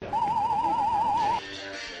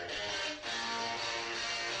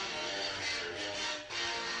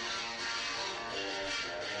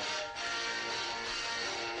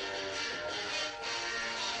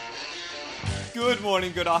Good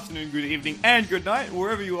morning, good afternoon, good evening, and good night,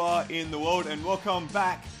 wherever you are in the world, and welcome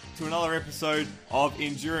back to another episode of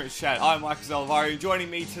Endurance Chat. I'm Michael Zalavari, and joining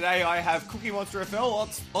me today I have Cookie Monster FL,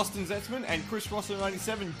 Austin Zetzman, and Chris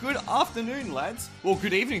Rosso97. Good afternoon, lads. Well,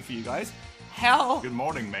 good evening for you guys. Good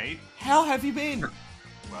morning, mate. How have you been?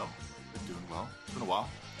 Well, been doing well. It's been a while.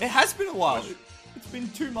 It has been a while. It's been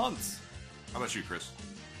 2 months. How about you, Chris?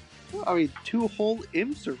 Well, I mean, 2 whole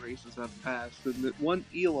IMSA races have passed, and one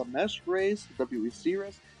ELMS race, the WEC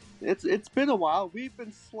race. It's been a while. We've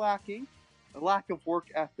been slacking, a lack of work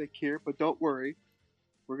ethic here, but don't worry,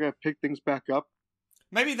 we're gonna pick things back up.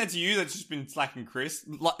 Maybe that's you that's just been slacking, Chris.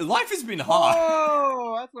 Life has been hard.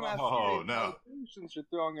 Oh, that's what Oh, no. You're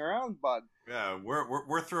throwing around, bud. Yeah,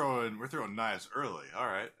 we're throwing knives early. All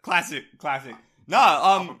right. Classic. No,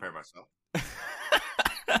 I'll prepare myself.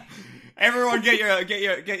 Everyone, get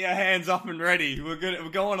your hands up and ready. We're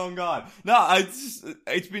going on guard. No,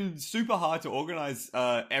 it's been super hard to organize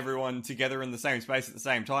everyone together in the same space at the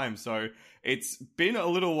same time. So it's been a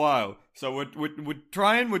little while. So we're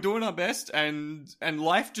trying. We're doing our best, and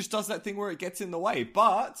life just does that thing where it gets in the way.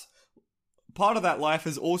 But part of that life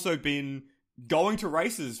has also been going to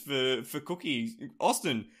races for Cookie.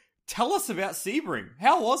 Austin, tell us about Sebring.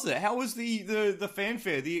 How was it? How was the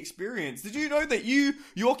fanfare, the experience? Did you know that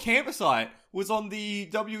your campsite was on the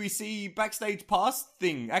WEC backstage pass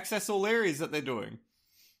thing, access all areas that they're doing?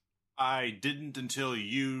 I didn't until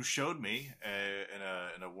you showed me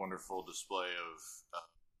in a wonderful display of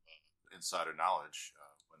insider knowledge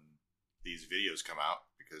when these videos come out.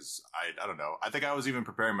 Because I don't know. I think I was even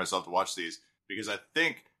preparing myself to watch these because I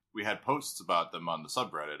think we had posts about them on the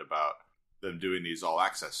subreddit about them doing these all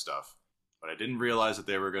access stuff, but I didn't realize that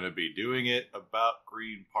they were going to be doing it about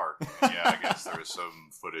Green Park. And yeah, I guess there was some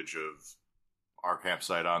footage of our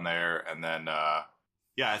campsite on there, and then I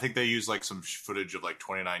think they used like some footage of like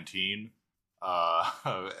 2019,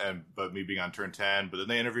 but me being on turn 10. But then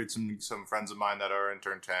they interviewed some friends of mine that are in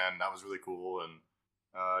turn 10. That was really cool, and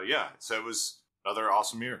so it was another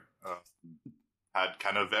awesome year. Had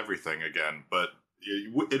kind of everything again, but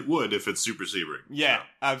it would if it's Super Sebring. Yeah, so.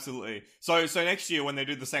 Absolutely. So next year when they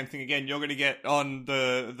do the same thing again, you're going to get on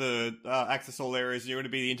the access all areas. You're going to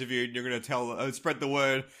be interviewed. You're going to spread the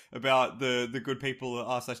word about the good people at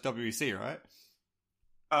r/WEC, right?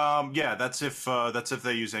 That's if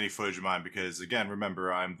they use any footage of mine, because again,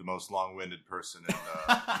 remember, I'm the most long-winded person in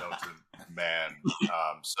known to man.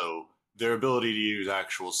 So their ability to use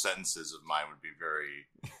actual sentences of mine would be very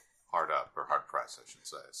hard pressed, I should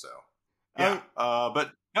say. So. Yeah,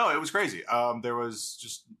 but no, it was crazy. There was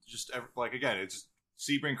just like, again, it's just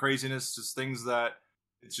Sebring craziness, just things that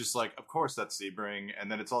it's just like, of course that's Sebring, and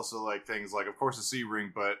then it's also like things like, of course it's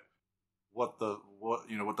Sebring, but what the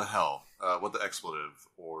hell, what the expletive,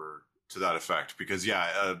 or to that effect, because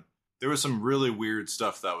there was some really weird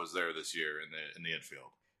stuff that was there this year in the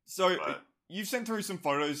infield. So you've sent through some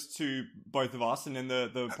photos to both of us and in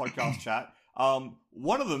the podcast chat.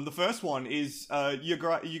 One of them, the first one, is you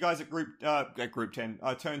guys at Group 10,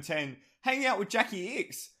 Turn 10, hanging out with Jackie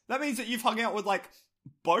X. That means that you've hung out with like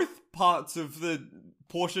both parts of the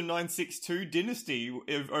Porsche 962 dynasty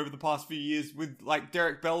over the past few years, with like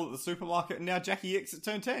Derek Bell at the supermarket and now Jackie X at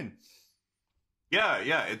Turn 10. Yeah,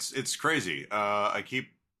 it's crazy. I keep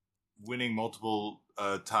winning multiple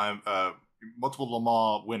Le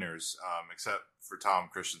Mans winners, except for Tom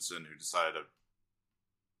Christensen, who decided to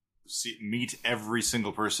meet every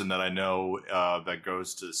single person that I know that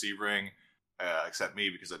goes to Sebring, except me,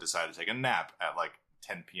 because I decided to take a nap at like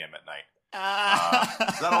 10 p.m. at night.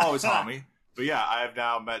 So that'll always haunt me. But yeah, I have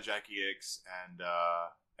now met Jackie X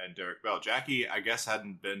and Derek Bell. Jackie, I guess,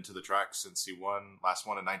 hadn't been to the track since he last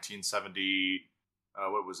won in 1970.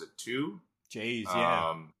 What was it, 2? Jeez,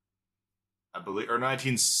 yeah. I believe, or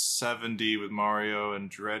 1970 with Mario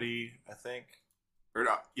Andretti, I think. Or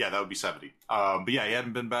not, yeah, that would be 70. But yeah, he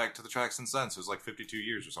hadn't been back to the track since then, so it was like 52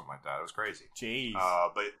 years or something like that. It was crazy. Jeez.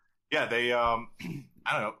 But yeah, they, I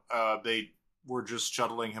don't know, they were just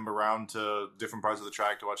shuttling him around to different parts of the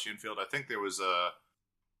track to watch the infield. I think there was a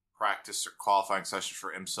practice or qualifying session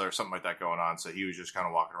for IMSA or something like that going on, so he was just kind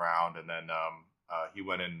of walking around, and then he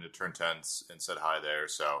went into turn 10 and said hi there.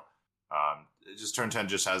 So just turn 10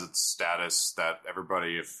 just has its status that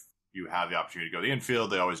everybody, if you have the opportunity to go to the infield,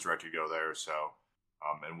 they always direct you to go there. So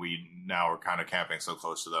and we now are kind of camping so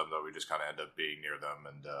close to them that we just kind of end up being near them.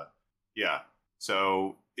 And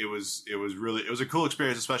so it was a cool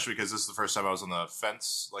experience, especially because this is the first time I was on the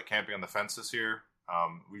fence, like camping on the fence this year.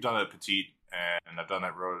 We've done it at Petite, and I've done it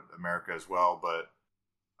at Road America as well, but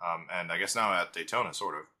and I guess now at Daytona,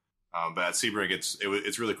 sort of. But at Sebring,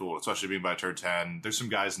 it's really cool, especially being by turn 10. There's some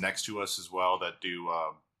guys next to us as well that do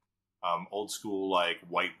old school like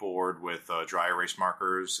whiteboard with dry erase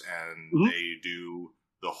markers, and Mhm. they do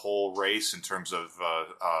the whole race in terms of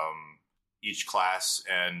each class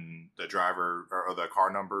and the driver or the car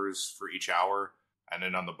numbers for each hour. And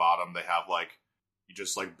then on the bottom they have like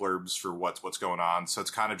just like blurbs for what's going on. So it's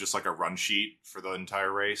kind of just like a run sheet for the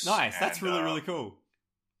entire race. Nice. And, That's really cool.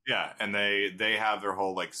 Yeah, and they have their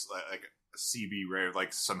whole like CB radio,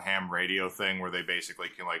 like some ham radio thing where they basically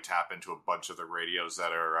can like tap into a bunch of the radios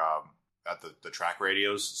that are at the track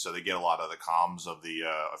radios, so they get a lot of the comms of the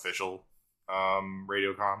official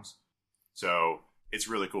radio comms. So it's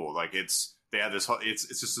really cool. Like they have this it's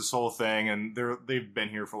just this whole thing, and they've been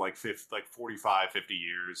here for like 45, 50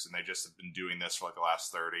 years, and they just have been doing this for like the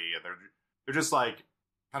last 30, and they're just like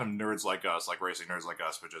kind of nerds like us, like racing nerds like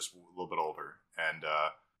us, but just a little bit older. And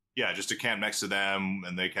yeah, just to camp next to them,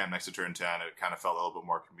 and they camp next to Turn 10, it kind of felt a little bit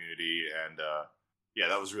more community, and yeah,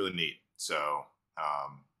 that was really neat. So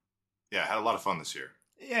yeah, had a lot of fun this year.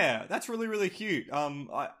 Yeah, that's really cute.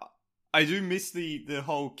 I do miss the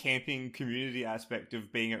whole camping community aspect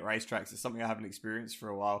of being at racetracks. It's something I haven't experienced for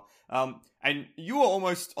a while. And you were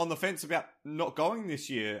almost on the fence about not going this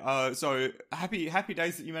year. So happy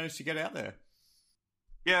days that you managed to get out there.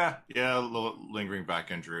 Yeah, a little lingering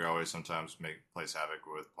back injury always sometimes plays havoc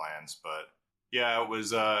with plans, but yeah, it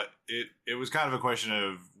was it was kind of a question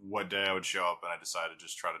of what day I would show up, and I decided to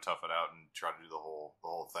just try to tough it out and try to do the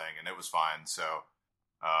whole thing, and it was fine. So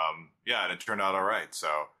yeah, and it turned out all right. So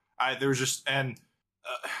there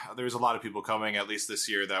was a lot of people coming at least this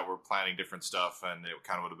year that were planning different stuff, and it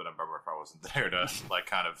kind of would have been a bummer if I wasn't there to like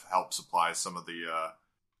kind of help supply some of the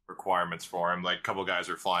requirements for him. Like a couple guys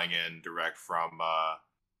are flying in direct from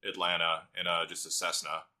Atlanta in just a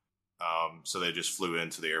Cessna. So they just flew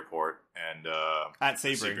into the airport and At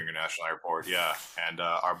Sebring International Airport, yeah. And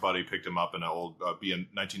our buddy picked him up in an old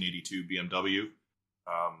 1982 BMW,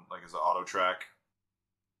 like as an auto track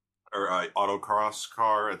or autocross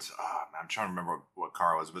car. It's I'm trying to remember what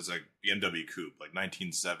car it was, but it's like BMW coupe, like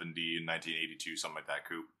 1970 and 1982, something like that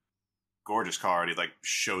coupe. Gorgeous car. And he like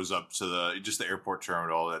shows up to the airport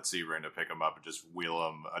terminal at Sebring to pick him up and just wheel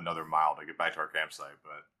him another mile to get back to our campsite.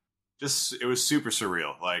 But it was super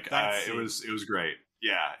surreal. Like it was great.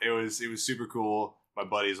 Yeah, it was super cool. My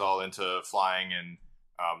buddy's all into flying, and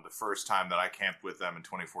the first time that I camped with them in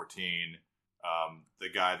 2014, the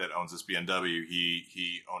guy that owns this BMW,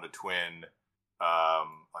 he owned a twin,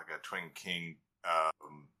 like a Twin King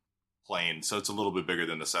plane, so it's a little bit bigger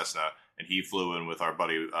than the Cessna, and he flew in with our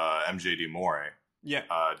buddy MJD More,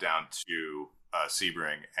 down to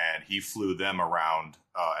Sebring, and he flew them around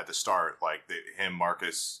at the start, like him,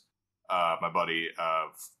 Marcus, my buddy,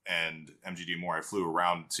 and MGD More flew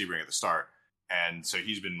around Sebring at the start. And so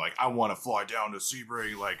he's been like, I want to fly down to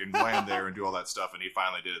Sebring, like, and land there and do all that stuff. And he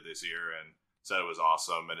finally did it this year and said it was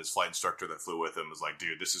awesome. And his flight instructor that flew with him was like,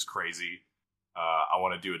 dude, this is crazy. I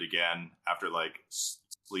want to do it again after like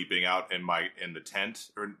sleeping out in the tent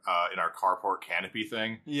or in our carport canopy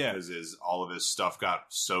thing. Yeah. Because all of his stuff got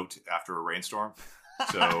soaked after a rainstorm.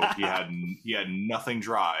 So he had nothing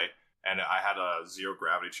dry. And I had a zero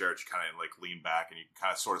gravity chair to kind of like lean back and you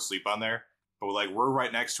kind of sort of sleep on there. But like we're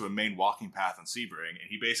right next to a main walking path in Sebring, and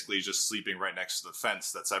he basically is just sleeping right next to the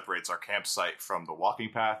fence that separates our campsite from the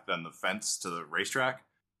walking path, then the fence to the racetrack.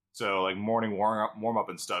 So like morning warm up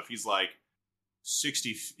and stuff, he's like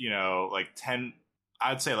 60, like 10,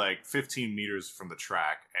 I'd say like 15 meters from the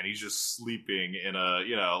track, and he's just sleeping in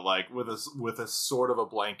a, like with a sort of a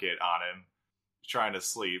blanket on him, trying to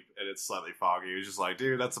sleep, and it's slightly foggy. He was just like,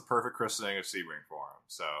 dude, that's the perfect christening of Sebring for him.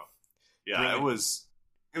 So yeah, Brilliant.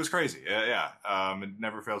 It was crazy. Yeah. It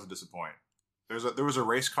never fails to disappoint. There was a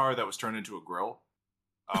race car that was turned into a grill.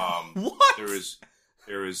 What? There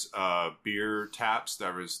was beer taps.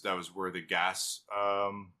 That was where the gas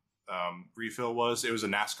refill was. It was a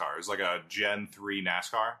NASCAR. It was like a Gen 3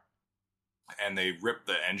 NASCAR, and they ripped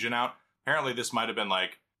the engine out. Apparently, this might have been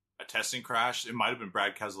like a testing crash. It might have been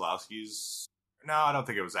Brad Keselowski's. No, I don't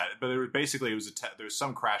think it was that. But there was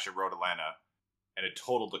some crash at Road Atlanta, and it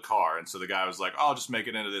totaled the car. And so the guy was like, "Oh, I'll just make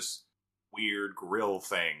it into this weird grill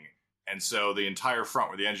thing." And so the entire front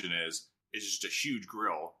where the engine is just a huge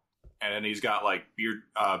grill. And then he's got like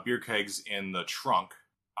beer kegs in the trunk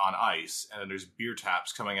on ice, and then there's beer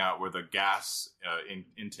taps coming out where the gas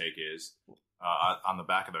intake is on the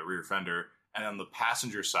back of the rear fender. And on the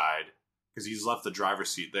passenger side, because he's left the driver's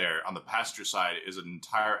seat there, on the passenger side is an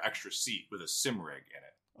entire extra seat with a sim rig in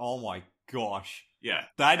it. Oh my gosh. Yeah.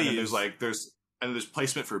 That and is... there's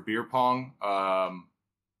placement for beer pong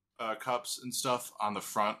cups and stuff on the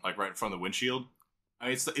front, like right in front of the windshield. I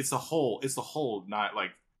mean, it's the whole not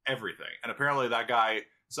like everything. And apparently that guy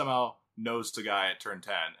somehow nosed the guy at turn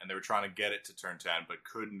 10, and they were trying to get it to turn 10, but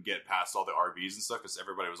couldn't get past all the RVs and stuff because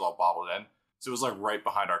everybody was all bobbled in. So it was like right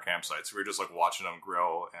behind our campsite. So we were just like watching them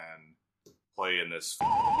grill and play in this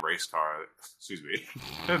race car. Excuse me.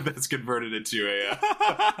 That's converted into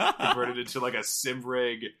like a sim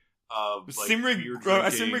rig. Like sim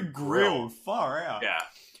rig grill. Far out. Yeah.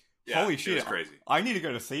 Holy shit! It was crazy. I need to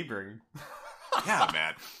go to Sebring. Yeah,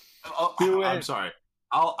 man. I'm sorry.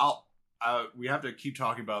 We have to keep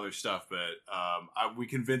talking about other stuff, but we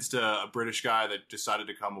convinced a British guy that decided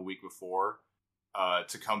to come a week before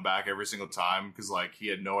to come back every single time because like he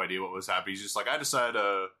had no idea what was happening. He's just like, I decided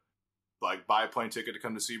to like buy a plane ticket to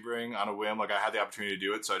come to Sebring on a whim. Like I had the opportunity to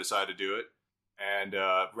do it, so I decided to do it and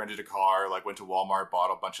rented a car. Like went to Walmart,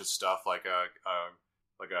 bought a bunch of stuff like a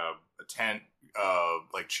tent,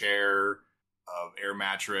 like chair. Air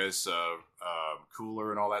mattress,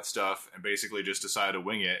 cooler, and all that stuff, and basically just decided to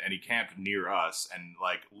wing it. And he camped near us, and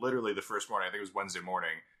like literally the first morning, I think it was Wednesday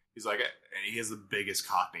morning. He's like, and he has the biggest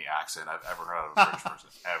Cockney accent I've ever heard of a British person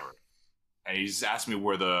ever. And he's asked me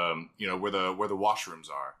where the where the washrooms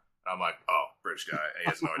are. And I'm like, oh, British guy, and he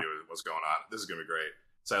has no idea what's going on. This is gonna be great.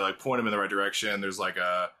 So I like point him in the right direction. There's like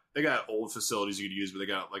they got old facilities you could use, but they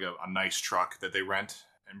got like a nice truck that they rent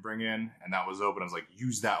and bring in, and that was open. I was like,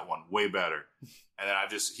 use that one, way better. And then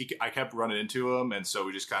I kept running into him, and so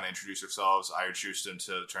we just kind of introduced ourselves. I introduced him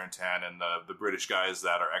to Turn 10 and the British guys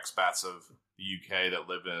that are expats of the UK that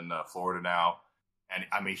live in Florida now. And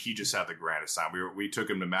I mean, he just had the grandest time. We took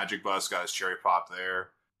him to Magic Bus, got his cherry pop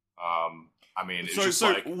there. I mean, it's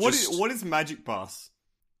what is Magic Bus?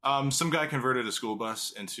 Some guy converted a school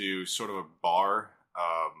bus into sort of a bar.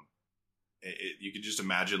 You can just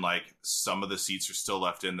imagine like some of the seats are still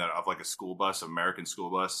left in that of like a school bus, American school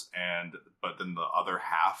bus, but then the other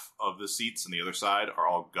half of the seats on the other side are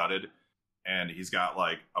all gutted, and he's got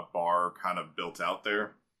like a bar kind of built out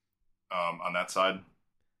there on that side.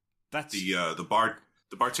 That's the bar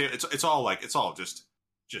table. It's all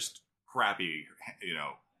just crappy,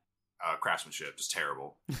 craftsmanship, just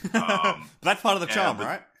terrible. That's part of the charm,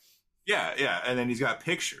 right? Yeah, and then he's got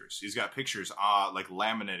pictures. He's got pictures, like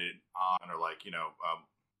laminated on, or like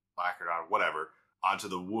lacquered on, whatever, onto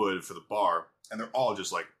the wood for the bar, and they're all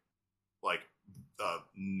just like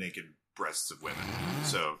naked breasts of women.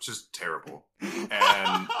 So just terrible.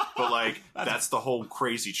 But like that's the whole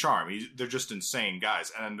crazy charm. They're just insane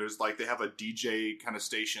guys. And then there's like they have a DJ kind of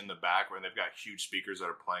station in the back where they've got huge speakers that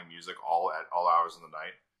are playing music all hours of the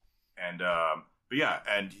night, and But yeah,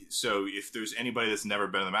 and so if there's anybody that's never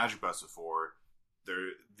been in the Magic Bus before,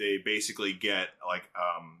 they basically get like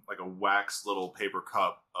a wax little paper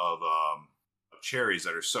cup of cherries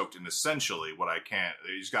that are soaked in essentially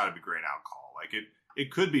there's got to be grain alcohol. Like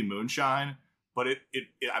it could be moonshine, but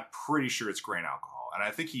I'm pretty sure it's grain alcohol, and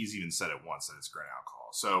I think he's even said it once that it's grain alcohol.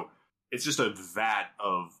 So it's just a vat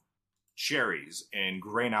of cherries and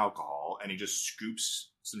grain alcohol, and he just scoops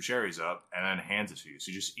some cherries up and then hands it to you.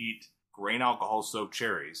 So you just eat grain alcohol soaked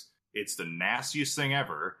cherries. It's the nastiest thing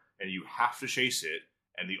ever, and you have to chase it,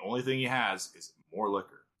 and the only thing he has is more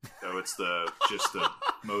liquor. So it's just the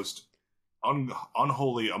most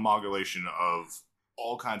unholy amalgamation of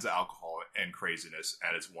all kinds of alcohol and craziness,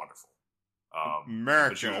 and it's wonderful. America.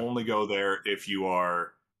 But you only go there if you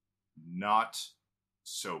are not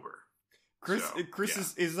sober. Chris, yeah.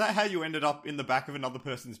 Is that how you ended up in the back of another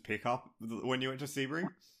person's pickup when you went to Sebring?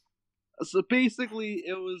 So basically,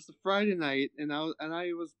 it was Friday night, and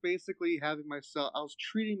I was basically I was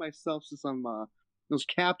treating myself to some those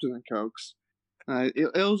Captain and Cokes.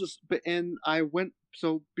 It was just, and I went.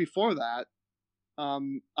 So before that,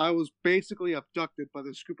 I was basically abducted by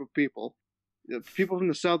this group of people. People from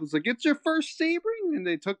the south was like, "It's your first Sebring," and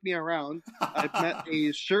they took me around. I met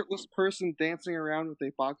a shirtless person dancing around with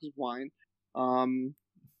a box of wine.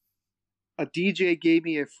 A DJ gave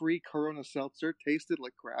me a free Corona seltzer, tasted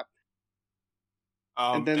like crap.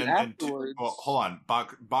 And then afterwards, hold on.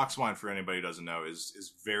 Box wine, for anybody who doesn't know,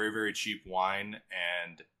 is very, very cheap wine,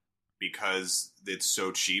 and because it's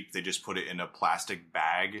so cheap, they just put it in a plastic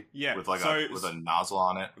bag with like with a nozzle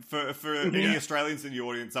on it. For any Australians in the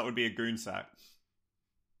audience, that would be a goon sack.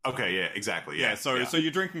 Okay, yeah, exactly. Yeah, so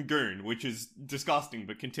you're drinking goon, which is disgusting,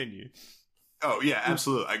 but continue. Oh, yeah,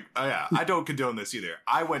 absolutely. I don't condone this either.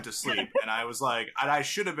 I went to sleep, and I was like, and I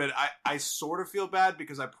should have been, I sort of feel bad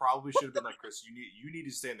because I probably should have been like, Chris, you need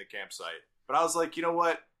to stay in the campsite. But I was like, you know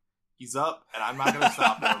what? He's up, and I'm not going to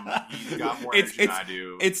stop him. He's got more energy than I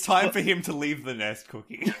do. It's time for him to leave the nest,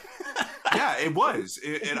 Cookie. Yeah, it was.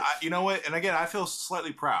 You know what? And again, I feel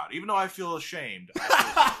slightly proud, even though I feel ashamed.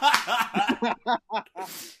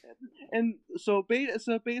 And so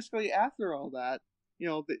basically, after all that,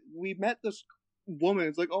 we met this woman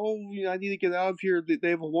is like, "Oh, you know, I need to get out of here. They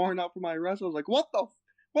have a warrant out for my arrest." I was like, what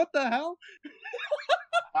the hell?"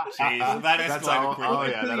 Jeez, that That's escalated quickly. oh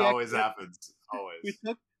yeah, To that the always exit. happens.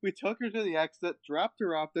 Always. We took her to the exit, dropped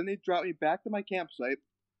her off, then they dropped me back to my campsite,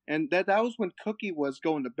 and that was when Cookie was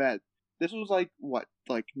going to bed. This was like what,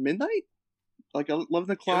 like midnight, like 11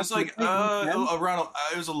 It o'clock. was like midnight, 10? around.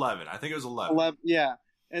 It was 11. I think it was 11. 11, yeah.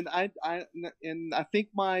 And I think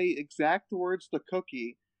my exact words to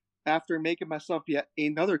Cookie, after making myself yet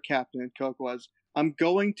another Captain Cook, was, "I'm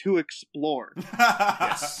going to explore."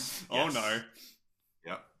 Yes. Oh Yes. no.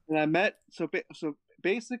 Yep. And I met so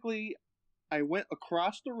basically, I went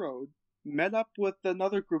across the road, met up with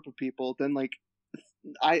another group of people. Then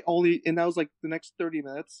that was like the next 30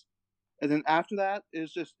 minutes, and then after that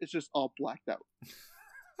it's just all blacked out.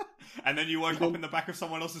 And then you woke up in the back of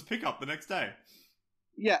someone else's pickup the next day.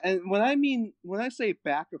 Yeah, and when I say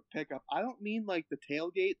back of pickup, I don't mean like the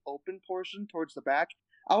tailgate open portion towards the back.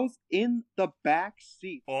 I was in the back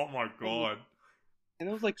seat. Oh my god. And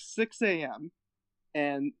it was like 6 a.m.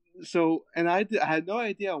 And I had no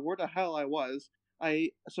idea where the hell I was.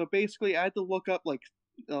 So basically I had to look up like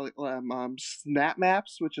Snap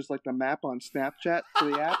Maps, which is like the map on Snapchat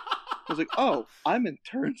for the app. I was like, "Oh, I'm in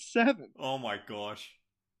turn 7." Oh my gosh.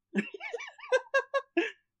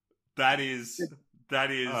 That is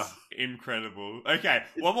incredible. Okay,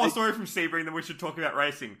 one more story from Sebring, then we should talk about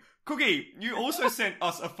racing. Cookie, you also sent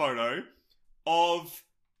us a photo of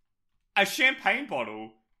a champagne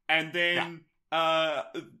bottle, and then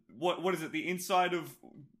what is it? The inside of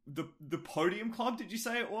the Podium Club? Did you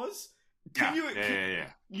say it was? Yeah.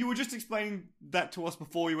 You were just explaining that to us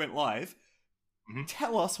before we went live. Mm-hmm.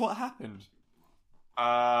 Tell us what happened.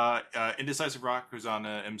 Indecisive Rock, who's on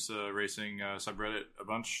IMSA Racing subreddit a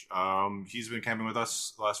bunch. He's been camping with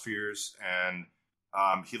us the last few years, and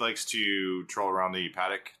he likes to troll around the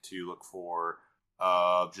paddock to look for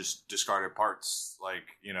just discarded parts, like,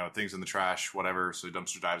 you know, things in the trash, whatever. So he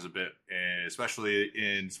dumpster dives a bit, and especially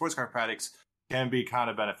in sports car paddocks, can be kind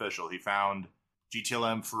of beneficial. He found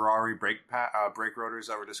GTLM Ferrari brake rotors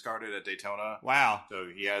that were discarded at Daytona. Wow. So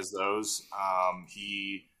he has those.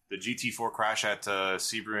 The GT4 crash at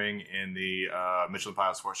Sebring in the Michelin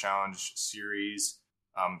Pilot Sports Challenge series.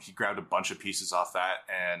 He grabbed a bunch of pieces off that,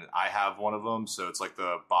 and I have one of them. So it's like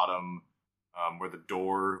the bottom where the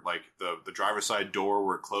door, like the driver's side door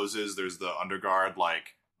where it closes, there's the underguard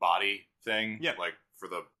like body thing, like for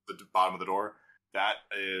the bottom of the door. That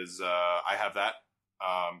is, I have that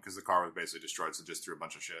because the car was basically destroyed, so just threw a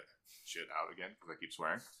bunch of shit out again because I keep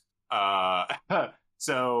swearing.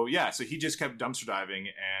 So he just kept dumpster diving,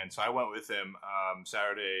 and so I went with him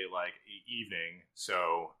Saturday evening.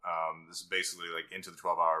 So this is basically like into the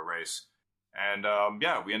 12-hour race, and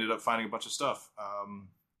we ended up finding a bunch of stuff.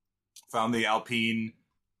 Found the Alpine,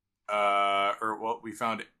 we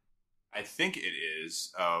found. I think it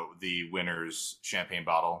is the winner's champagne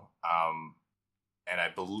bottle, and I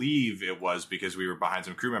believe it was because we were behind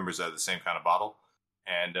some crew members that had the same kind of bottle.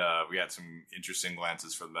 And we had some interesting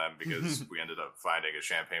glances from them because we ended up finding a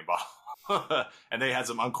champagne bottle. And they had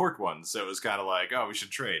some uncorked ones. So it was kind of like, oh, we should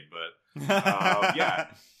trade. But I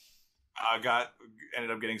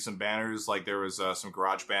ended up getting some banners. Like there was some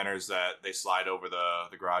garage banners that they slide over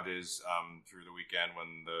the garages through the weekend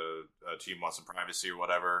when the team wants some privacy or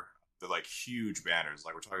whatever. They're like huge banners.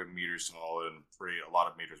 Like we're talking meters tall and a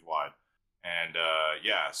lot of meters wide. And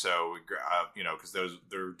so we, because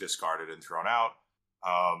they're discarded and thrown out.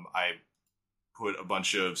 I put a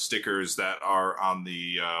bunch of stickers that are on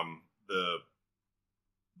the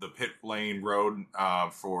pit lane road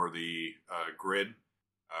for the grid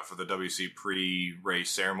for the WC pre-race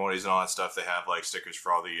ceremonies and all that stuff. They have like stickers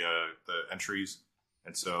for all the entries,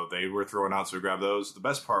 and so they were thrown out. So we grabbed those. The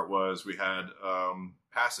best part was we had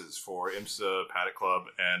passes for IMSA Paddock Club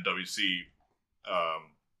and WC.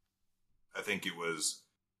 I think it was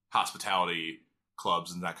hospitality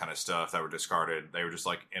clubs and that kind of stuff that were discarded. They were just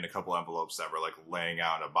like in a couple envelopes that were like laying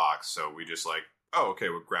out in a box. So we just like, oh, okay,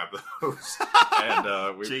 we'll grab those.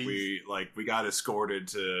 And we got escorted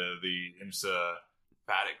to the IMSA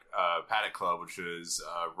Paddock Club, which was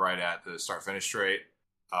right at the start finish line,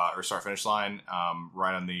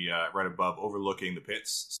 right on the right above, overlooking the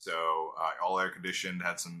pits. So all air conditioned,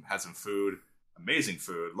 had some food, amazing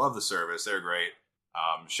food. Love the service, they're great.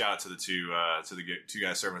 Shout out to the two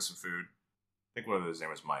guys serving us some food. I think one of those name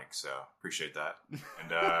was Mike, so appreciate that. And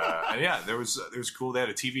it was cool. They had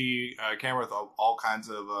a TV camera with all kinds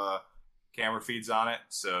of camera feeds on it,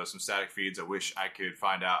 so some static feeds. I wish I could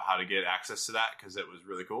find out how to get access to that because it was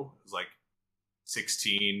really cool. It was like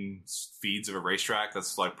 16 feeds of a racetrack.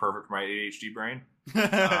 That's like perfect for my ADHD brain.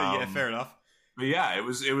 Yeah, fair enough. But yeah, it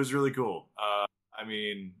was really cool. I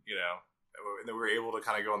mean, and then we were able to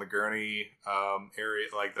kind of go on the gurney area,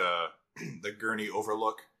 like the the gurney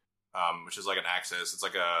overlook, which is like an access. It's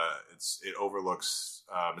like it overlooks.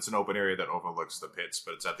 It's an open area that overlooks the pits,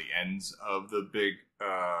 but it's at the ends of the big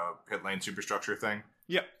pit lane superstructure thing.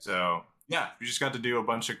 Yep. So yeah, we just got to do a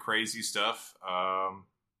bunch of crazy stuff.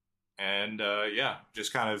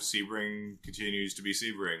 Just kind of Sebring continues to be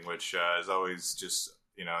Sebring, which is always just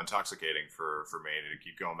intoxicating for me to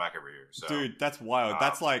keep going back every year. So, dude, that's wild.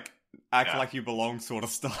 That's like act like you belong sort of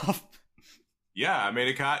stuff. Yeah, I mean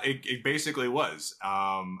it basically was.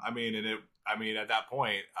 At that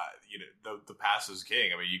point, the pass was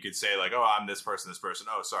king. I mean, you could say like, oh, I'm this person.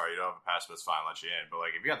 Oh, sorry, you don't have a pass, but it's fine, let you in. But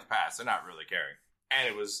like, if you got the pass, they're not really caring. And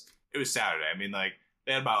it was Saturday. I mean, like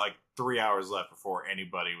they had about like 3 hours left before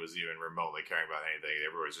anybody was even remotely caring about anything.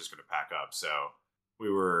 Everybody was just going to pack up. So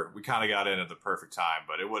we kind of got in at the perfect time.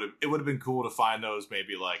 But it would have been cool to find those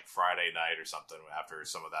maybe like Friday night or something after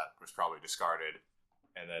some of that was probably discarded,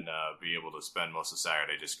 and then be able to spend most of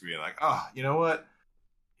Saturday just being like, oh, you know what?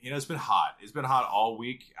 It's been hot. It's been hot all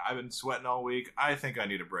week. I've been sweating all week. I think I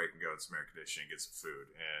need a break and go in some air conditioning, get some food,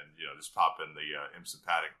 and just pop in the IMSA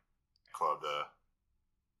Paddock Club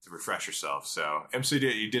to refresh yourself. So MC,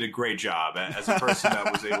 you did a great job. As a person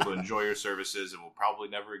that was able to enjoy your services and will probably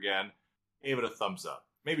never again, gave it a thumbs up,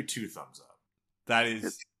 maybe 2 thumbs up. That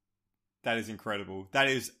is incredible. That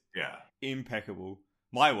is impeccable.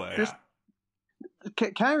 My word.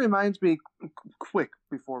 Kind of reminds me, quick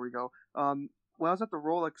before we go. When I was at the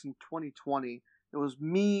Rolex in 2020, it was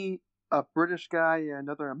me, a British guy, and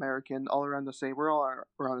another American, all around the same. We're all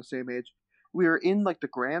around the same age. We were in like the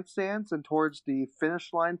grandstands, and towards the finish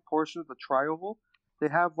line portion of the tri-oval, they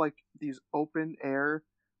have like these open air,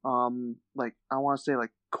 like I want to say like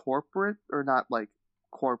corporate, or not like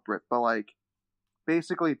corporate, but like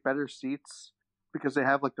basically better seats because they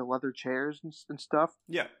have like the leather chairs and stuff.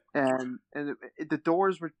 Yeah. And the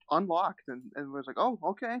doors were unlocked, and we was like, oh,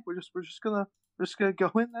 okay, we're just gonna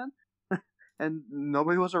go in then. And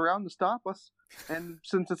nobody was around to stop us. And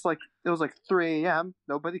since it was like 3 a.m.,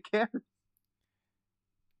 nobody cared.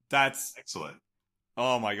 That's excellent.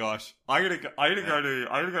 Oh my gosh, I gotta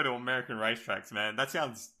go to American racetracks, man. That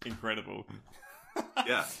sounds incredible.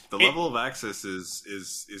 Yeah, the level of access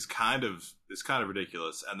is kind of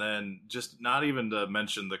ridiculous. And then just not even to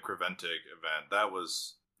mention the Creventic event, that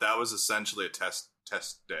was essentially a test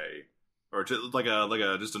day, or like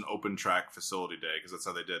a just an open track facility day, because that's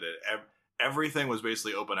how they did it. Everything was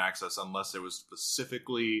basically open access unless there was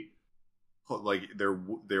specifically like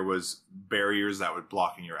there was barriers that were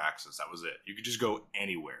blocking your access. That was it. You could just go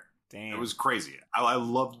anywhere. Damn. It was crazy. I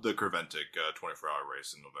loved the Creventic 24-hour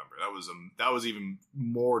race in November. That was even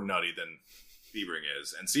more nutty than Sebring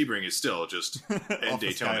is, and Sebring is still just in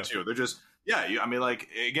Daytona too. They're just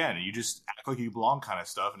you just act like you belong kind of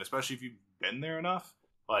stuff, and especially if you've been there enough,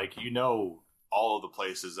 like all of the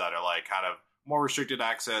places that are like kind of more restricted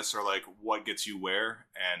access, or like what gets you where,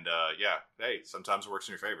 and sometimes it works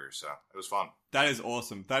in your favor. So it was fun. That is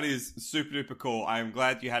awesome. That is super duper cool. I am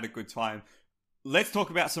glad you had a good time. Let's talk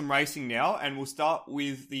about some racing now, and we'll start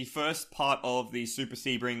with the first part of the Super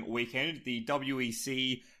Sebring weekend, the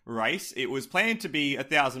WEC race. It was planned to be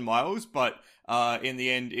 1,000 miles, but in the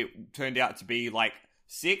end, it turned out to be like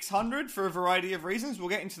 600 for a variety of reasons. We'll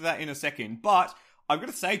get into that in a second. But I've got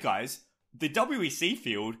to say, guys, the WEC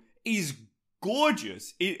field is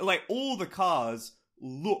gorgeous. Like, all the cars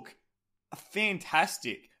look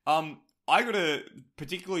fantastic. I got to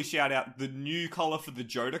particularly shout out the new color for the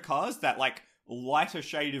Jota cars, that like lighter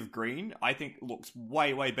shade of green. I think looks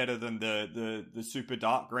way better than the super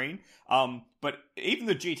dark green. But even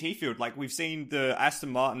the GT field, like we've seen the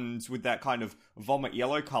Aston Martins with that kind of vomit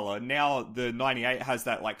yellow color. Now the 98 has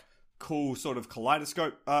that like cool sort of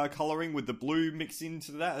kaleidoscope coloring with the blue mixed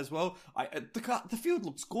into that as well. The field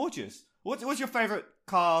looks gorgeous. What's your favorite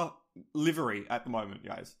car livery at the moment,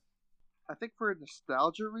 guys? I think for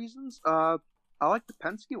nostalgia reasons, I like the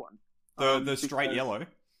Penske one. The straight yellow.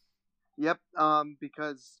 Yep,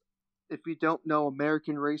 because if you don't know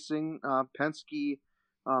American racing, Penske,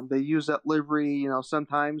 they use that livery,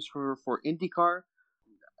 sometimes for IndyCar.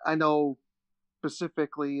 I know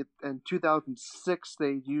specifically in 2006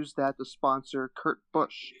 they used that to sponsor Kurt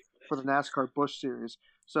Busch for the NASCAR Busch Series.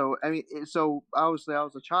 So I mean, I was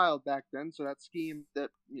a child back then, so that scheme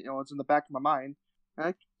that it's in the back of my mind.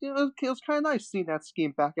 And it was kind of nice seeing that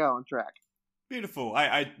scheme back out on track. Beautiful.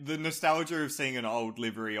 The nostalgia of seeing an old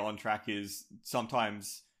livery on track is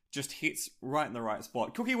sometimes just hits right in the right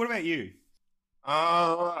spot. Cookie, what about you?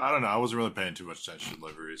 I don't know. I wasn't really paying too much attention to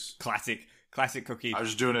liveries. Classic Cookie. I was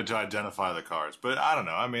just doing it to identify the cars, but I don't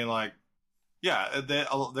know. I mean, like, Yeah,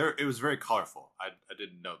 it was very colorful. I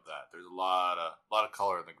didn't note that. There's a lot of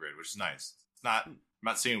color in the grid, which is nice. I'm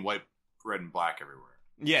not seeing white, red, and black everywhere.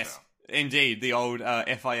 Yes, So. indeed, the old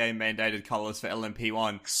FIA mandated colors for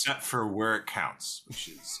LMP1, except for where it counts, which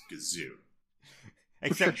is Gazoo.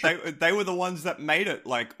 Except they were the ones that made it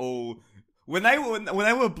like all when they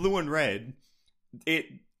were blue and red.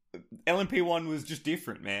 LMP1 was just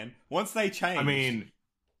different, man. Once they changed,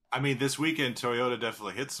 I mean, this weekend Toyota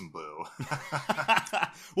definitely hit some blue.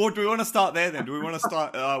 Well, do we want to start there then? Do we want to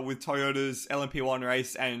start with Toyota's LMP1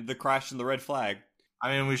 race and the crash and the red flag?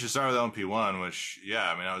 I mean, we should start with LMP1, which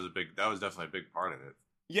that was definitely a big part of it.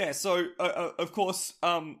 Yeah. So of course,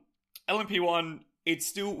 LMP1.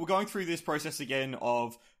 We're going through this process again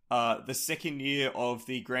of the second year of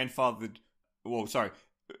the grandfathered. Well, sorry.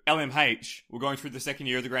 LMH, we're going through the second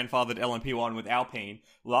year of the grandfathered LMP1 with Alpine.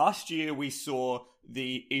 Last year, we saw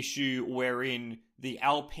the issue wherein the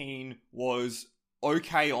Alpine was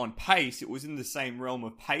okay on pace. It was in the same realm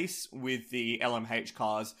of pace with the LMH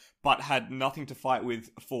cars, but had nothing to fight with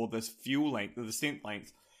for the fuel length, or the stint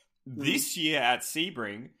length. This year at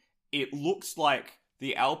Sebring, it looks like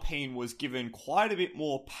the Alpine was given quite a bit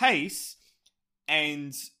more pace,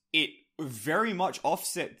 and it very much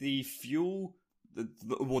offset the fuel...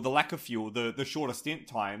 the lack of fuel, the shorter stint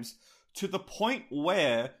times, to the point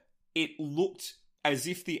where it looked as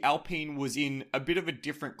if the Alpine was in a bit of a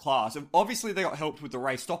different class. Obviously, they got helped with the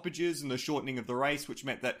race stoppages and the shortening of the race, which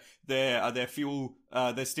meant that their fuel,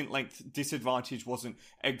 their stint length disadvantage wasn't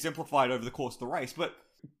exemplified over the course of the race. But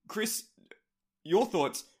Chris, your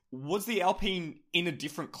thoughts? Was the Alpine in a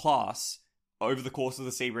different class over the course of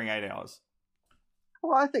the Sebring 8 hours?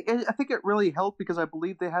 Well, I think it really helped because I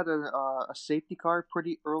believe they had a safety car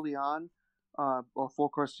pretty early on, or full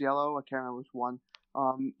course yellow. I can't remember which one.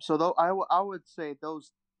 So though I would say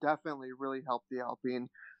those definitely really helped the Alpine.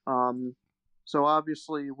 So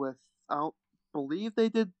obviously I don't believe they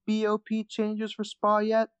did BOP changes for Spa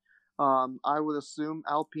yet. I would assume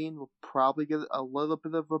Alpine will probably get a little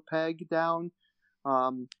bit of a peg down.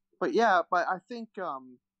 But I think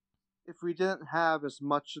if we didn't have as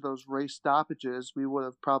much of those race stoppages, we would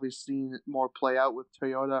have probably seen it more play out with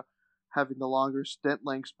Toyota having the longer stint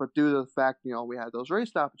lengths. But due to the fact, we had those race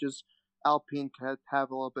stoppages, Alpine could have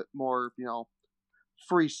a little bit more,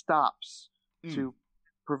 free stops to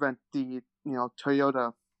prevent the,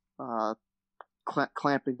 Toyota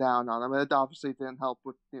clamping down on them. It obviously didn't help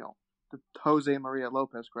with, the Jose Maria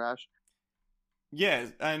Lopez crash. Yeah,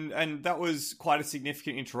 and that was quite a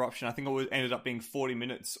significant interruption. I think it ended up being 40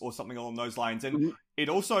 minutes or something along those lines. And it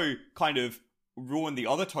also kind of ruined the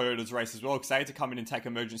other Toyota's race as well, because they had to come in and take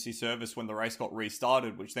emergency service when the race got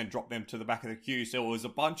restarted, which then dropped them to the back of the queue. So it was a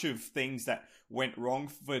bunch of things that went wrong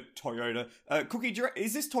for Toyota. Cookie,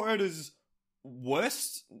 is this Toyota's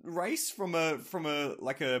worst race from a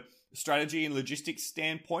strategy and logistics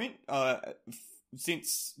standpoint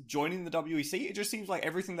since joining the WEC? It just seems like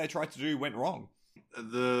everything they tried to do went wrong.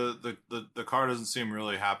 The car doesn't seem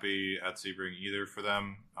really happy at Sebring either for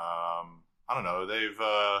them. I don't know.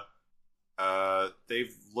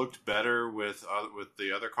 They've looked better with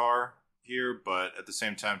the other car here, but at the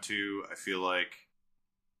same time too, I feel like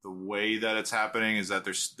the way that it's happening is that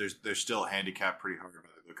they're still handicapped pretty hard by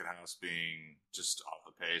the Glickenhaus being just off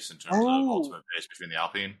the pace in terms of ultimate pace between the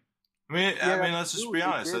Alpine. I mean, let's just be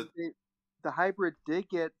honest. The hybrid did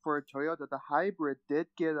get, for Toyota, the hybrid did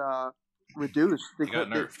get reduced. They got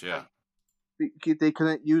nerfed, yeah. They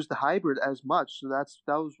couldn't use the hybrid as much, so that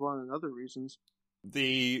was one of the other reasons.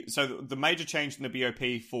 The major change in the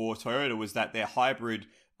BOP for Toyota was that their hybrid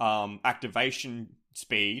activation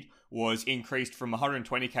speed was increased from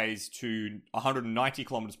 120 k's to 190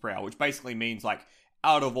 kilometers per hour, which basically means, like,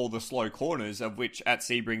 out of all the slow corners, of which at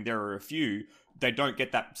Sebring there are a few, they don't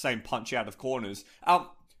get that same punch out of corners.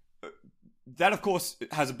 That, of course,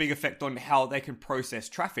 has a big effect on how they can process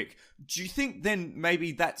traffic. Do you think then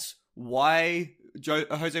maybe that's why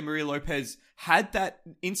Jose Maria Lopez had that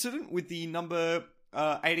incident with the number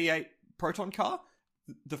 88 Proton car?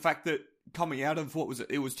 The fact that coming out of,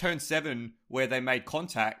 it was turn 7 where they made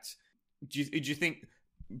contact. Do you think,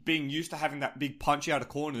 being used to having that big punch out of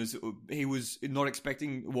corners, he was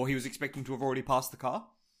expecting to have already passed the car?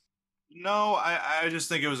 No, I just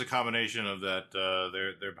think it was a combination of that.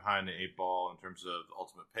 They're behind the 8 ball in terms of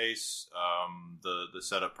ultimate pace. The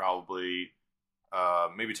setup probably,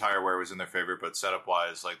 maybe tire wear was in their favor, but setup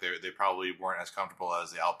wise, like they probably weren't as comfortable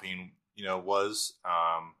as the Alpine, was.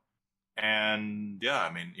 And yeah,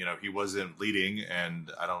 I mean, he wasn't leading,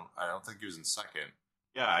 and I don't think he was in second.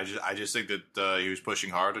 Yeah, I just think that he was pushing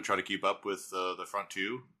hard to try to keep up with the front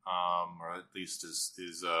two, or at least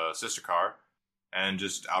his sister car. and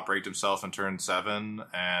just outbraked himself in turn 7,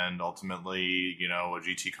 and ultimately, a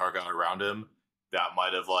GT car got around him. That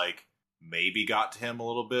might have maybe got to him a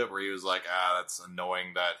little bit, where he was like, that's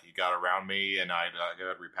annoying that he got around me and I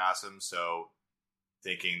got to repass him. So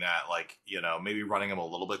thinking that maybe running him a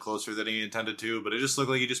little bit closer than he intended to, but it just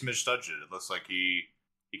looked like he just misjudged it. It looks like he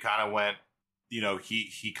kind of went,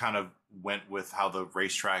 he kind of went with how the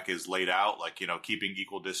racetrack is laid out, keeping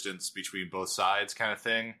equal distance between both sides kind of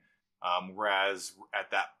thing. Whereas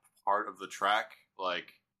at that part of the track,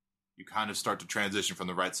 you kind of start to transition from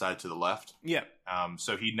the right side to the left. Yeah.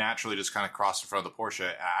 So he naturally just kind of crossed in front of the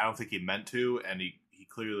Porsche. I don't think he meant to, and he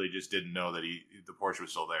clearly just didn't know that the Porsche was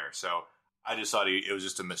still there. So I just thought it was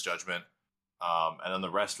just a misjudgment. And then the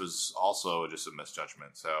rest was also just a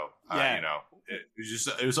misjudgment. So,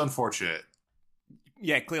 it was unfortunate.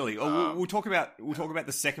 Yeah, clearly. We'll talk about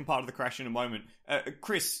the second part of the crash in a moment.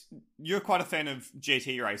 Chris, you're quite a fan of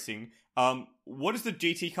GT racing. What is the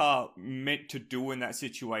GT car meant to do in that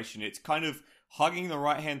situation? It's kind of hugging the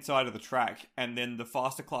right-hand side of the track, and then the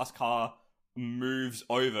faster class car moves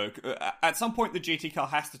over. At some point, the GT car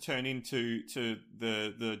has to turn into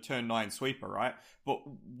the turn 9 sweeper, right? But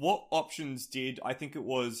what options did, I think it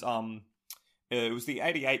was the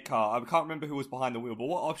 88 car, I can't remember who was behind the wheel, but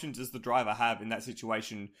what options does the driver have in that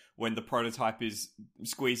situation when the prototype is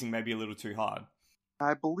squeezing maybe a little too hard?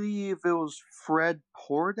 I believe it was Fred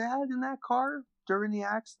Pordad in that car during the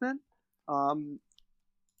accident. The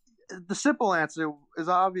simple answer is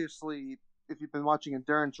obviously, if you've been watching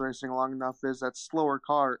endurance racing long enough, is that slower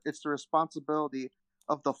car, it's the responsibility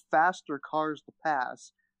of the faster cars to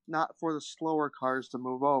pass, not for the slower cars to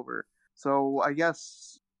move over. So I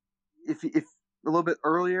guess if a little bit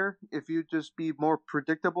earlier, if you just be more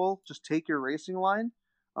predictable, just take your racing line.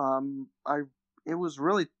 It was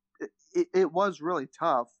really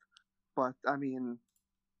tough, but I mean,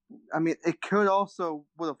 it could also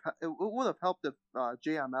would have helped if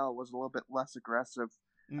JML was a little bit less aggressive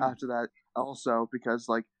after that, also, because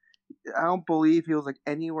I don't believe he was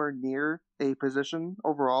anywhere near a position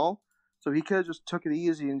overall, so he could have just took it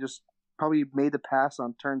easy and just probably made the pass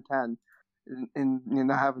on turn 10 and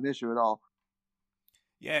not have an issue at all.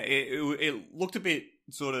 Yeah, it looked a bit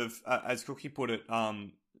sort of, as Cookie put it,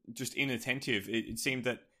 just inattentive. It seemed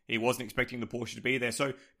that he wasn't expecting the Porsche to be there.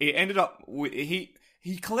 So it ended up, he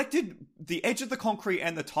collected the edge of the concrete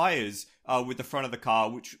and the tires with the front of the car,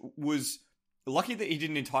 which was lucky that he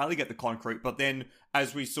didn't entirely get the concrete. But then,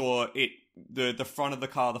 as we saw, the front of the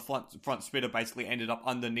car, the front splitter basically ended up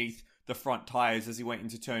underneath the front tires as he went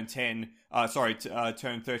into turn 10,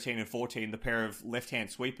 turn 13 and 14, the pair of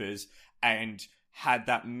left-hand sweepers, and had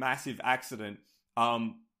that massive accident.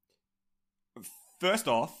 First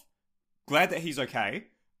off, glad that he's okay.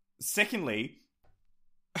 Secondly,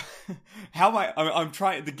 I'm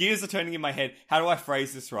trying, the gears are turning in my head. How do I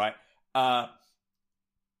phrase this right?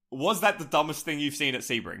 Was that the dumbest thing you've seen at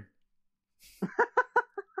Sebring?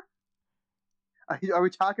 Are we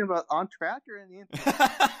talking about on track or in the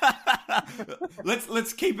incident?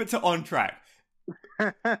 Let's keep it to on track.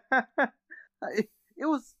 It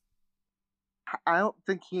was. I don't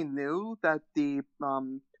think he knew that the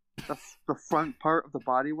front part of the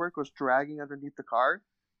bodywork was dragging underneath the car.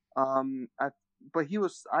 But he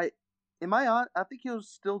was. I think he was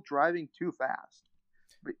still driving too fast.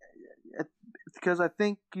 Because I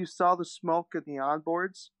think you saw the smoke in the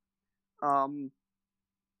onboards.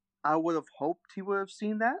 I would have hoped he would have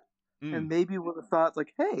seen that, and maybe would have thought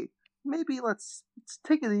 "Hey, maybe let's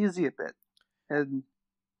take it easy a bit." And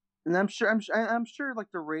I'm sure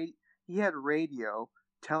he had radio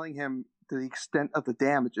telling him the extent of the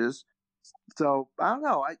damages. So I don't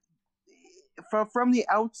know. From the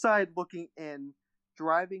outside looking in,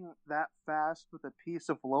 driving that fast with a piece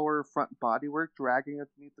of lower front bodywork dragging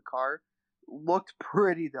underneath the car looked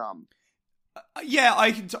pretty dumb. Yeah,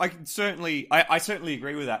 I can certainly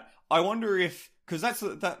agree with that. I wonder if, because that's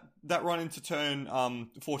that run into turn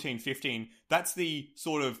 14, 15, that's the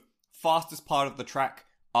sort of fastest part of the track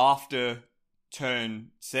after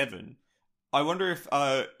turn 7. I wonder if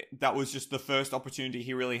that was just the first opportunity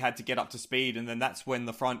he really had to get up to speed, and then that's when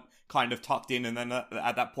the front kind of tucked in, and then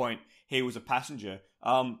at that point he was a passenger.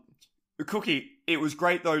 Cookie, it was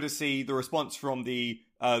great though to see the response from the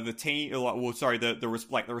team,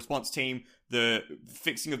 the response team, the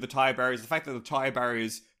fixing of the tire barriers, the fact that the tire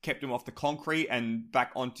barriers kept him off the concrete and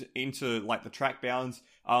back into the track bounds.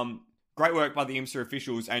 Great work by the IMSA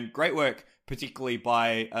officials, and great work particularly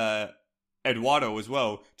by Eduardo as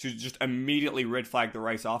well, to just immediately red flag the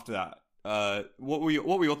race after that. What were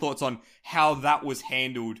your thoughts on how that was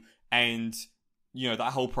handled, and that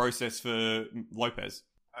whole process for Lopez?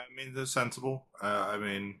 I mean, they're sensible.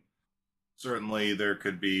 certainly there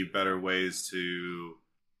could be better ways to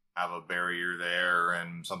have a barrier there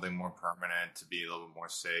and something more permanent to be a little bit more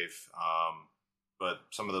safe. But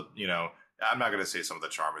some of the, I'm not going to say some of the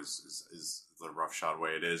charm is the roughshod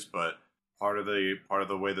way it is, but part of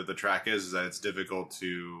the way that the track is that it's difficult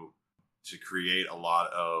to create a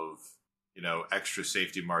lot of extra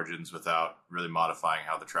safety margins without really modifying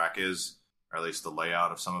how the track is, or at least the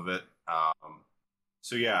layout of some of it.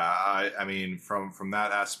 So yeah, I mean, from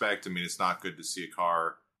that aspect, I mean, it's not good to see a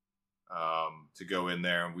car to go in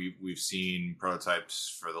there, and we've seen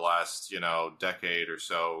prototypes for the last decade or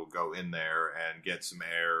so go in there and get some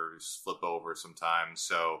errors, flip over sometimes.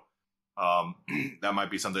 So that might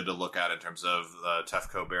be something to look at in terms of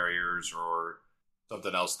TEFCO barriers or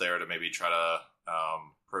something else there to maybe try to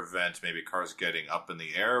prevent maybe cars getting up in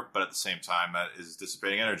the air, but at the same time that is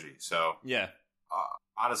dissipating energy. So Yeah.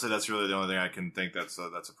 honestly, that's really the only thing I can think that's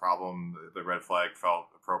a problem. The red flag felt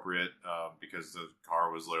appropriate because the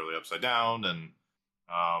car was literally upside down, and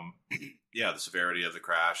the severity of the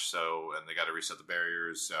crash. So, and they got to reset the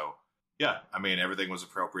barriers. So, yeah, I mean, everything was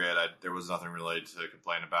appropriate. There was nothing really to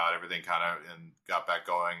complain about. Everything kind of got back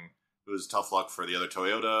going. It was tough luck for the other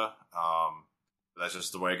Toyota. But that's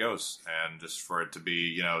just the way it goes. And just for it to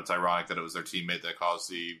be, it's ironic that it was their teammate that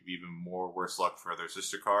caused the even more worse luck for their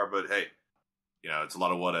sister car. But hey, it's a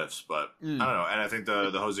lot of what ifs, but I don't know. And I think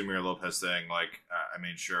the Jose Maria Lopez thing, like, I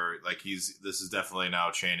mean, sure, like this is definitely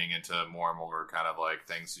now chaining into more and more kind of like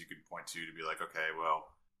things you could point to be like, okay, well,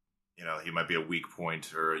 he might be a weak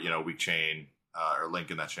point or, weak chain or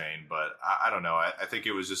link in that chain. But I don't know. I think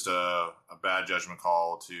it was just a bad judgment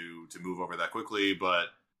call to move over that quickly. But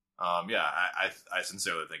I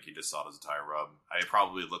sincerely think he just saw it as a tire rub. It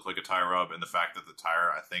probably looked like a tire rub, and the fact that the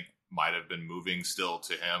tire, I think, might have been moving still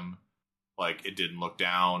to him. Like, it didn't look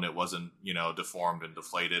down. It wasn't, deformed and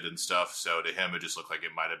deflated and stuff. So to him, it just looked like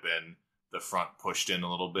it might have been the front pushed in a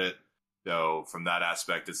little bit. So from that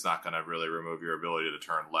aspect, it's not going to really remove your ability to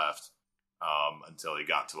turn left until he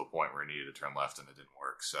got to a point where he needed to turn left and it didn't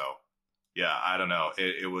work. So, yeah, I don't know.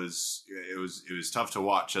 It was tough to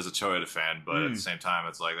watch as a Toyota fan, but at the same time,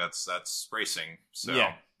 it's like that's racing. So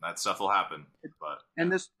that stuff will happen. But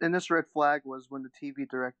and this red flag was when the TV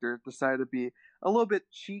director decided to be a little bit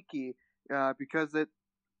cheeky. Because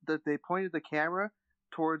they pointed the camera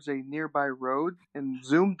towards a nearby road and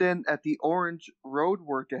zoomed in at the orange road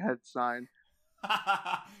work ahead sign.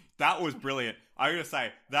 That was brilliant. I gotta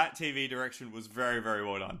say, that TV direction was very, very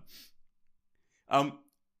well done.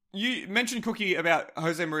 You mentioned, Cookie, about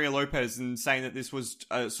Jose Maria Lopez and saying that this was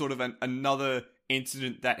sort of another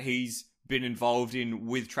incident that he's been involved in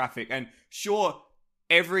with traffic. And sure,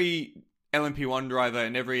 every LMP1 driver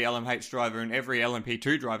and every LMH driver and every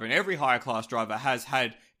LMP2 driver and every higher class driver has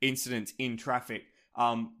had incidents in traffic.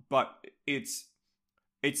 But it's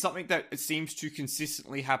something that seems to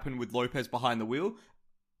consistently happen with Lopez behind the wheel.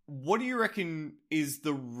 What do you reckon is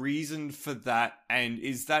the reason for that? And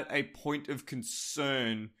is that a point of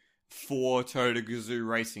concern for Toyota Gazoo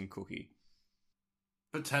Racing, Cookie?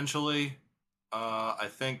 Potentially. I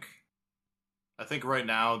think right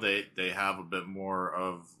now they have a bit more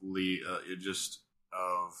of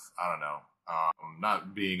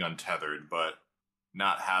not being untethered, but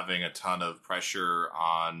not having a ton of pressure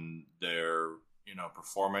on their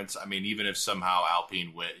performance. I mean, even if somehow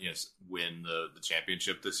Alpine win the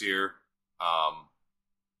championship this year,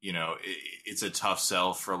 it's a tough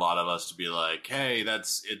sell for a lot of us to be like, hey,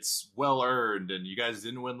 it's well earned, and you guys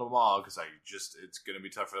didn't win Le Mans because it's going to be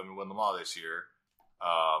tough for them to win Le Mans this year.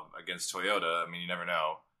 Against Toyota. I mean, you never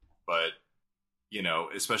know, but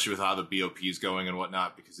especially with how the BOP is going and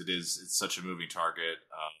whatnot, because it's such a moving target,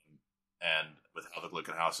 and with how the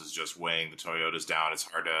Glickenhaus is just weighing the Toyotas down, it's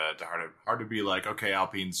hard to be like, okay,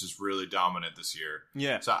 Alpine's just really dominant this year.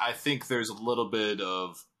 Yeah. So I think there's a little bit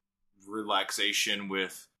of relaxation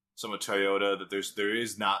with some of Toyota, that there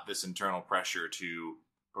is not this internal pressure to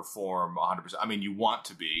perform 100%. I mean, you want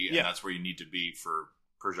to be, and that's where you need to be for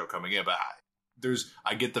Peugeot coming in, but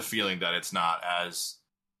I get the feeling that it's not as,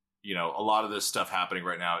 a lot of this stuff happening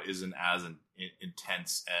right now isn't as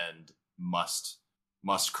intense and must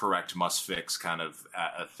correct, must fix kind of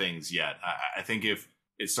things yet. I think if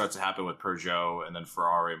it starts to happen with Peugeot and then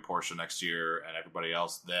Ferrari and Porsche next year and everybody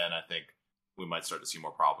else, then I think we might start to see more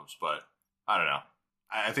problems. But I don't know.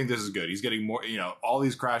 I think this is good. He's getting more, all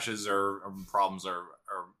these crashes or problems are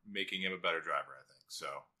making him a better driver, I think. So.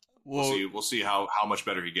 We'll see how much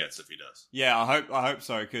better he gets if he does. Yeah, I hope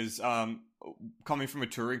so, because coming from a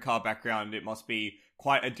touring car background, it must be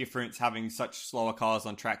quite a difference having such slower cars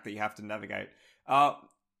on track that you have to navigate.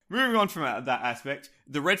 moving on from that aspect,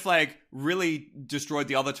 the red flag really destroyed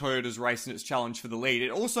the other Toyota's race in its challenge for the lead.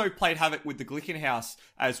 It also played havoc with the Glickenhaus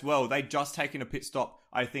as well. They'd just taken a pit stop,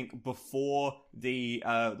 I think, before the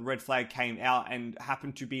red flag came out and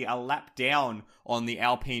happened to be a lap down on the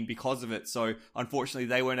Alpine because of it. So unfortunately,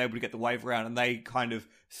 they weren't able to get the wave around, and they kind of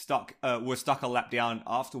were stuck a lap down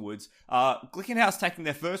afterwards. Glickenhaus taking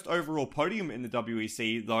their first overall podium in the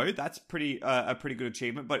WEC, though. That's a pretty good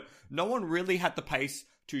achievement, but no one really had the pace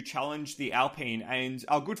to challenge the Alpine, and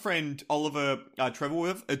our good friend Oliver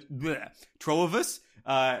Trelivus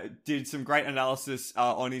did some great analysis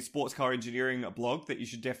on his sports car engineering blog that you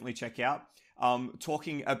should definitely check out,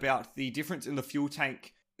 talking about the difference in the fuel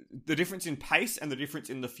tank, the difference in pace and the difference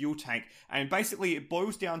in the fuel tank, and basically it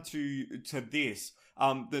boils down to this.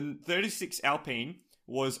 The 36 Alpine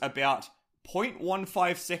was about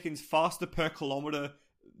 0.15 seconds faster per kilometer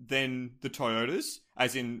than the Toyotas,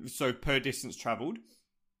 as in, so per distance traveled.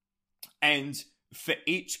 And for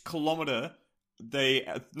each kilometer,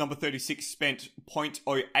 the number 36 spent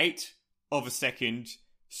 0.08 of a second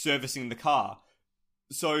servicing the car.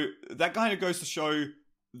 So that kind of goes to show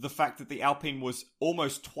the fact that the Alpine was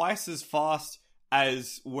almost twice as fast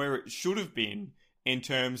as where it should have been in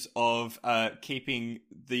terms of keeping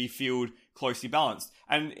the field closely balanced.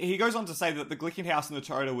 And he goes on to say that the Glickenhaus and the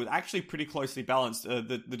Toyota was actually pretty closely balanced.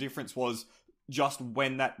 The difference was just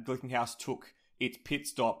when that Glickenhaus took its pit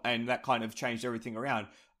stop, and that kind of changed everything around.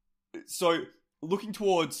 So looking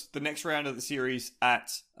towards the next round of the series at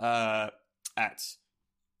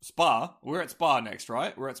Spa. We're at Spa next,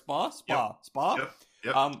 right? We're at Spa? Spa.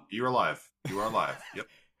 Yep. You're alive. You are alive. Yep.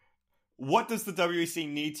 What does the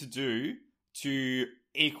WEC need to do to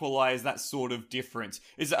equalize that sort of difference?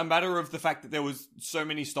 Is it a matter of the fact that there was so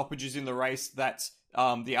many stoppages in the race that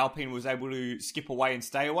the Alpine was able to skip away and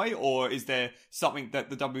stay away, or is there something that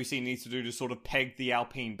the WEC needs to do to sort of peg the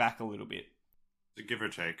Alpine back a little bit? To give or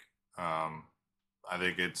take. I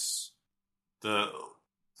think it's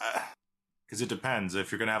because it depends.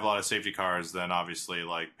 If you're going to have a lot of safety cars, then obviously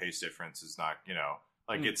like pace difference is not,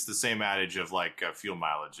 it's the same adage of like fuel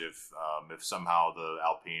mileage. If somehow the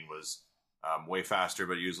Alpine was way faster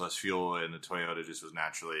but used less fuel, and the Toyota just was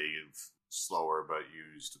naturally slower but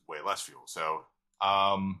used way less fuel. So,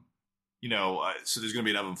 so there's going to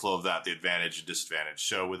be an ebb and flow of that, the advantage and disadvantage.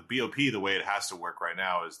 So with BOP, the way it has to work right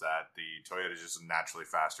now is that the Toyota is just a naturally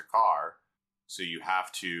faster car. So you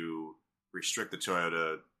have to restrict the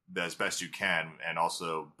Toyota as best you can, and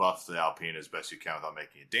also buff the Alpine as best you can without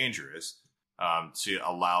making it dangerous, to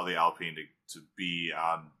allow the Alpine to be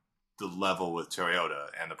on the level with Toyota.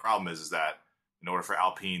 And the problem is that in order for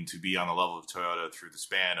Alpine to be on the level of Toyota through the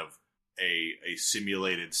span of a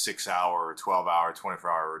simulated 6-hour, 12-hour,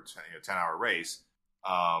 24-hour, 10-hour race,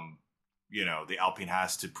 the Alpine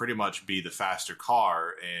has to pretty much be the faster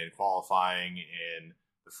car in qualifying in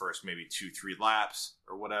the first maybe 2-3 laps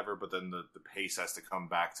or whatever, but then the pace has to come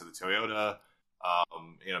back to the Toyota.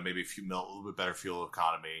 Maybe a little bit better fuel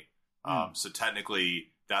economy. So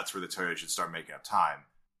technically, that's where the Toyota should start making up time.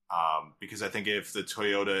 Because I think if the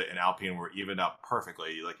Toyota and Alpine were evened up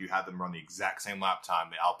perfectly, like you had them run the exact same lap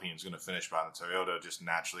time, the Alpine is going to finish behind the Toyota just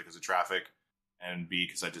naturally because of traffic, and B,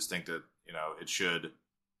 because I just think that it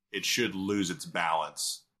should lose its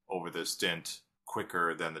balance over the stint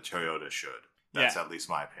quicker than the Toyota should. That's at least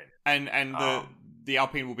my opinion. And the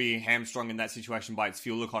Alpine will be hamstrung in that situation by its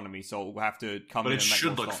fuel economy, so it will have to come in and make more stops. But it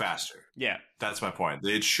should look faster. Yeah. That's my point.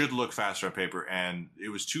 It should look faster on paper, and it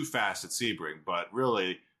was too fast at Sebring, but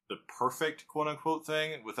really the perfect quote-unquote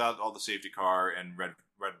thing, without all the safety car and red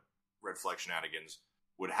flag shenanigans,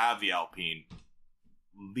 would have the Alpine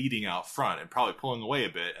leading out front and probably pulling away a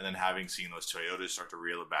bit, and then having seen those Toyotas start to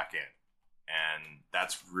reel it back in. And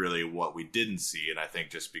that's really what we didn't see, and I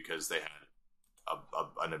think just because they had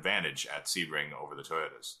an advantage at Sebring over the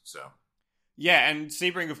Toyotas. So yeah, and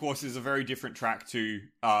Sebring, of course, is a very different track to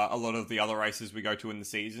a lot of the other races we go to in the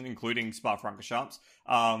season, including Spa-Francorchamps.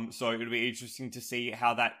 So it'll be interesting to see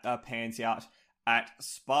how that pans out at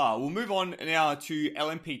Spa. We'll move on now to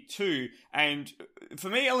LMP2, and for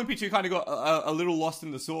me, LMP2 kind of got a little lost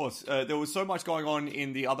in the sauce. There was so much going on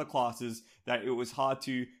in the other classes that it was hard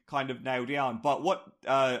to kind of nail down. But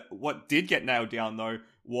what did get nailed down, though,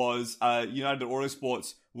 was United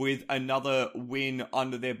Autosports with another win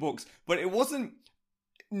under their books. But it wasn't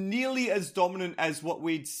nearly as dominant as what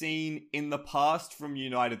we'd seen in the past from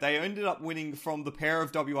United. They ended up winning from the pair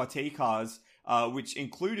of WRT cars, which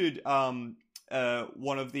included one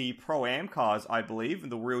of the Pro-Am cars, I believe,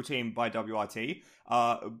 the real team by WRT.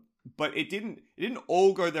 But it didn't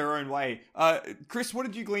all go their own way. Chris, what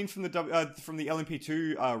did you glean from the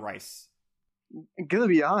LMP2 race? I'm gonna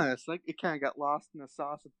be honest, like it kind of got lost in the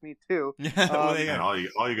sauce with me too. Yeah, well, there you And go.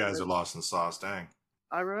 all you guys are lost in the sauce. Dang.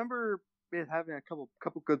 I remember it having a couple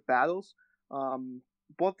good battles.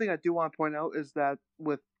 One thing I do want to point out is that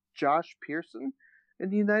with Josh Pearson in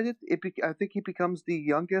the United, I think he becomes the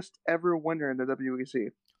youngest ever winner in the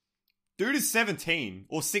WEC. Dude is 17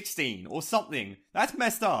 or 16 or something. That's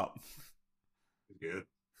messed up. Good.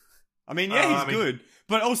 I mean, yeah, he's good.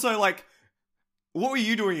 But also, like, what were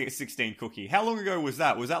you doing at 16, Cookie? How long ago was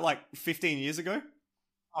that? Was that like 15 years ago?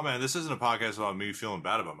 Oh man, this isn't a podcast about me feeling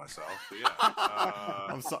bad about myself. But yeah,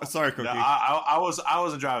 I'm sorry, Cookie. no, I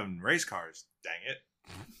wasn't driving race cars. Dang it,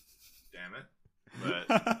 damn it. But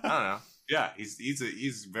I don't know. Yeah,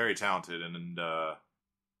 he's very talented, and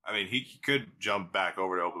I mean he could jump back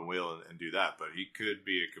over to open wheel and do that, but he could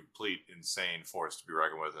be a complete insane force to be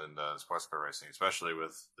reckoned with in sports car racing, especially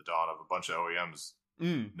with the dawn of a bunch of OEMs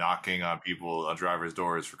knocking on drivers'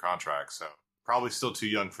 doors for contracts. So probably still too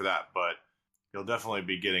young for that, but he'll definitely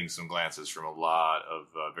be getting some glances from a lot of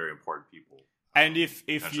very important people. And if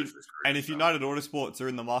United Autosports are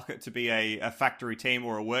in the market to be a factory team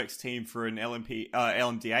or a works team for an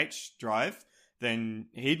LMDH drive, then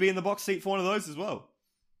he'd be in the box seat for one of those as well.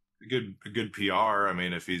 A good PR. I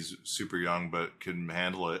mean, if he's super young but can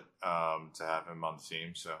handle it, to have him on the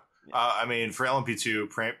team. So, I mean, for LMP2,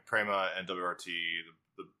 Prema and WRT,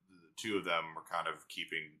 the two of them were kind of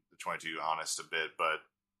keeping the 22 honest a bit, but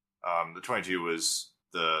the 22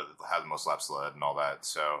 had the most laps led and all that.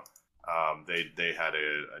 So they had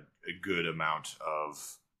a good amount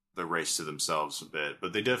of the race to themselves a bit,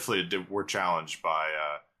 but they definitely were challenged by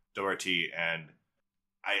WRT, and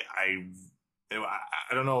I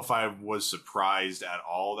don't know if I was surprised at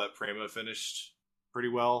all that Prema finished pretty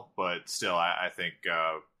well, but still, I think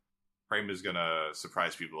Prema is going to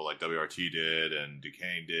surprise people like WRT did and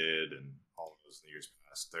Duquesne did and all of those in the years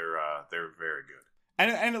past. They're very good.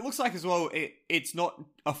 And it looks like as well, it's not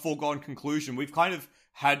a foregone conclusion. We've kind of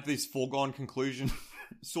had this foregone conclusion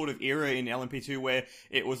sort of era in LMP2 where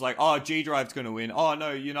it was like, oh, G-Drive's going to win. Oh,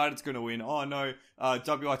 no, United's going to win. Oh, no,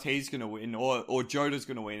 WRT's going to win or Joda's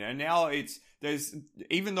going to win. And now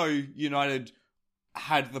even though United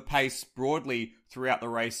had the pace broadly throughout the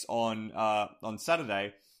race on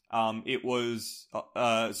Saturday, on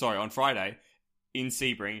Friday in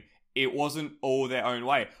Sebring, it wasn't all their own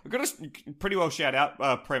way. I've got to pretty well shout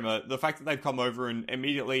out Prema. The fact that they've come over and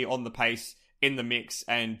immediately on the pace in the mix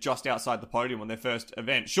and just outside the podium on their first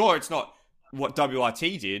event. Sure, it's not what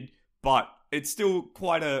WRT did, but it's still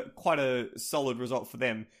quite a solid result for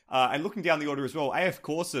them. And looking down the order as well, AF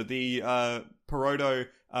Corsa, the Perodo,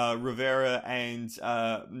 Rivera, and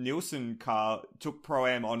Nielsen car took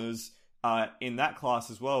Pro-Am honours in that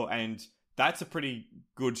class as well. And that's a pretty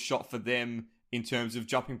good shot for them in terms of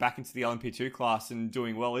jumping back into the LMP2 class and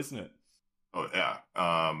doing well, isn't it? Oh yeah,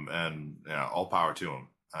 and yeah, all power to them.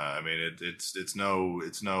 I mean, it's no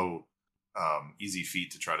easy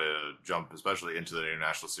feat to try to jump, especially into the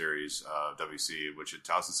International Series WC, which it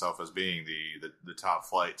touts itself as being the top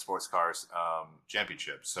flight sports cars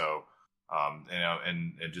championship. So,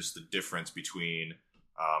 and just the difference between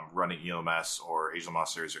running ELMS or Asian Le Mans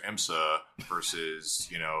Series or IMSA versus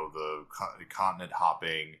the continent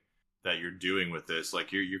hopping that you're doing with this,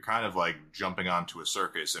 like you're kind of like jumping onto a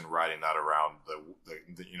circus and riding that around the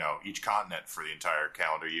each continent for the entire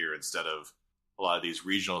calendar year instead of a lot of these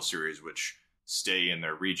regional series which stay in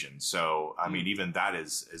their region. So I mean, even that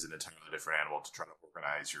is an entirely different animal to try to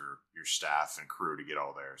organize your staff and crew to get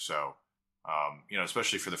all there. So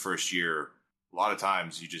especially for the first year, a lot of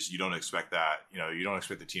times you don't expect that. You don't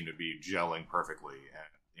expect the team to be gelling perfectly,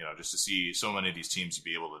 and just to see so many of these teams to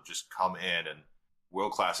be able to just come in and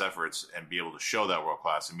world-class efforts and be able to show that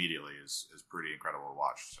world-class immediately is pretty incredible to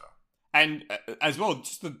watch. So, and as well,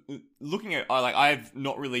 just looking at I've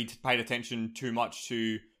not really paid attention too much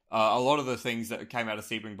to a lot of the things that came out of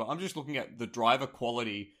Sebring, but I'm just looking at the driver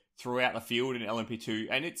quality throughout the field in LMP2,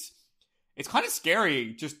 and it's kind of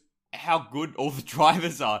scary just how good all the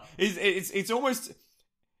drivers are. It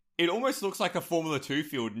almost looks like a Formula 2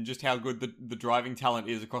 field and just how good the driving talent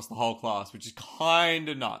is across the whole class, which is kind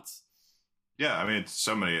of nuts. Yeah, I mean,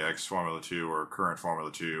 so many ex-Formula 2 or current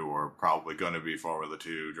Formula 2 or probably going to be Formula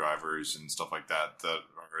 2 drivers and stuff like that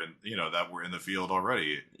are that were in the field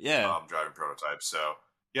already. Yeah, driving prototypes. So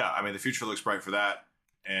yeah, I mean, the future looks bright for that,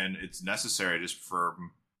 and it's necessary just for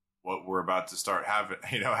what we're about to start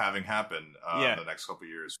having happen in the next couple of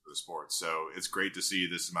years for the sport. So it's great to see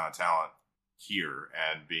this amount of talent here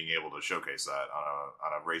and being able to showcase that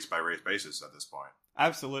on a race by race basis at this point.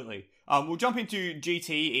 Absolutely. We'll jump into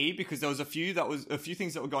GTE because there was a few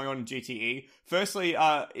things that were going on in GTE. Firstly,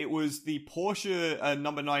 it was the Porsche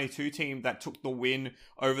number 92 team that took the win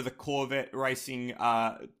over the Corvette Racing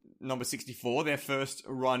number 64, their first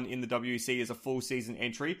run in the WEC as a full season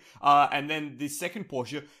entry. And then the second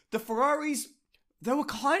Porsche, the Ferraris, they were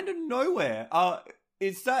kind of nowhere.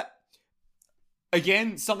 Is that,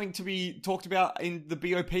 again, something to be talked about in the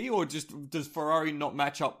BOP, or just does Ferrari not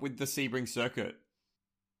match up with the Sebring circuit?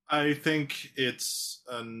 I think it's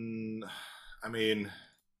I mean,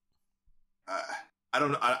 I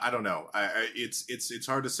don't know. It's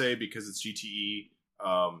hard to say because it's GTE.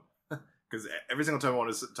 Because every single time I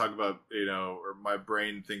want to talk about, or my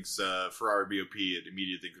brain thinks Ferrari BOP, it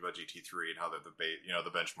immediately thinks about GT3 and how they're the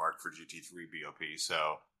benchmark for GT3 BOP.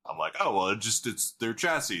 So I'm like, oh well, it's their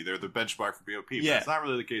chassis, they're the benchmark for BOP. But it's not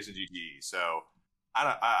really the case in GTE. So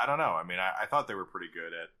I don't know. I mean, I thought they were pretty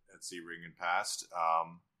good at Sebring in past.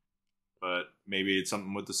 But maybe it's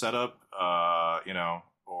something with the setup,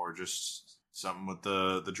 or just something with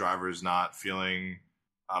the drivers not feeling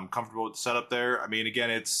comfortable with the setup there. I mean,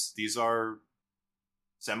 again, these are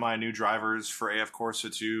semi-new drivers for AF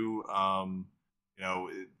Corsa 2.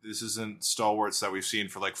 This isn't stalwarts that we've seen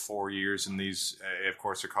for like 4 years in these AF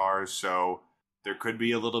Corsa cars, so there could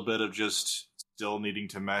be a little bit of just still needing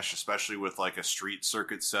to mesh, especially with like a street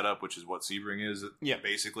circuit setup, which is what Sebring is,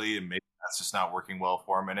 basically, and maybe that's just not working well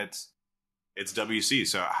for them. And it's WC,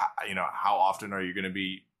 so how often are you going to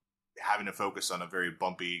be having to focus on a very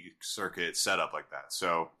bumpy circuit setup like that?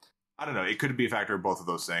 So I don't know. It could be a factor of both of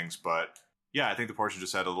those things, but yeah, I think the Porsche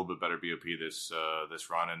just had a little bit better BOP this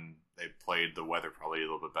run, and they played the weather probably a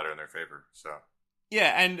little bit better in their favor. So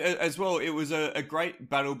yeah, and as well, it was a great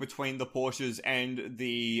battle between the Porsches and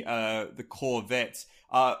the Corvettes.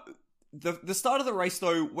 The start of the race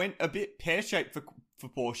though went a bit pear-shaped for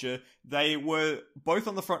Porsche. They were both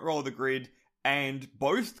on the front row of the grid, and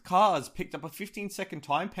both cars picked up a 15-second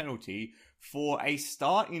time penalty for a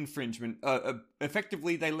start infringement.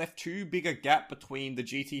 Effectively, they left too big a gap between the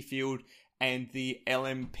GT field and the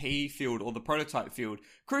LMP field, or the prototype field.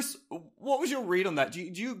 Chris, what was your read on that? Do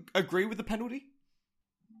you agree with the penalty?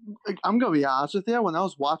 I'm going to be honest with you. When I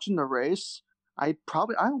was watching the race, I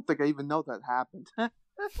don't think I even know that happened.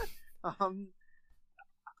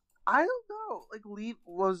 I don't know.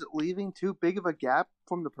 Was it leaving too big of a gap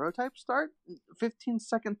from the prototype start?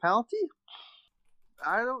 15-second penalty?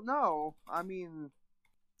 I don't know. I mean,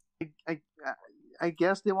 I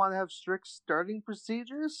guess they want to have strict starting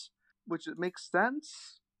procedures, which it makes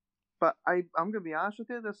sense. But I'm gonna be honest with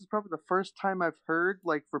you. This is probably the first time I've heard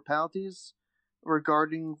for penalties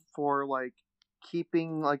regarding for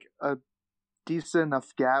keeping a decent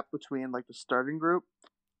enough gap between the starting group.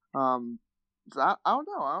 So I don't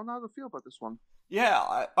know. I don't know how to feel about this one.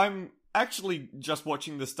 Yeah, I'm actually just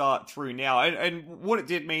watching the start through now, and what it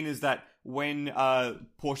did mean is that when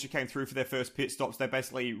Porsche came through for their first pit stops, they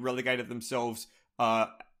basically relegated themselves a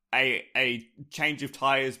change of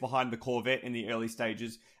tires behind the Corvette in the early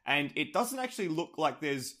stages, and it doesn't actually look like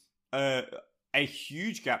there's a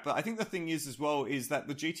huge gap. But I think the thing is as well is that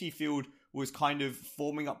the GT field was kind of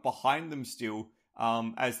forming up behind them still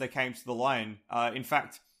as they came to the line. In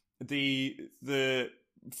fact, the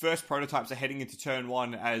first prototypes are heading into turn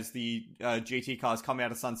one as the GT cars come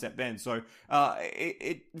out of Sunset Bend. So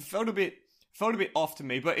it felt a bit off to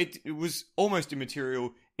me, but it was almost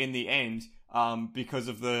immaterial in the end because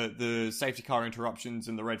of the safety car interruptions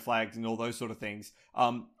and the red flags and all those sort of things.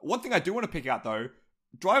 One thing I do want to pick out though,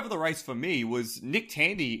 driver of the race for me was Nick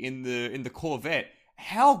Tandy in the Corvette.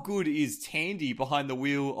 How good is Tandy behind the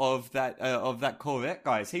wheel of that Corvette,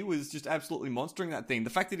 guys? He was just absolutely monstering that thing. The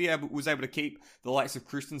fact that he was able to keep the likes of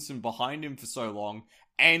Christensen behind him for so long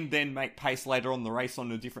and then make pace later on the race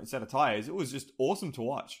on a different set of tires, it was just awesome to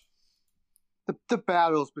watch. The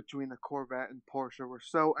battles between the Corvette and Porsche were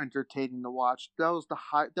so entertaining to watch. That was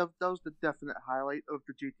the definite highlight of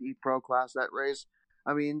the GTE Pro Class, that race.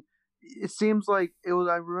 I mean, it seems like it was.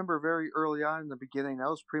 I remember very early on in the beginning, that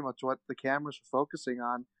was pretty much what the cameras were focusing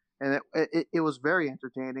on, and it was very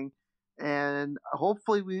entertaining. And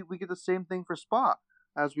hopefully, we get the same thing for Spa.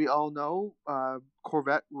 As we all know,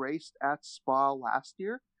 Corvette raced at Spa last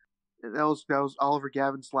year. That was Oliver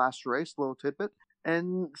Gavin's last race. Little tidbit.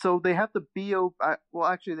 And so they have the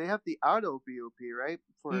they have the auto BOP, right,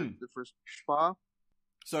 for Spa.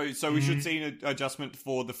 So we should see an adjustment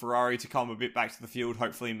for the Ferrari to come a bit back to the field,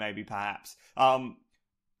 hopefully, maybe, perhaps.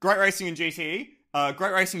 Great racing in GTE.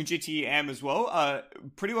 Great racing GTM as well.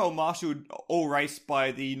 Pretty well marshaled all race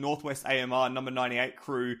by the Northwest AMR number 98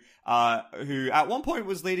 crew, who at one point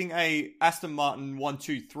was leading a Aston Martin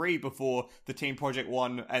 123 before the Team Project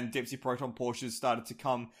One and Dempsey Proton Porsches started to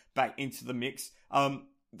come back into the mix.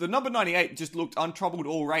 The number 98 just looked untroubled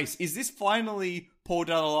all race. Is this finally Paul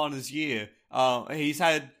Dall'Anna's year? He's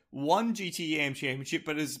had one GTM championship,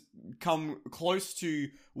 but has come close to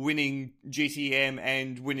winning GTM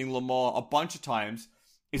and winning Le Mans a bunch of times.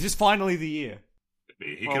 Is this finally the year?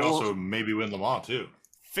 He could also maybe win Le Mans too.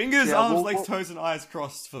 Fingers, arms, legs, toes, and eyes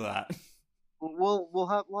crossed for that. We'll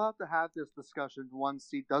have to have this discussion once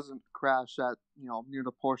he doesn't crash at near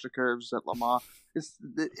the Porsche curves at Le Mans.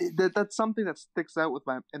 That's something that sticks out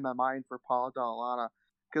in my mind for Paul Dall'Anna,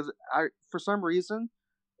 because for some reason,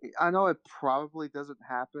 I know it probably doesn't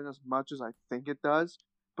happen as much as I think it does,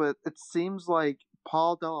 but it seems like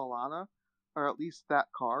Paul Dall'Anna, or at least that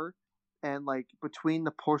car, and like between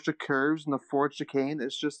the Porsche curves and the Ford chicane,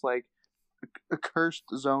 it's just like a cursed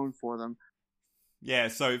zone for them. Yeah,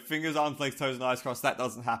 so fingers, arms, legs, toes, and eyes crossed, that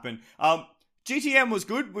doesn't happen. GTM was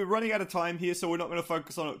good. We're running out of time here, so we're not going to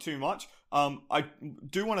focus on it too much. I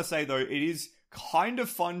do want to say, though, it is kind of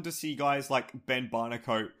fun to see guys like Ben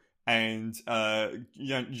Barnicoat and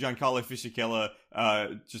Giancarlo Fisichella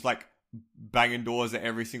just like banging doors at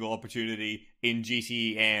every single opportunity in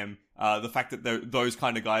GTM. The fact that those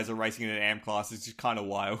kind of guys are racing in an AM class is just kind of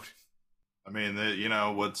wild. I mean,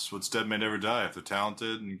 what's dead may never die. If they're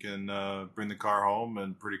talented and can bring the car home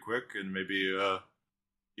and pretty quick, and maybe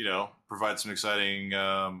provide some exciting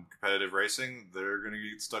competitive racing, they're going to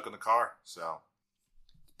get stuck in the car. So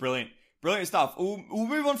brilliant stuff. We'll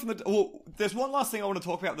move on from there's one last thing I want to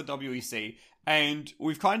talk about the WEC, and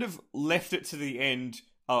we've kind of left it to the end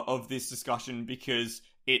of this discussion because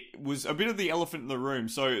it was a bit of the elephant in the room.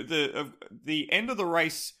 So the end of the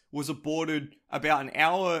race was aborted about an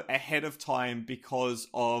hour ahead of time because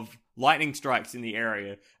of lightning strikes in the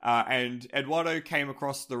area. And Eduardo came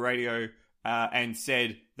across the radio and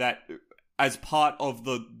said that as part of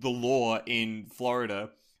the law in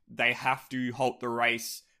Florida, they have to halt the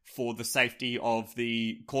race for the safety of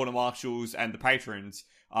the quarter marshals and the patrons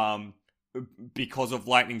because of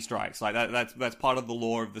lightning strikes. Like that's part of the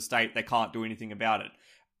law of the state. They can't do anything about it.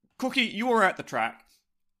 Cookie, you were at the track.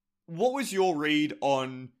 What was your read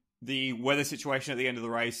on the weather situation at the end of the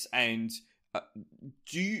race, and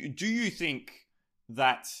do you think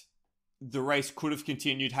that the race could have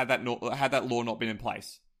continued had that law not been in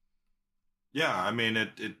place? Yeah, I mean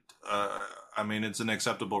it's an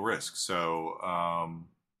acceptable risk. So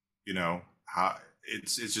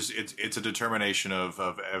it's a determination of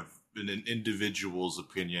an individual's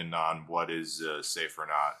opinion on what is safe or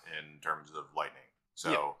not in terms of lightning.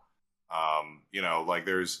 So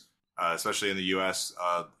there's especially in the U.S.,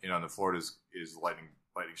 the Florida is lightning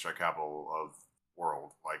strike capital of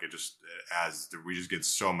world. Like we just get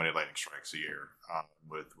so many lightning strikes a year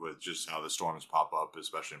with just how the storms pop up,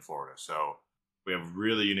 especially in Florida. So we have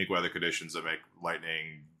really unique weather conditions that make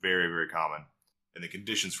lightning very, very common, and the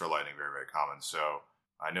conditions for lightning very, very common. So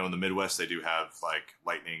I know in the Midwest they do have like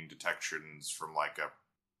lightning detections from like a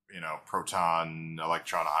proton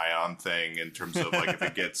electron ion thing in terms of like if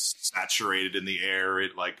it gets saturated in the air,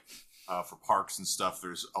 it like for parks and stuff,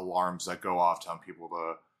 there's alarms that go off telling people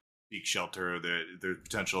to seek shelter. There's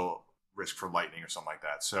potential risk for lightning or something like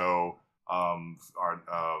that. So our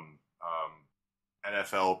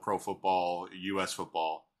NFL, pro football, U.S.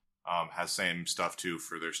 football has same stuff too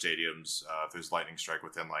for their stadiums. If there's lightning strike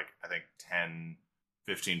within like I think 10,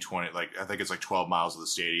 15, 20, like I think it's like 12 miles of the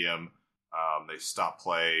stadium, they stop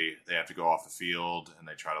play. They have to go off the field, and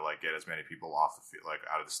they try to like get as many people off the field, like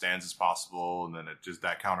out of the stands as possible. And then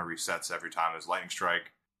that counter resets every time there's lightning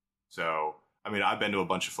strike. So I mean, I've been to a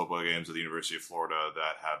bunch of football games at the University of Florida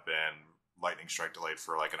that have been lightning strike delayed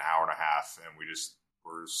for like an hour and a half, and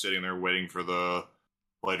we're sitting there waiting for the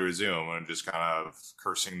play to resume and just kind of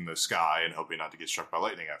cursing the sky and hoping not to get struck by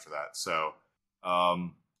lightning after that. So,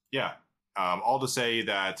 all to say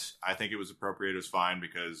that I think it was appropriate. It was fine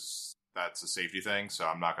because that's a safety thing, so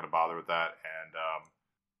I'm not going to bother with that. And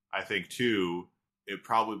I think, too, it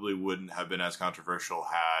probably wouldn't have been as controversial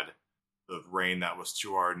had the rain that was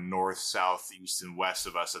to our north, south, east, and west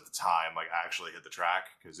of us at the time like actually hit the track,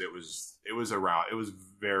 because it was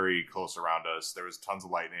very close around us. There was tons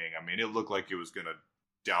of lightning. I mean, it looked like it was going to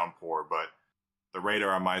downpour, but the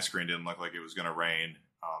radar on my screen didn't look like it was going to rain.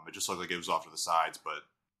 It just looked like it was off to the sides, but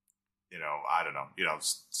I don't know.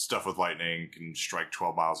 Stuff with lightning can strike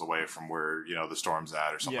 12 miles away from where, the storm's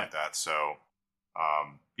at or something like that. So,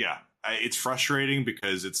 it's frustrating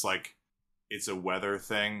because it's like, it's a weather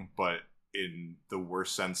thing, but in the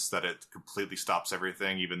worst sense that it completely stops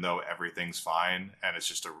everything, even though everything's fine, and it's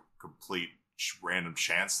just a complete random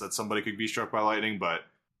chance that somebody could be struck by lightning. But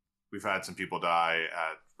we've had some people die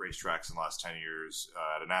at racetracks in the last 10 years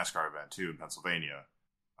at a NASCAR event too in Pennsylvania,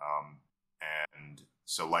 and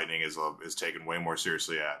so lightning is taken way more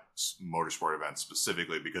seriously at motorsport events,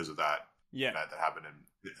 specifically because of that event that happened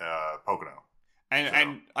in Pocono.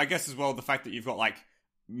 And I guess as well the fact that you've got like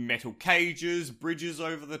metal cages, bridges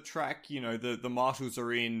over the track. You know, the marshals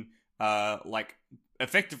are in like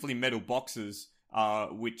effectively metal boxes,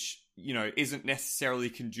 which, you know, isn't necessarily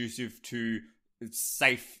conducive to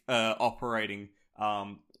safe operating.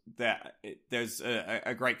 There's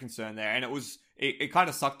a great concern there, and it kind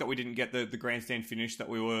of sucked that we didn't get the grandstand finish that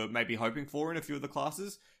we were maybe hoping for in a few of the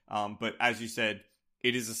classes. But as you said,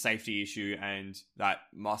 it is a safety issue, and that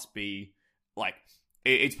must be like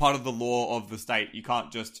it's part of the law of the state. You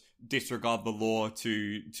can't just disregard the law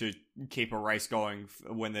to keep a race going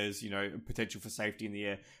when there's, you know, potential for safety in the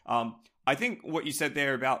air. I think what you said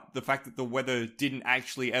there about the fact that the weather didn't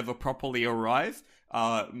actually ever properly arrive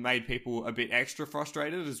made people a bit extra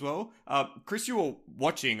frustrated as well. Chris, you were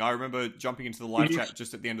watching. I remember jumping into the live chat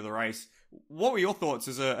just at the end of the race. What were your thoughts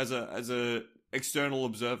as a external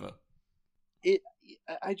observer? It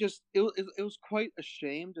was quite a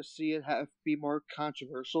shame to see it be more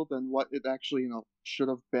controversial than what it actually, you know, should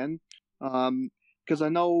have been. Because I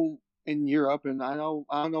know in Europe, and I don't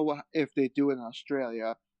know if they do it in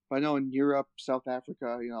Australia, but I know in Europe, South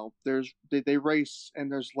Africa, you know, they race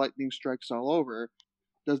and there's lightning strikes all over.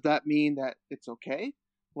 Does that mean that it's okay?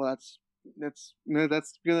 Well, that's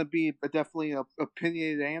gonna be definitely an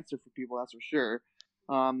opinionated answer for people, that's for sure.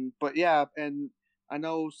 But yeah, and I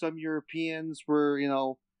know some Europeans were, you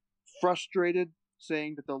know, frustrated,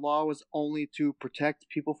 saying that the law was only to protect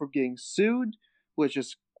people from getting sued, which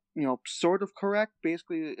is, you know, sort of correct.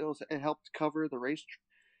 Basically, it helped cover the race.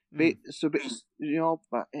 So, you know,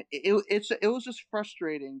 it was just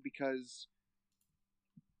frustrating because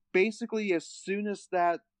basically as soon as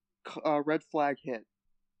that red flag hit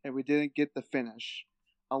and we didn't get the finish,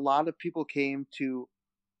 a lot of people came to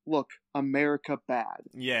look America bad.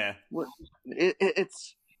 Yeah.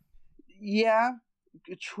 It's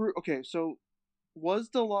true. Okay, so was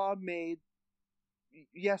the law made?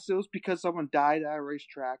 Yes, it was because someone died at a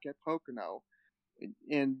racetrack at Pocono,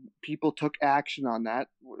 and people took action on that,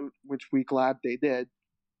 which we glad they did.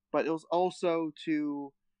 But it was also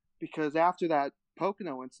because after that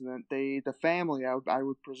Pocono incident, the family, I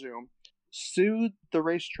would presume, sued the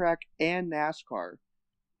racetrack and NASCAR,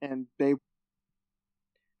 and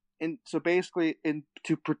so basically,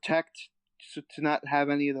 to protect, to not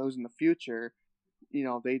have any of those in the future, you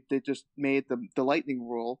know, they just made the lightning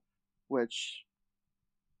rule, which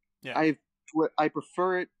I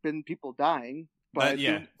prefer it than people dying, but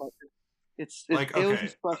it's like, it was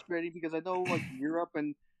just frustrating because I know like Europe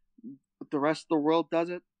and the rest of the world does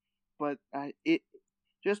it, but it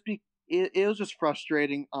was just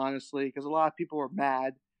frustrating, honestly, because a lot of people were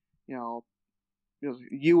mad, you know. It was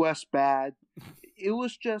U.S. bad. It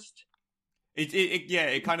was just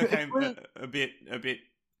it kind of came a bit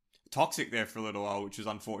toxic there for a little while, which was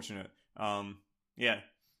unfortunate. Yeah,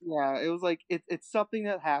 it was like it's something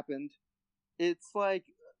that happened. It's like,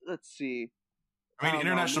 let's see. I mean,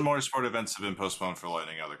 international motorsport events have been postponed for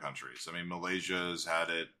lightning in other countries. I mean, Malaysia's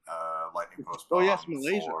had it lightning postponed. Oh yes,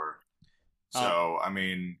 Malaysia. Before. So I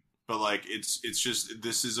mean, but like it's just,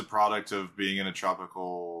 this is a product of being in a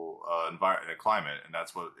tropical environment, climate, and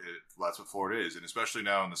that's what Florida is, and especially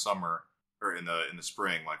now in the summer or in the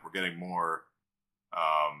spring, like we're getting more.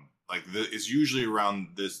 It's usually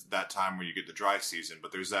around that time when you get the dry season,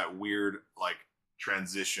 but there's that weird like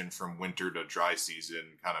transition from winter to dry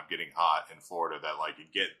season, kind of getting hot in Florida, that like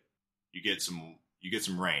you get some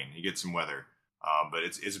rain, you get some weather, but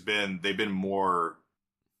they've been more,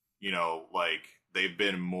 you know, like they've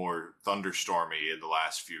been more thunderstormy in the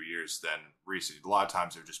last few years than recently. A lot of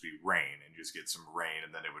times there would just be rain and you just get some rain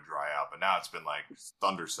and then it would dry out. But now it's been like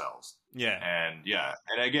thunder cells. Yeah. And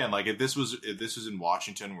again, like if this was in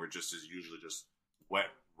Washington, where just is usually just wet,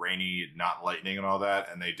 rainy, not lightning and all that,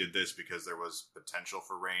 and they did this because there was potential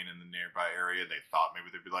for rain in the nearby area, they thought maybe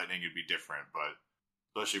there'd be lightning, it'd be different. But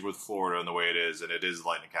especially with Florida and the way it is, and it is the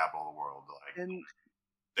lightning capital of the world, like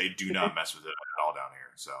they do not mess with it at all down here.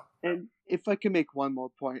 So, and if I can make one more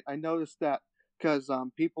point, I noticed that because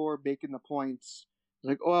people were making the points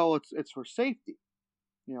like, oh, it's for safety,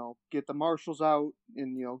 you know, get the marshals out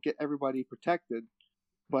and, you know, get everybody protected.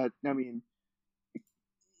 But I mean,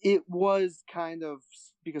 it was kind of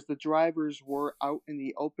because the drivers were out in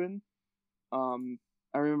the open.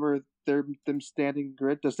 I remember them standing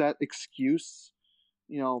grid. Does that excuse,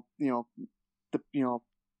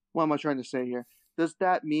 what am I trying to say here? Does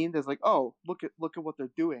that mean there's like, oh, look at what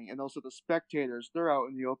they're doing, and also the spectators, they're out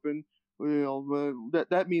in the open.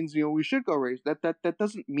 That means we should go race. That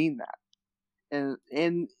doesn't mean that.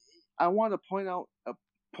 And I want to point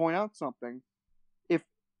out something.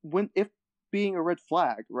 If being a red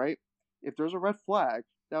flag, right? If there's a red flag,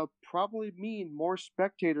 that would probably mean more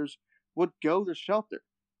spectators would go to shelter,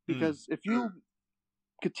 because if you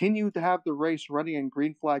continue to have the race running in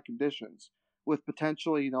green flag conditions with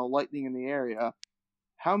potentially lightning in the area,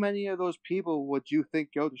 how many of those people would you think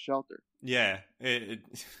go to shelter? Yeah,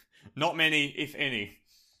 not many, if any.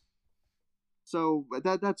 So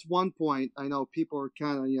that's one point I know people are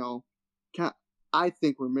kind of I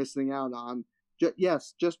think we're missing out on.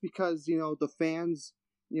 Yes, just because the fans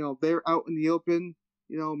they're out in the open,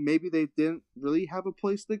 maybe they didn't really have a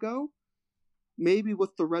place to go. Maybe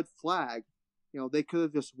with the red flag, they could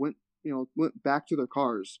have just went back to their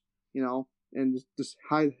cars, and just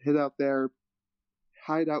hide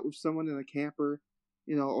out with someone in a camper,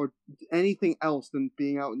 or anything else than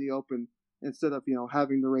being out in the open, instead of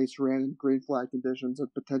having the race ran in green flag conditions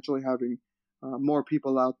and potentially having more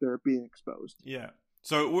people out there being exposed. Yeah.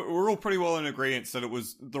 So we're all pretty well in agreement that it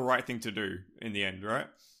was the right thing to do in the end, right?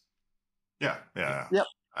 Yeah. Yep.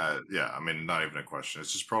 I mean, not even a question.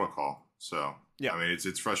 It's just protocol. So yeah, I mean,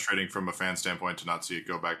 it's frustrating from a fan standpoint to not see it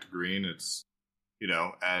go back to green. It's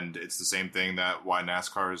and it's the same thing that why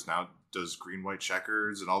NASCAR is now does green, white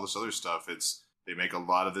checkers and all this other stuff. They make a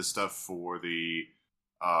lot of this stuff for the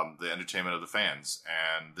entertainment of the fans,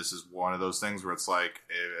 and this is one of those things where it's like,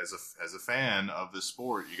 as a fan of the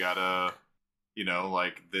sport, you gotta you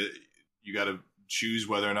gotta choose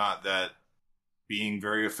whether or not that being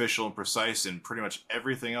very official and precise in pretty much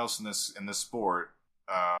everything else in this sport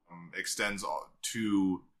extends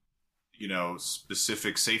to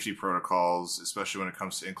specific safety protocols, especially when it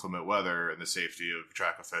comes to inclement weather and the safety of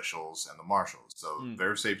track officials and the marshals. So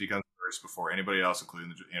their safety comes first before anybody else,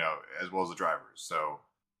 including as well as the drivers. So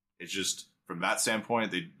it's just from that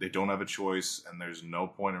standpoint, they don't have a choice, and there's no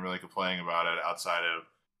point in really complaining about it outside of,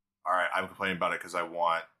 all right, I'm complaining about it because I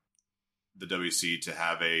want the WC to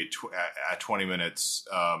have at 20 minutes.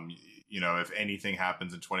 If anything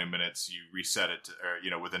happens in 20 minutes, you reset it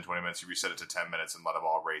to, within 20 minutes, you reset it to 10 minutes and let them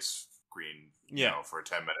all race green, for a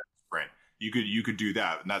 10-minute sprint. You could do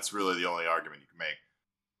that, and that's really the only argument you can make.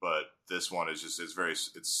 But this one is just,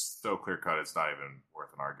 it's so clear cut, it's not even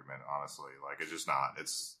worth an argument, honestly. Like, it's just not.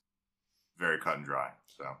 It's very cut and dry.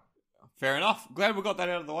 So fair enough. Glad we got that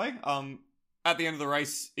out of the way. At the end of the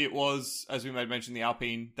race, it was, as we made mention, the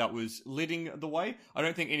Alpine that was leading the way. I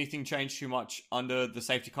don't think anything changed too much under the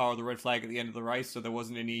safety car or the red flag at the end of the race, so there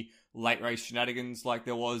wasn't any late race shenanigans like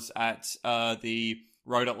there was at the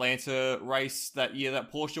Road Atlanta race that year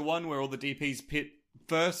that Porsche won, where all the DPs pit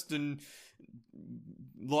first and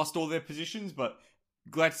lost all their positions, but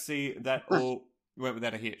glad to see that all went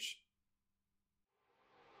without a hitch.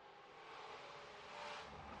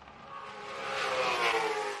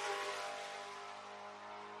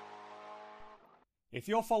 If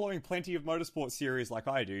you're following plenty of motorsport series like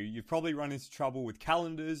I do, you've probably run into trouble with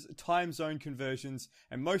calendars, time zone conversions,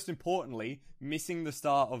 and most importantly, missing the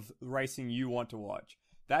start of the racing you want to watch.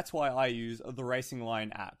 That's why I use the Racing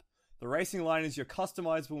Line app. The Racing Line is your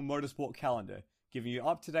customizable motorsport calendar, giving you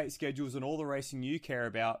up-to-date schedules on all the racing you care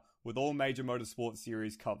about, with all major motorsport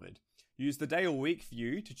series covered. Use the day or week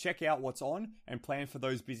view to check out what's on and plan for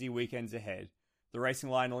those busy weekends ahead. The Racing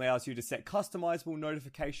Line allows you to set customizable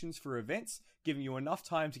notifications for events, giving you enough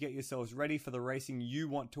time to get yourselves ready for the racing you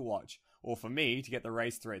want to watch, or for me to get the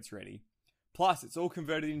race threads ready. Plus, it's all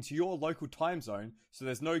converted into your local time zone, so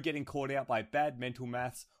there's no getting caught out by bad mental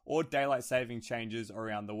maths or daylight saving changes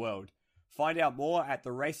around the world. Find out more at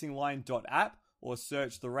theracingline.app or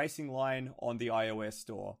search The Racing Line on the iOS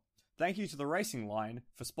store. Thank you to The Racing Line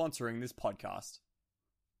for sponsoring this podcast.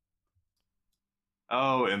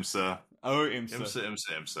 Oh, IMSA. Oh, IMSA.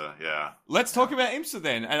 IMSA, yeah. Let's talk about IMSA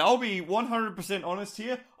then, and I'll be 100% honest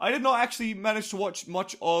here. I did not actually manage to watch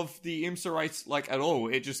much of the IMSA race, at all.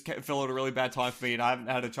 It just fell at a really bad time for me, and I haven't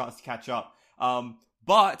had a chance to catch up.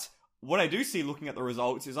 But what I do see looking at the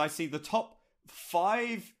results is I see the top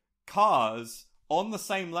 5 cars on the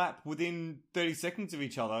same lap within 30 seconds of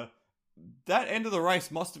each other. That end of the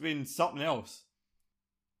race must have been something else.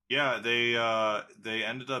 Yeah, they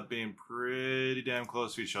ended up being pretty damn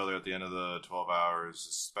close to each other at the end of the 12 hours,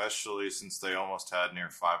 especially since they almost had near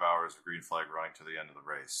 5 hours of green flag running to the end of the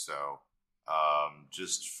race. So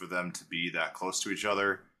just for them to be that close to each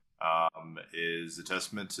other is a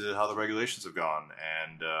testament to how the regulations have gone.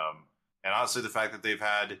 And honestly, the fact that they've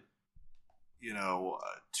had,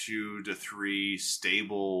 2 to 3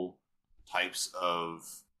 stable types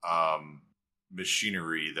of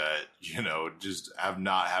machinery that just have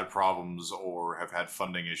not had problems or have had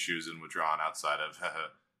funding issues and withdrawn outside of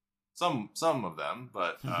some of them,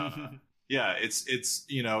 but yeah, it's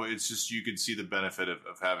just you can see the benefit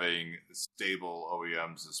of having stable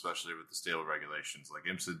OEMs, especially with the stable regulations. Like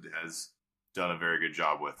IMSA has done a very good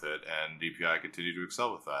job with it, and DPI continue to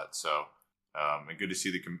excel with that. So, and good to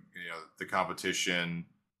see the competition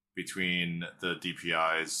between the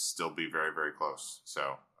DPIs still be very, very close.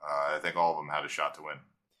 So I think all of them had a shot to win.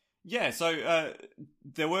 Yeah, so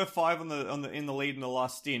there were 5 in the lead in the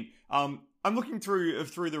last stint. I'm looking through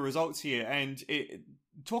the results here, and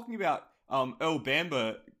talking about Earl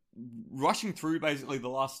Bamber rushing through basically the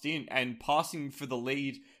last stint and passing for the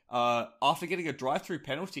lead after getting a drive-through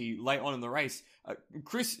penalty late on in the race.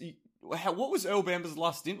 Chris, what was Earl Bamber's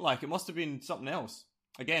last stint like? It must have been something else.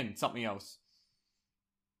 Again, something else.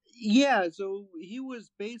 Yeah, so he was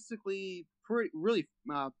basically really,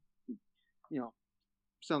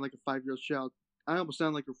 sound like a 5-year-old child. I almost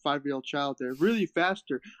sound like a 5-year-old child there. Really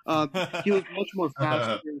faster. He was much more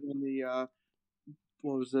faster than the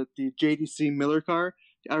the JDC Miller car.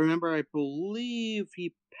 I remember, I believe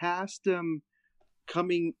he passed him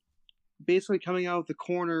coming out of the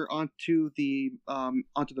corner onto the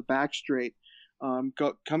back straight,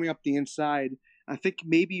 coming up the inside. I think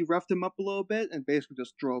maybe he roughed him up a little bit and basically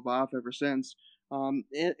just drove off ever since. And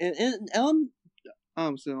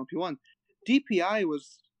LMP1, DPI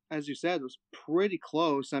was, as you said, was pretty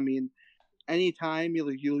close. I mean, anytime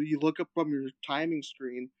you look up from your timing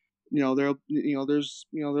screen, there'll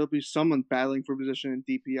be someone battling for position in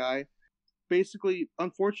DPI. Basically,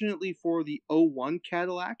 unfortunately for the 01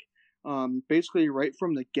 Cadillac, basically right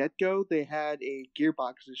from the get-go, they had a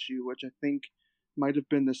gearbox issue, which I think might have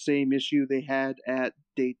been the same issue they had at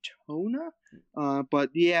Daytona. But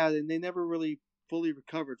yeah, they never really fully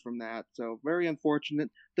recovered from that. So very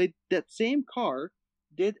unfortunate. That same car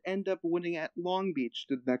did end up winning at Long Beach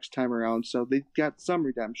the next time around, so they got some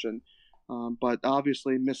redemption. But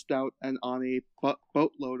obviously missed out on a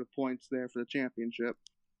boatload of points there for the championship.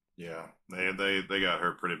 Yeah, they got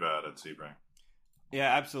hurt pretty bad at Sebring.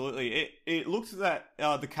 Yeah, absolutely. It looks that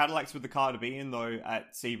the Cadillacs with the car to be in though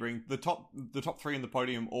at Sebring, the top 3 in the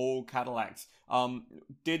podium, all Cadillacs.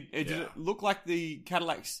 Did it look like the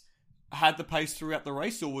Cadillacs had the pace throughout the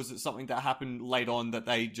race, or was it something that happened late on that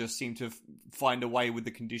they just seemed to find a way with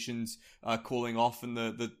the conditions cooling off and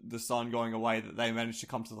the sun going away that they managed to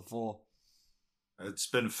come to the fore? It's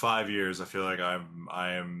been 5 years. I feel like I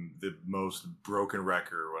am the most broken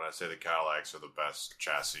record when I say the Cadillacs are the best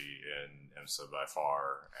chassis in IMSA by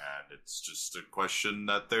far, and it's just a question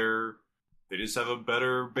that they just have a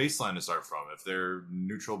better baseline to start from. If their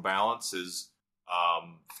neutral balance is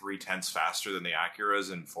 3/10 faster than the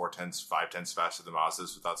Acuras and 5/10 faster than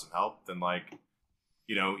Mazdas without some help, then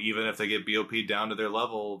even if they get BOP down to their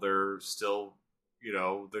level, they're still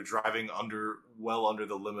they're driving well under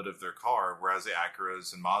the limit of their car, whereas the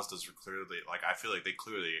Acuras and Mazdas are clearly, I feel like they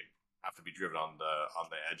clearly have to be driven on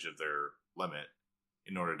the edge of their limit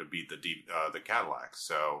in order to beat the Cadillacs.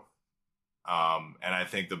 So, and I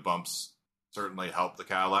think the bumps certainly help the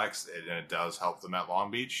Cadillacs, and it does help them at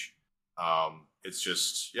Long Beach. It's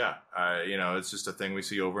just, it's just a thing we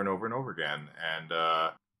see over and over and over again. And,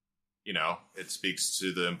 it speaks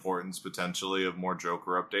to the importance potentially of more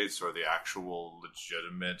Joker updates or the actual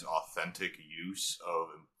legitimate, authentic use of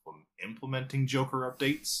implementing Joker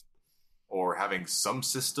updates, or having some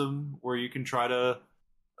system where you can try to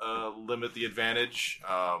limit the advantage.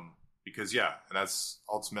 Because, and that's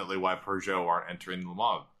ultimately why Peugeot aren't entering Le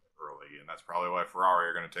Mans early, and that's probably why Ferrari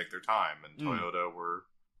are going to take their time, and Toyota were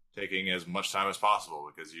taking as much time as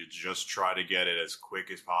possible, because you just try to get it as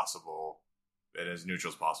quick as possible and as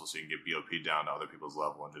neutral as possible, so you can get BOP down to other people's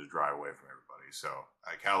level and just drive away from everybody. So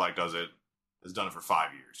Cadillac has done it for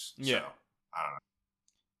 5 years. Yeah. So, I don't know.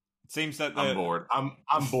 It seems that I'm bored.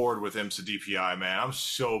 I'm bored with IMSA DPI, man. I'm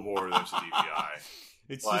so bored with IMSA DPI.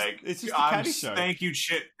 It's just a caddy show. Thank you,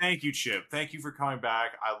 Chip. Thank you for coming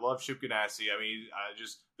back. I love Chip Ganassi. I mean,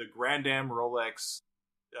 just the Grand Am Rolex,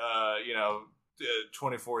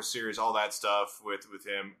 24 series, all that stuff with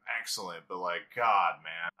him, excellent. But God,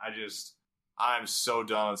 man, I'm so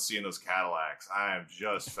done seeing those Cadillacs. I am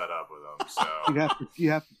just fed up with them. So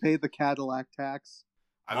you have to pay the Cadillac tax.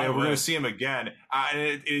 I mean, we're going to see him again.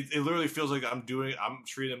 It literally feels like I'm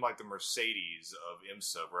treating them like the Mercedes of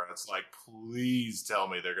IMSA, where it's like, please tell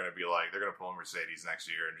me they're going to pull a Mercedes next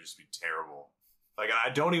year and just be terrible.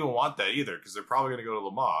 I don't even want that either, because they're probably going to go to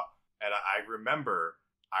Le Mans. And I remember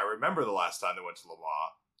the last time they went to Le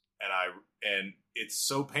Mans, and it's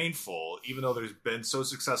so painful, even though there's been so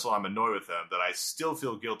successful, I'm annoyed with them, that I still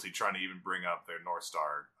feel guilty trying to even bring up their North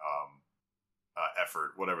Star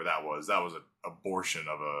effort, whatever that was. That was an abortion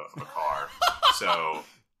of a car. So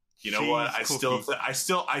you know what? I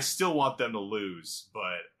still want them to lose,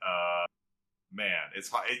 but man, it's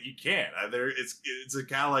hard. You can't. It's a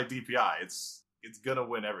Cadillac DPI. It's gonna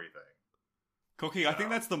win everything. Cookie, I think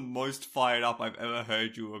that's the most fired up I've ever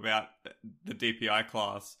heard you about the DPI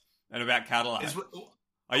class and about Cadillac.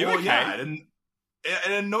 Are you okay? Yeah,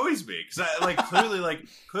 it annoys me because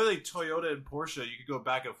clearly Toyota and Porsche, you could go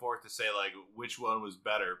back and forth to say like which one was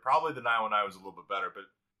better. Probably the 919 was a little bit better, but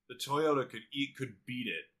the Toyota could beat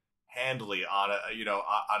it handily on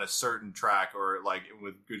a certain track or like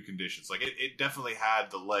with good conditions. Like it definitely had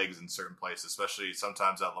the legs in certain places, especially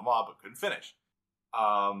sometimes at Le Mans, but couldn't finish.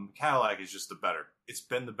 Cadillac is just it's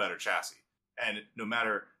been the better chassis. And no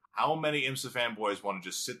matter how many IMSA fanboys want to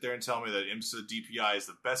just sit there and tell me that IMSA DPI is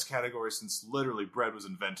the best category since literally bread was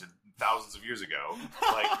invented thousands of years ago,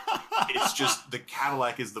 like it's just the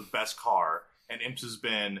Cadillac is the best car, and IMSA's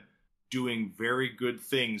been doing very good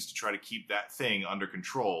things to try to keep that thing under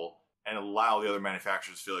control and allow the other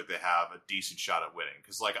manufacturers to feel like they have a decent shot at winning.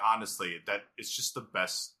 Because like honestly, that it's just the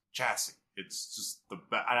best chassis. It's just the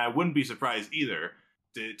best, and I wouldn't be surprised either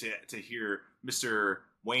to hear Mr.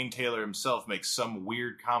 Wayne Taylor himself make some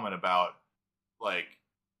weird comment about like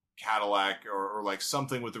Cadillac or like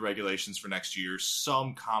something with the regulations for next year.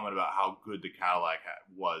 Some comment about how good the Cadillac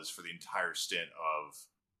was for the entire stint of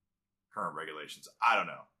current regulations. I don't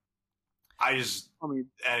know.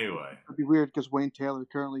 Anyway, it'd be weird because Wayne Taylor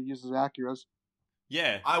currently uses Acuras.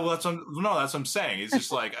 Yeah. That's what I'm saying. It's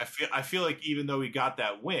just like I feel like even though he got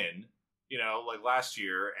that win, like last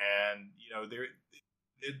year, and they're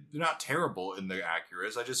not terrible in the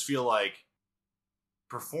Acuras. I just feel like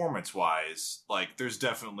performance-wise, like there's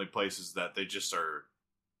definitely places that they just are,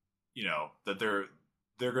 that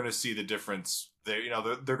they're going to see the difference. They're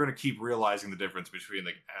going to keep realizing the difference between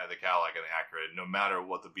the Cadillac and the Acura, no matter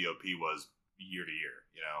what the BOP was year to year.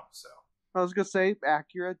 So I was going to say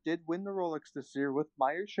Acura did win the Rolex this year with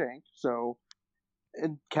Meyer Shank. So,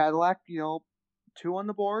 and Cadillac, 2 on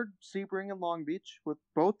the board, Sebring and Long Beach with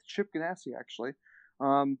both Chip Ganassi actually.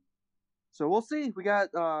 So we'll see. We got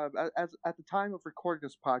as at the time of recording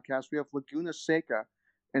this podcast, we have Laguna Seca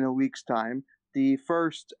in a week's time, the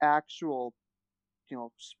first actual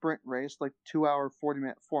sprint race, like 2-hour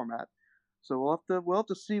 40-minute format. So we'll have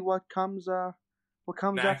to see what comes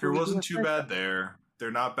after. It wasn't too bad there. They're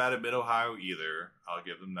not bad at Mid Ohio either. I'll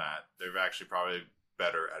give them that. They're actually probably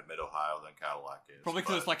better at Mid Ohio than Cadillac is. Probably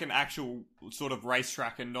because it's like an actual sort of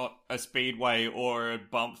racetrack and not a speedway or a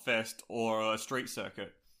bump fest or a street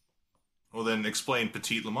circuit. Well, then explain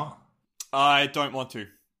Petit Le Mans. I don't want to.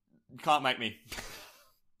 You can't make me.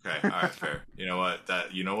 Okay, all right, fair. You know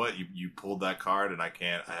what? You pulled that card, and I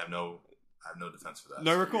have no defense for that.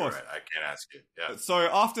 No recourse. Right. I can't ask you. Yeah. So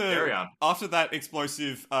after that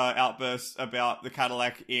explosive outburst about the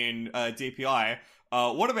Cadillac in DPI,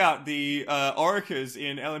 what about the Oricas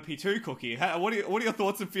in LMP2, Cookie? What are your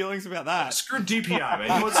thoughts and feelings about that? Screw DPI,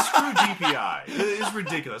 man. Screw DPI. It's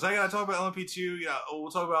ridiculous. I gotta talk about LMP2. Yeah, we'll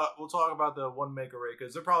talk about the one maker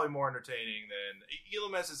Orecas. They're probably more entertaining than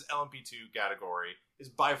ELMS's LMP2 category is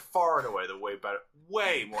by far and away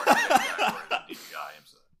way more entertaining category than DPI.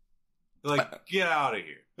 Like, get out of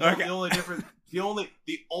here. Okay.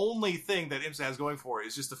 The only thing that IMSA has going for it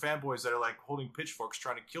is just the fanboys that are like holding pitchforks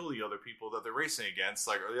trying to kill the other people that they're racing against,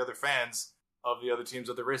 like, or the other fans of the other teams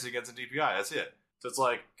that they're racing against in DPI. That's it. So it's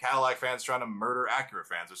like Cadillac fans trying to murder Acura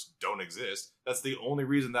fans, which don't exist. That's the only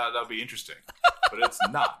reason that would be interesting. But it's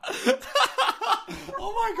not.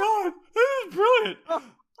 Oh my god, this is brilliant.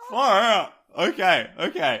 Far out.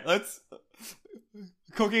 Okay. Let's.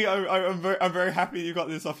 Cookie, I'm very happy you got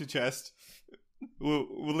this off your chest.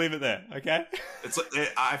 We'll leave it there, okay? It's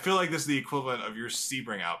I feel like this is the equivalent of your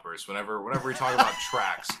Sebring outburst whenever we talk about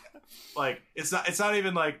tracks. Like it's not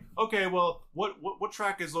even like, okay, well, what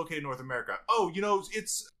track is located in North America? Oh,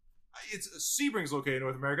 it's Sebring's located in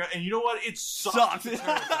North America, and you know what? It sucks.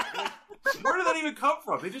 Where did that even come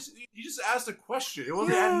from? You just asked a question. It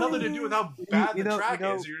had nothing to do with how bad the track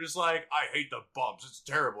is. You're just like, I hate the bumps. It's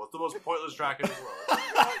terrible. It's the most pointless track in the world.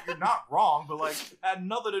 You're not wrong, but like, it had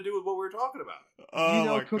nothing to do with what we were talking about. Oh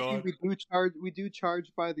my Cookie, god. we do charge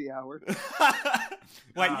by the hour.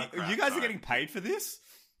 Wait, you guys are getting paid for this?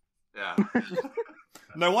 Yeah.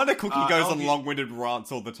 No wonder Cookie goes on long-winded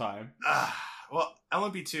rants all the time. Well,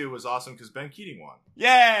 LMP2 was awesome because Ben Keating won.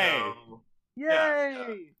 Yay! Yay!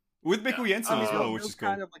 Yeah. With Mikkel Jensen as well, which is cool.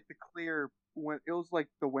 It was kind of like the clear. It was like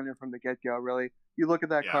the winner from the get-go. Really, you look at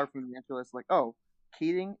that car from the entry list, like, oh,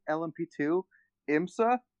 Keating, LMP2,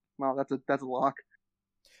 IMSA. Well, that's a lock.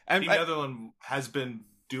 And Team Netherlands has been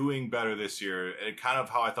doing better this year, and kind of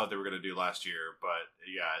how I thought they were going to do last year. But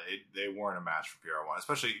yeah, they weren't a match for PR1,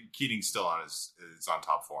 especially Keating's still is on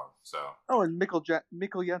top form. So and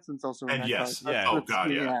Mikkel Jensen's also in and that yes, car. yeah. Oh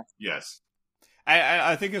god, yeah, yes.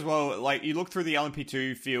 I think as well, like you look through the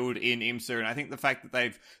LMP2 field in IMSA, and I think the fact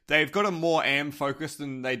that they've got a more AM focus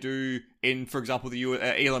than they do in, for example, the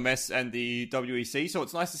ELMS and the WEC. So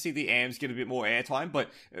it's nice to see the AMs get a bit more airtime, but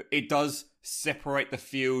it does separate the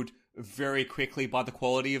field very quickly by the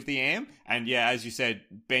quality of the AM. And yeah, as you said,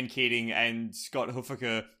 Ben Keating and Scott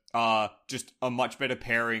Huffaker are just a much better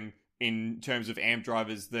pairing in terms of AM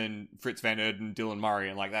drivers than Fritz van Erden and Dylan Murray,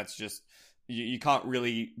 and like that's just. You can't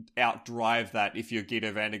really outdrive that if you're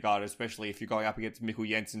Guido van der Garde, especially if you're going up against Mikkel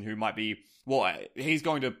Jensen, who might be... Well, he's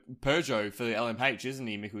going to Peugeot for the LMH, isn't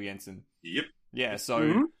he, Mikkel Jensen? Yep. Yeah,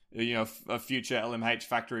 so, a future LMH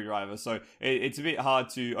factory driver. So it's a bit hard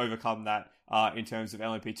to overcome that in terms of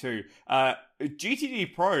LMP2.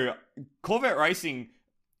 GTD Pro, Corvette Racing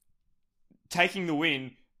taking the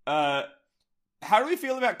win. How do we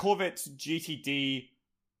feel about Corvette's GTD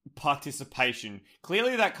participation?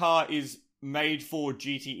 Clearly that car is made for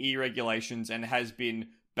GTE regulations and has been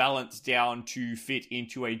balanced down to fit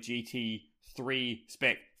into a GT3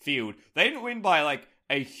 spec field. They didn't win by like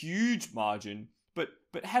a huge margin, but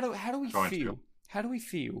how do we feel? How do we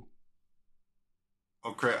feel?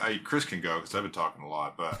 Oh, Chris can go because I've been talking a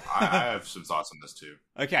lot, but I have some thoughts on this too.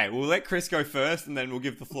 Okay, we'll let Chris go first, and then we'll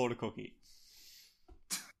give the floor to Cookie.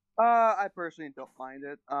 I personally don't mind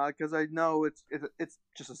it because I know it's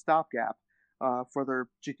just a stopgap for their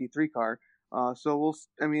GT3 car. So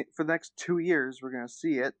for the next 2 years we're gonna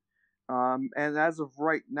see it. And as of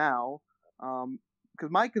right now, because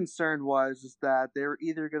my concern is that they're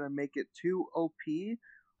either gonna make it too OP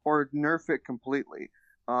or nerf it completely.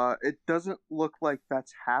 It doesn't look like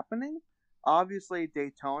that's happening. Obviously,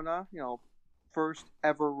 Daytona, first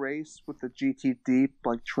ever race with the GTD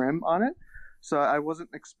like trim on it. So I wasn't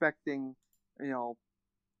expecting,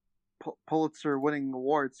 Pulitzer winning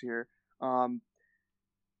awards here.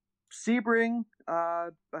 Sebring,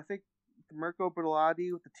 I think Mirko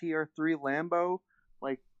Bertolotti with the TR3 Lambo,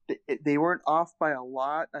 like they weren't off by a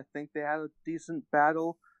lot. I think they had a decent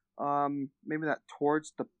battle. Maybe not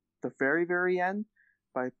towards the very, very end,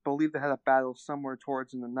 but I believe they had a battle somewhere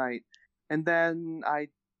towards in the night. And then I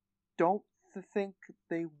don't think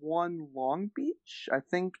they won Long Beach. I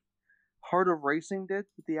think Heart of Racing did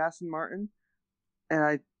with the Aston Martin,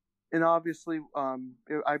 and obviously,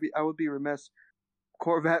 I would be remiss.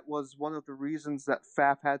 Corvette was one of the reasons that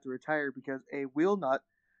Pfaff had to retire because a wheel nut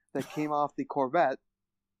that came off the Corvette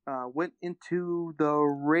went into the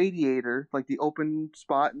radiator, like the open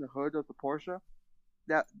spot in the hood of the Porsche.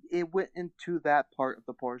 That it went into that part of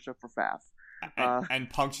the Porsche for Pfaff, and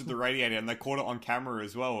punctured the radiator, and they caught it on camera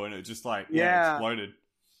as well, and it just exploded.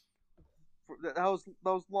 That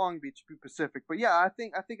was Long Beach Pacific, but yeah, I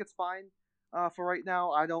think it's fine for right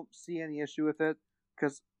now. I don't see any issue with it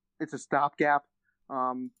because it's a stopgap,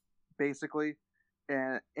 basically,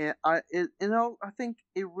 and I think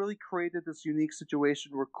it really created this unique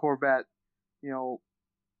situation where Corvette,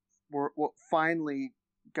 were finally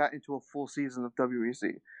got into a full season of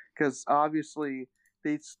WEC because obviously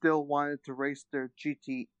they still wanted to race their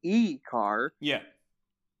GTE car. Yeah.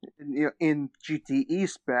 In GTE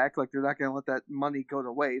spec, like they're not going to let that money go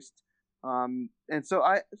to waste, and so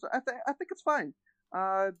I think it's fine.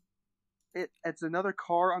 It's another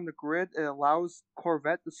car on the grid. It allows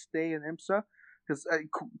Corvette to stay in IMSA because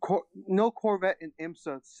no Corvette in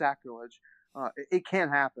IMSA is sacrilege. It can't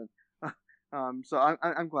happen. So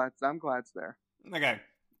I'm glad it's there. Okay,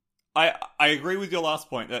 I agree with your last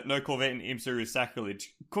point that no Corvette in IMSA is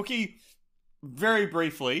sacrilege. Cookie, very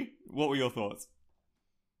briefly, what were your thoughts?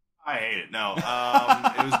 I hate it. No,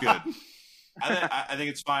 it was good. I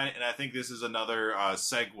think it's fine, and I think this is another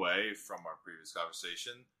segue from our previous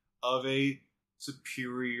conversation of a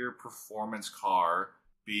superior performance car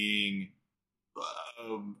being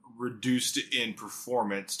reduced in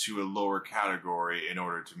performance to a lower category in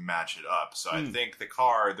order to match it up. So I think the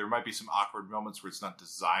car, there might be some awkward moments where it's not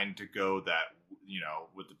designed to go that,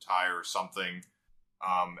 with the tire or something.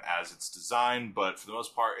 As it's designed, but for the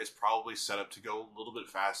most part, it's probably set up to go a little bit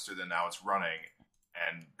faster than now it's running,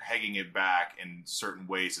 and pegging it back in certain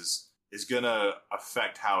ways is going to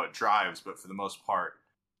affect how it drives, but for the most part,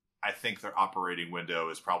 I think their operating window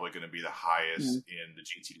is probably going to be the highest in the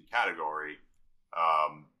GTD category,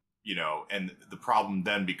 and the problem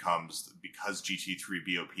then becomes, because GT3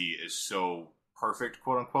 BOP is so perfect,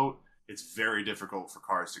 quote unquote, it's very difficult for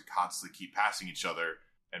cars to constantly keep passing each other.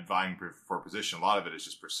 and vying for position. A lot of it is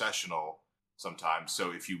just processional sometimes.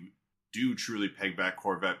 So if you do truly peg back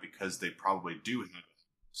Corvette because they probably do have a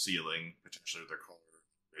ceiling, potentially with their car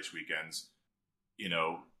race weekends,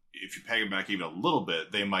 if you peg them back even a little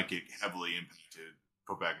bit, they might get heavily impacted,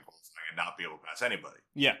 put back in qualifying, and not be able to pass anybody.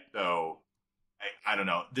 Yeah. So I don't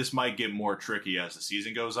know. This might get more tricky as the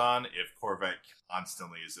season goes on if Corvette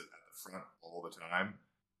constantly is at the front all the time.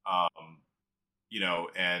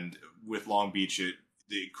 And with Long Beach, it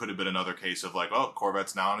could have been another case of like, oh,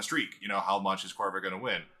 Corvette's now on a streak. How much is Corvette going to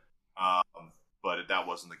win? But that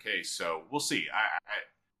wasn't the case. So we'll see.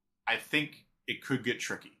 I think it could get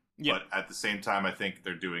tricky. Yeah. But at the same time, I think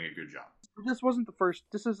they're doing a good job. This isn't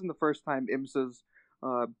the first time IMSA's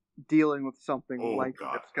dealing with something like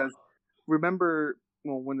this. Because remember,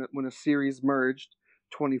 when a series merged,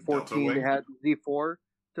 2014, they had Z4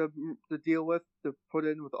 to deal with, to put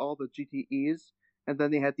in with all the GTEs, and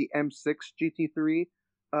then they had the M6 GT3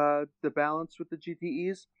 to balance with the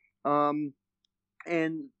GTEs.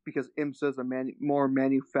 And because IMSA is more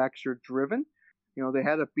manufacturer driven, they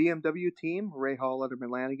had a BMW team, Ray Hall,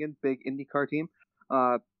 Letterman Lanigan, big IndyCar team,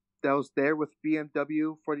 that was there with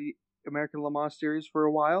BMW for the American Le Mans Series for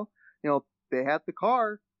a while. They had the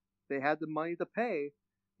car, they had the money to pay.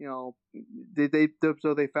 So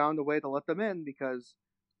they found a way to let them in because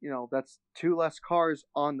that's 2 less cars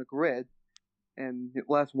on the grid and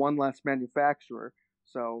one less manufacturer.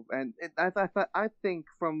 So I think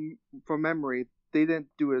from memory they didn't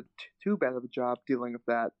do too bad of a job dealing with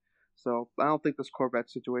that. So I don't think this Corvette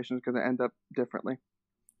situation is going to end up differently.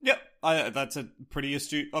 Yep, that's a pretty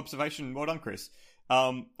astute observation. Well done, Chris.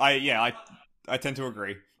 I tend to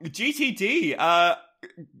agree. GTD,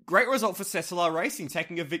 great result for Ceslar Racing,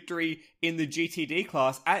 taking a victory in the GTD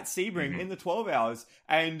class at Sebring in the 12 hours.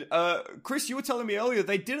 And Chris, you were telling me earlier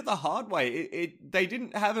they did it the hard way. They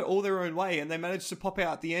didn't have it all their own way, and they managed to pop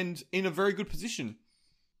out at the end in a very good position.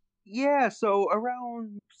 Yeah, so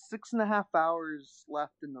around 6.5 hours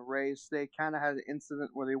left in the race, they kind of had an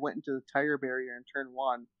incident where they went into the tire barrier in turn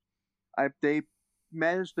 1. They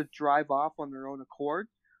managed to drive off on their own accord,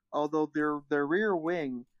 although their rear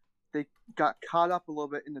wing, they got caught up a little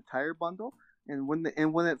bit in the tire bundle, and when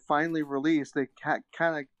it finally released, they kind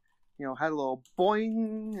of had a little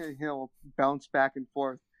boing, bounce back and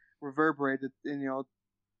forth, reverberated, and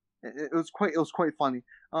it was quite funny.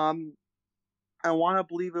 I want to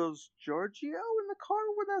believe it was Giorgio in the car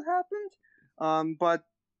when that happened. But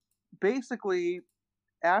basically,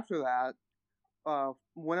 after that,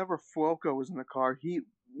 whenever Fuoco was in the car, he,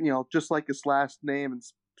 just like his last name in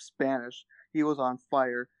Spanish, he was on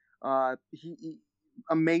fire. He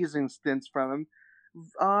amazing stints from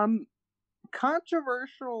him.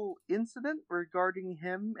 Controversial incident regarding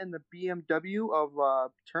him and the BMW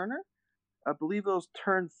of Turner. I believe it was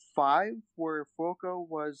turn 5 where Fuoco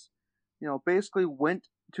was, basically went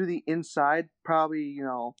to the inside, probably, he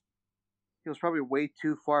was probably way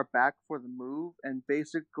too far back for the move, and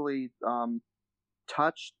basically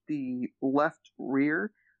touched the left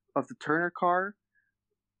rear of the Turner car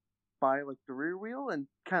by like the rear wheel and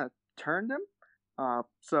kind of turned him.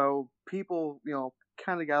 So people,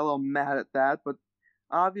 kind of got a little mad at that, but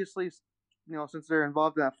obviously, since they're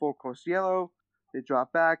involved in that full course yellow, they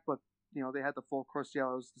dropped back, but they had the full course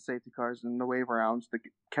yellows, the safety cars, and the wave rounds to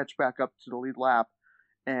catch back up to the lead lap,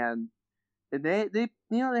 and they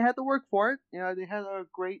had to work for it. They had a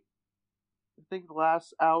great, I think the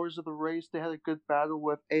last hours of the race they had a good battle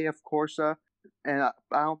with AF Corsa, and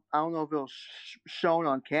I don't know if it was shown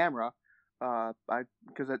on camera,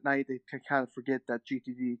 because at night they kind of forget that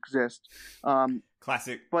GTD exists.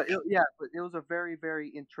 Classic. But it was a very, very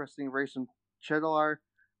interesting race in Chedalar.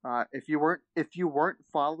 If you weren't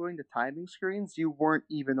following the timing screens, you weren't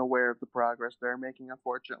even aware of the progress they're making,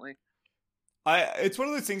 unfortunately. It's one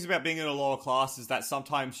of those things about being in a lower class is that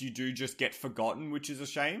sometimes you do just get forgotten, which is a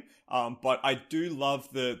shame. But I do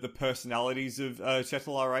love the personalities of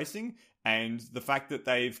Chedalar Racing, and the fact that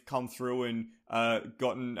they've come through and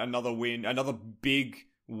gotten another win, another big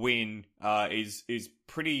win, is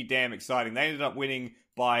pretty damn exciting. They ended up winning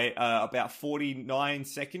by about 49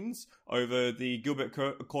 seconds over the Gilbert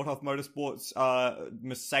Korthoff Motorsports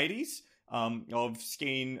Mercedes of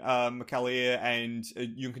Skeen, McAleer, and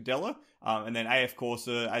Juncadella. And then AF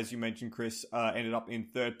Corsa, as you mentioned, Chris, ended up in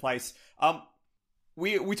 3rd place.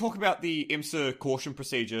 We talk about the IMSA caution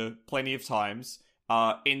procedure plenty of times.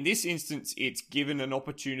 In this instance, it's given an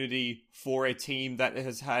opportunity for a team that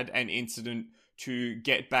has had an incident to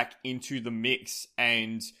get back into the mix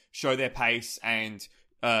and show their pace and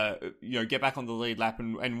get back on the lead lap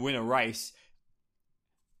and win a race.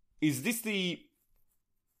 Is this the?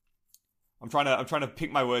 I'm trying to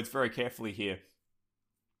pick my words very carefully here.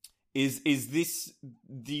 Is this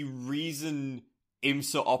the reason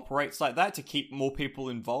IMSA operates like that, to keep more people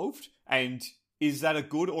involved? And is that a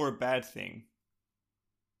good or a bad thing?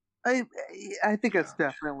 I think it's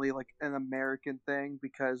definitely like an American thing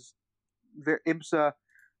because IMSA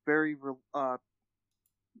very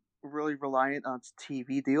really reliant on its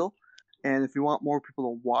TV deal, and if you want more people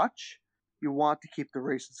to watch, you want to keep the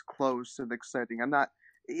races close and exciting.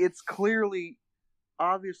 It's clearly,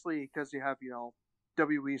 obviously, because you have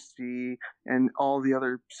WEC and all the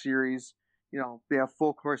other series. They have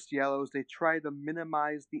full course yellows. They try to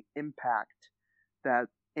minimize the impact that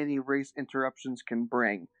any race interruptions can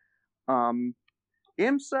bring.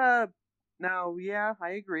 IMSA, now, yeah,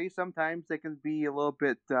 I agree. Sometimes they can be a little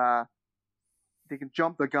bit, they can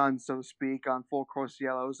jump the gun, so to speak, on full course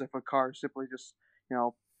yellows if a car simply just,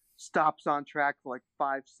 stops on track for like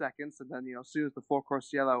 5 seconds, and then, as soon as the full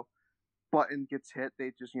course yellow button gets hit,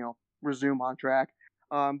 they just, resume on track.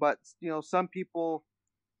 But, some people,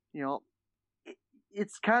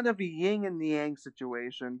 it's kind of a yin and yang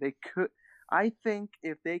situation. I think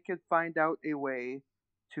if they could find out a way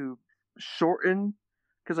to shorten,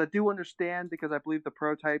 because I do understand, because I believe the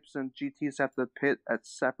prototypes and GTs have to pit at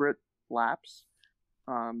separate laps,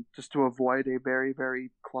 just to avoid a very,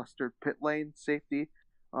 very clustered pit lane safety.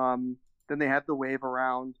 Then they have the wave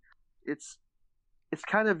around. It's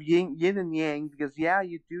kind of yin and yang, because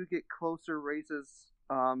you do get closer races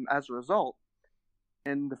as a result,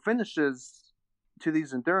 and the finishes to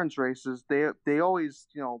these endurance races, they always,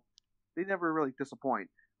 they never really disappoint.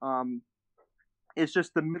 It's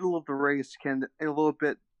just the middle of the race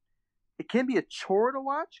it can be a chore to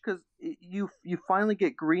watch, because you finally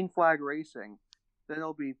get green flag racing, then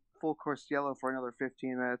it'll be full course yellow for another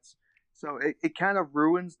 15 minutes. So it kind of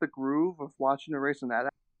ruins the groove of watching the race. And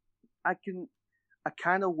that I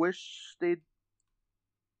kind of wish they'd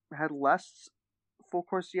had less full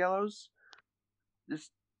course yellows.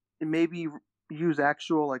 Just maybe use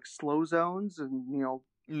actual like slow zones and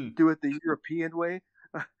do it the European way.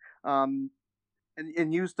 And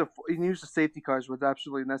use the safety cars was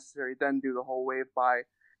absolutely necessary. Then do the whole wave by.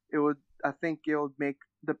 I think it'll be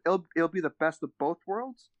the best of both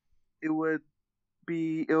worlds. It would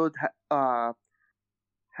have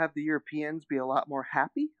the Europeans be a lot more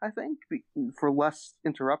happy, I think, for less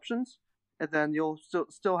interruptions, and then you'll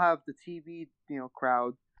still have the TV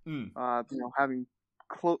crowd having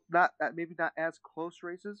maybe not as close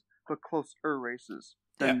races, but closer races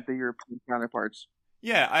than the European counterparts.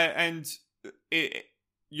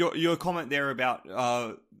 Your comment there about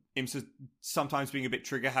IMSA sometimes being a bit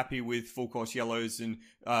trigger happy with full course yellows and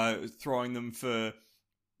throwing them for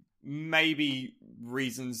maybe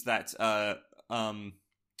reasons that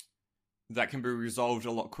that can be resolved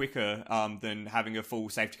a lot quicker than having a full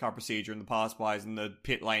safety car procedure in the pass-bys and the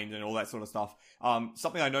pit lane and all that sort of stuff.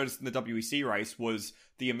 Something I noticed in the WEC race was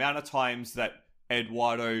the amount of times that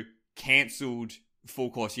Eduardo cancelled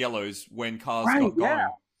full course yellows when cars got going.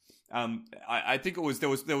 I think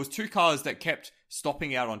there was 2 cars that kept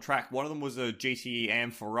stopping out on track. One of them was a GTE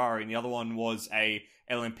Am Ferrari, and the other one was a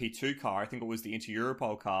LMP2 car. I think it was the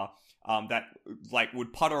Inter-Europol car that like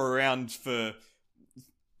would putter around for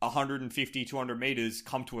 150, 200 meters,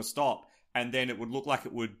 come to a stop, and then it would look like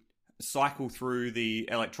it would cycle through the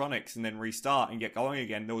electronics and then restart and get going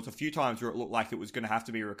again. There was a few times where it looked like it was going to have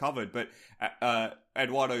to be recovered, but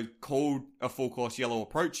Eduardo called a full course yellow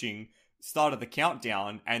approaching, started the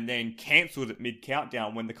countdown, and then cancelled it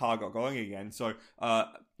mid-countdown when the car got going again. So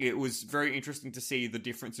it was very interesting to see the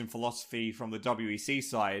difference in philosophy from the WEC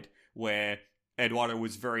side, where Eduardo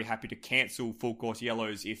was very happy to cancel full course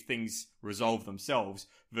yellows if things resolve themselves,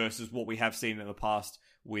 versus what we have seen in the past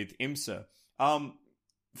with IMSA.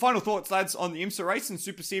 Final thoughts, lads, on the IMSA race and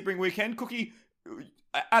Super Sebring weekend. Cookie,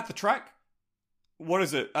 at the track, what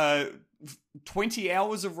is it? 20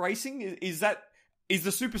 hours of racing? Is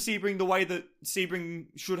the Super Sebring the way that Sebring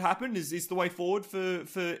should happen? Is this the way forward for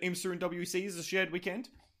IMSA and WEC as a shared weekend?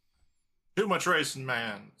 Too much racing,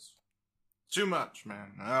 man. Too much,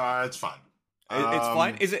 man. It's fine. It's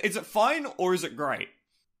fine? Is it fine, or is it great?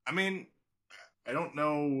 I mean, I don't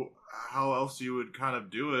know how else you would kind of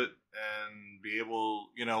do it and be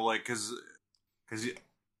able, because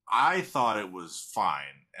I thought it was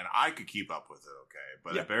fine, and I could keep up with it, okay?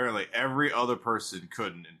 But apparently every other person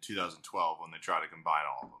couldn't in 2012 when they tried to combine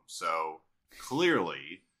all of them. So,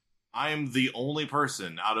 clearly, I am the only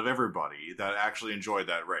person out of everybody that actually enjoyed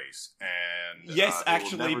that race. And yes,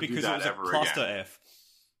 actually, because it was a cluster F.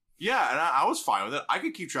 Yeah, and I was fine with it. I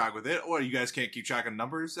could keep track with it. What, you guys can't keep track of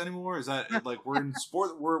numbers anymore? Is that like we're in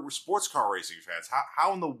sport? We're sports car racing fans.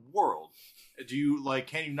 How in the world do you like?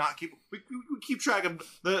 Can you not keep? We keep track of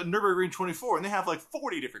the Nürburgring 24, and they have like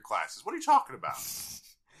 40 different classes. What are you talking about?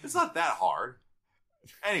 It's not that hard.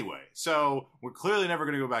 Anyway, so we're clearly never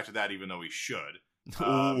going to go back to that, even though we should.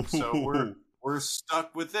 So we're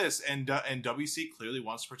stuck with this, and WC clearly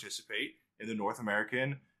wants to participate in the North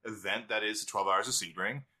American event that is 12 Hours of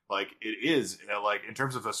Sebring. Like, it is, like, in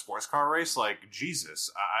terms of a sports car race, like,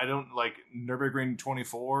 Jesus. I don't, like, Nürburgring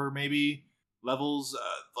 24, maybe, levels,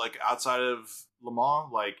 like, outside of Le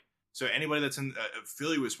Mans. Like, so anybody that's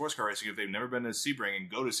affiliated with sports car racing, if they've never been to Sebring and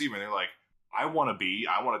go to Sebring, they're like, I want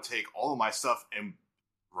to take all of my stuff and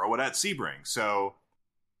throw it at Sebring. So,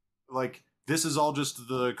 like, this is all just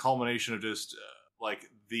the culmination of just, like,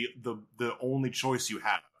 the only choice you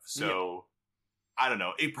have. So... Yeah. I don't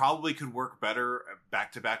know. It probably could work better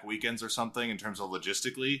back-to-back weekends or something in terms of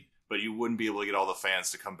logistically, but you wouldn't be able to get all the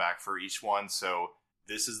fans to come back for each one. So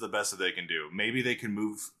this is the best that they can do. Maybe they can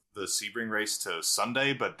move the Sebring race to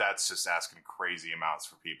Sunday, but that's just asking crazy amounts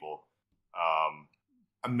for people.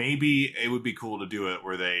 Maybe it would be cool to do it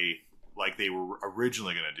where they were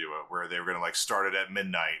originally going to do it, where they were going to like start it at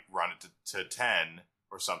midnight, run it to 10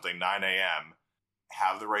 or something, 9 a.m.,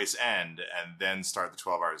 have the race end, and then start the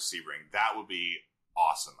 12 Hours of Sebring. That would be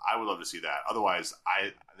awesome. I would love to see that. Otherwise,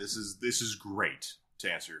 this is great, to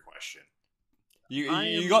answer your question.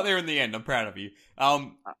 You got there in the end. I'm proud of you.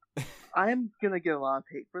 I'm gonna get a lot of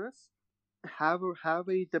hate for this. Have a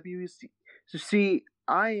WEC. So see,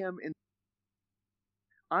 I am in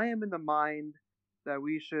the mind that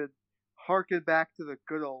we should harken back to the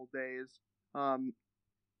good old days.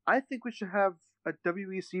 I think we should have a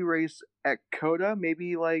WEC race at COTA,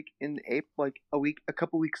 maybe like in April, like a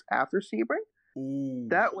couple weeks after Sebring. Ooh.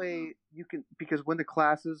 That way you can, because when the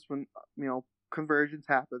classes, when convergence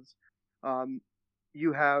happens, I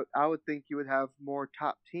would think you would have more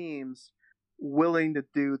top teams willing to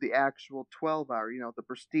do the actual 12-hour, the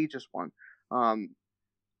prestigious one.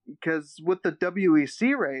 Because with the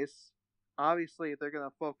WEC race, obviously they're going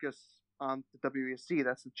to focus on the WEC.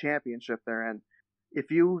 That's the championship they're in. If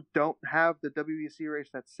you don't have the WEC race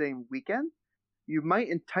that same weekend, you might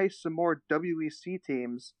entice some more WEC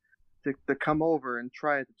teams to come over and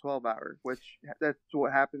try the 12-hour, which that's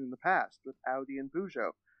what happened in the past with Audi and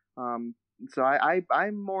Peugeot. So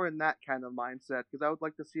I'm more in that kind of mindset, because I would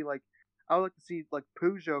like to see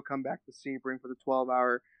Peugeot come back to Sebring for the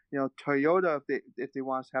 12-hour. Toyota, if they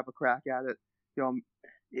want to have a crack at it,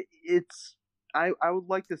 I would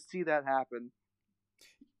like to see that happen.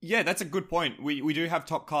 Yeah, that's a good point. We do have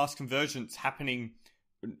top class convergence happening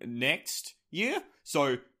next year,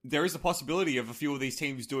 so there is a possibility of a few of these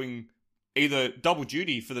teams doing either double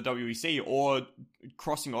duty for the WEC or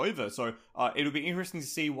crossing over. So it'll be interesting to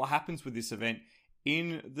see what happens with this event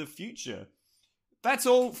in the future. That's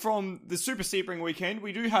all from the Super Sebring weekend.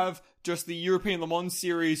 We do have just the European Le Mans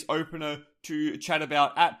Series opener to chat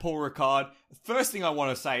about at Paul Ricard. First thing I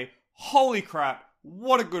want to say, holy crap,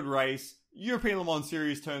 what a good race. European Le Mans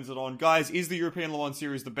Series turns it on. Guys, is the European Le Mans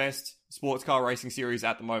Series the best sports car racing series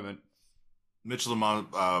at the moment? Michelin,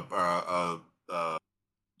 the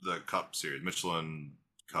Cup series, Michelin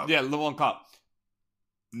Cup. Yeah, Le Mans Cup.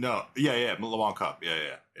 No, yeah, Le Mans Cup.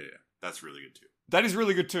 Yeah. That's really good too. That is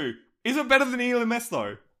really good too. Is it better than ELMS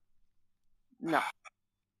though? No,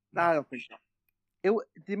 I don't think so.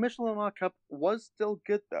 The Michelin Le Mans Cup was still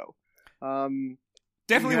good though.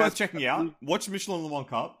 Definitely worth checking out. Watch Michelin Le Mans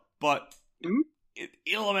Cup. But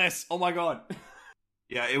ELMS, oh my god.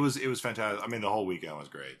 Yeah, it was fantastic. I mean, the whole weekend was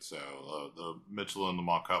great. So the Michelin Le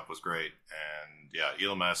Mans Cup was great, and yeah,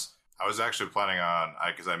 ELMS. I was actually planning on,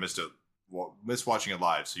 because I missed watching it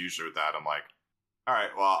live. So usually with that, I'm like, all right,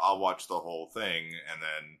 well, I'll watch the whole thing, and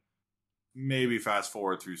then maybe fast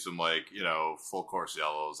forward through some full course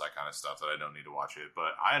yellows, that kind of stuff that I don't need to watch it.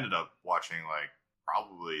 But I ended up watching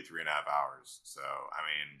probably 3.5 hours. So I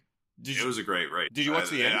mean. It was a great race. Did you watch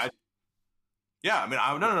the end? Yeah, I mean,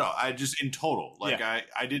 no. I just in total,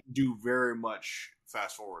 I didn't do very much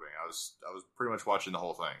fast forwarding. I was pretty much watching the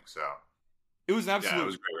whole thing. So it was an absolute. Yeah, it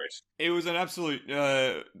was a great race. It was an absolute,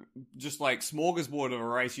 just like smorgasbord of a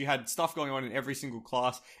race. You had stuff going on in every single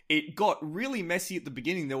class. It got really messy at the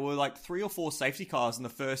beginning. There were 3 or 4 safety cars in the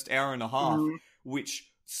first hour and a half,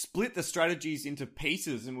 which split the strategies into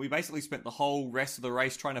pieces, and we basically spent the whole rest of the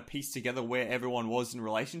race trying to piece together where everyone was in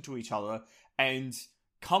relation to each other. And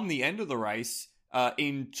come the end of the race,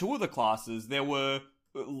 in 2 of the classes, there were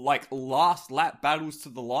last lap battles to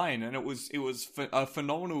the line, and it was a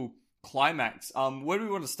phenomenal climax. Where do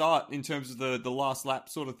we want to start in terms of the last lap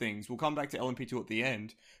sort of things? We'll come back to LMP2 at the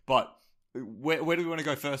end, but where do we want to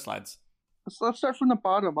go first, lads? Let's start from the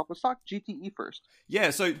bottom up. Let's talk GTE first. Yeah,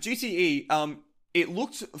 so GTE, it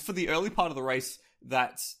looked for the early part of the race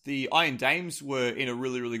that the Iron Dames were in a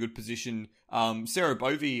really, really good position. Sarah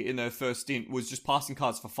Bovey in her first stint was just passing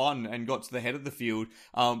cars for fun and got to the head of the field.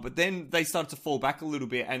 But then they started to fall back a little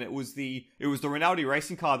bit, and it was the Rinaldi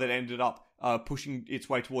racing car that ended up pushing its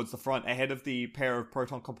way towards the front ahead of the pair of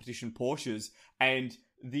Proton competition Porsches. And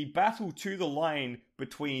the battle to the line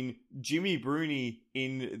between Jimmy Bruni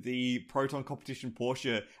in the Proton competition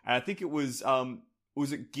Porsche, and I think it was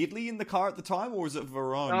it Gidley in the car at the time, or was it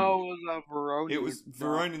Verone? No, it was Verone. It was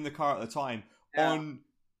Verone in the car at the time. Yeah.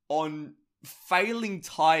 On failing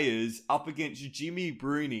tyres up against Jimmy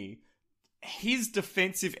Bruni, his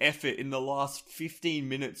defensive effort in the last 15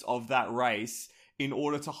 minutes of that race in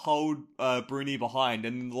order to hold Bruni behind,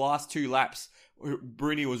 and in the last 2 laps,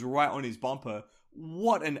 Bruni was right on his bumper.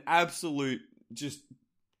 What an absolute, just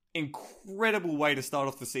incredible way to start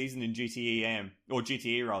off the season in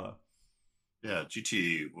GTE rather. Yeah,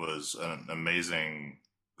 GTE was an amazing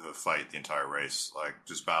fight the entire race. Like,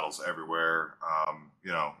 just battles everywhere,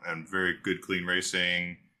 and very good, clean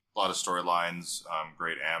racing. A lot of storylines,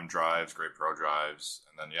 great AM drives, great pro drives.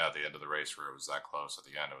 And then, the end of the race where it was that close at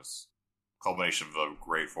the end, it was a culmination of a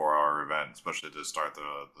great 4-hour event, especially to start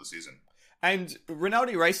the season. And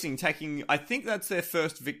Rinaldi Racing taking, I think that's their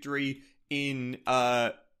first victory in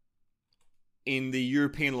the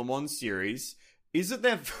European Le Mans series. Is it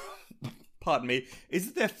their, pardon me, is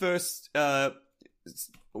it their first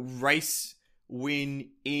race win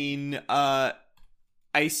in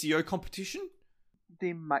ACO competition?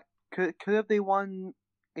 They might could have they won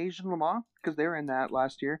Asian Le Mans, because they were in that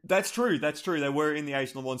last year. That's true. They were in the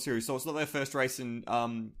Asian Le Mans series, so it's not their first race in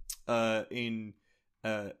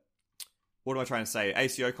what am I trying to say?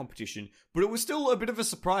 ACO competition. But it was still a bit of a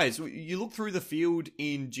surprise. You look through the field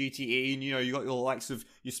in GTE, and you got your likes of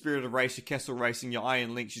your Spirit of Race, your Kessel Racing, your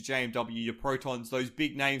Iron Lynx, your JMW, your Protons, those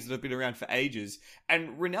big names that have been around for ages.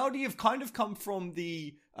 And Rinaldi have kind of come from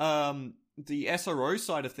the SRO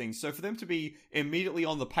side of things. So for them to be immediately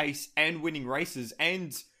on the pace and winning races,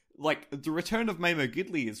 and like the return of Mamo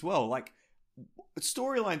Gidley as well, like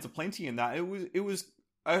storylines are plenty in that. It was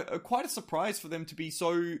quite a surprise for them to be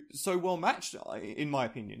so well matched, in my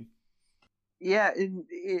opinion. Yeah, in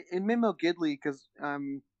Mamo Gidley, because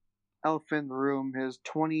Elephant in the Room, his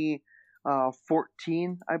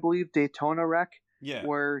 2014, I believe, Daytona wreck,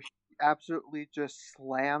 where he absolutely just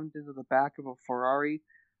slammed into the back of a Ferrari.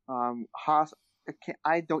 I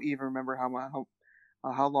don't even remember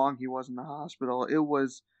how long he was in the hospital. It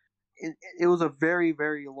was a very,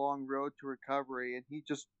 very long road to recovery, and he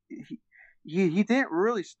didn't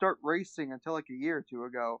really start racing until like a year or two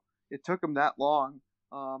ago. It took him that long.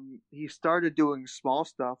 He started doing small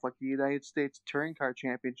stuff like the United States Touring Car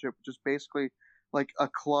Championship, which is basically like a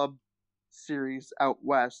club series out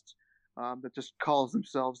west that just calls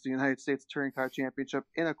themselves the United States Touring Car Championship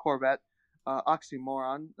in a Corvette.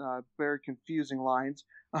 Oxymoron, very confusing lines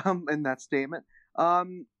in that statement.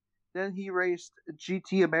 Then he raced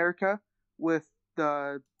GT America with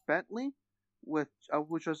the Bentley,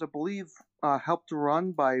 which was, I believe, helped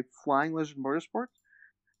run by Flying Lizard Motorsports.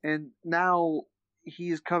 And now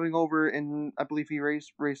he's coming over, and I believe he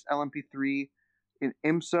raced LMP3 in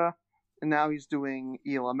IMSA, and now he's doing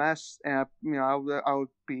ELMS. And I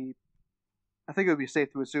think it would be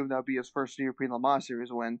safe to assume that would be his first European Le Mans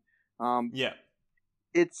Series win.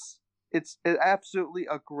 It's absolutely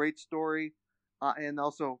a great story, and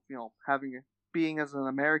also being as an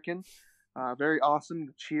American, very awesome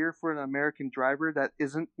to cheer for an American driver that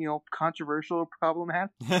isn't controversial or problematic.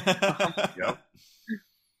 Yep.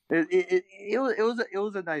 It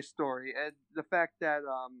was a nice story, and the fact that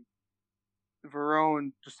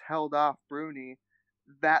Verone just held off Bruni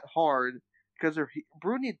that hard, because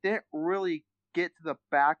Bruni didn't really get to the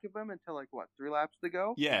back of him until 3 laps to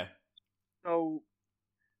go. Yeah. So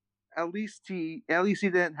at least he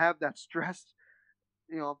didn't have that stress,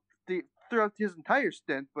 throughout his entire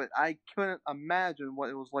stint. But I couldn't imagine what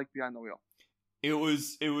it was like behind the wheel. It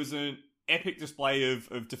was an epic display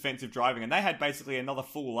of defensive driving, and they had basically another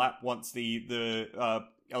full lap once the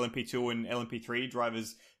LMP2 and LMP3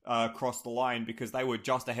 drivers crossed the line, because they were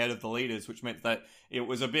just ahead of the leaders, which meant that it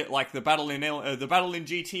was a bit like the battle in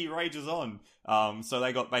GT rages on. So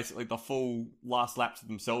they got basically the full last lap to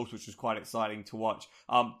themselves, which was quite exciting to watch.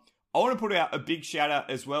 I want to put out a big shout out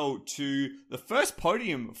as well to the first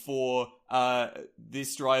podium for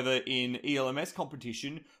this driver in ELMS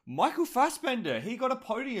competition, Michael Fassbender. He got a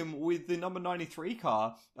podium with the number 93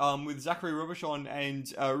 car with Zachary Robichon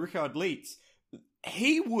and Richard Lietz.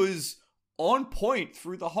 He was on point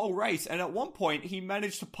through the whole race, and at one point he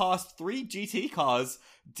managed to pass 3 GT cars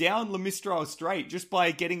down Le Mistral Straight just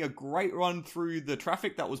by getting a great run through the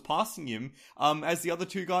traffic that was passing him as the other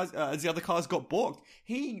cars got balked.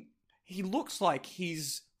 He looks like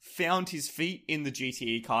he's found his feet in the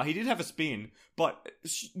GTE car. He did have a spin, but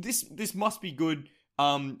this must be good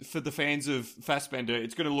for the fans of Fassbender.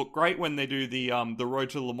 It's going to look great when they do the Road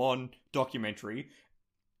to Le Mans documentary.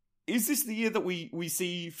 Is this the year that we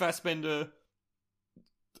see Fassbender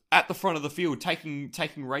at the front of the field taking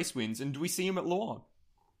race wins, and do we see him at Le Mans?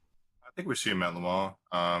 I think we see him at Le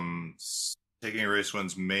Mans. Taking race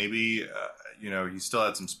wins, maybe. He still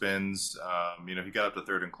had some spins. He got up to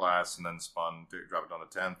third in class and then spun, dropped down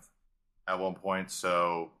to 10th at one point.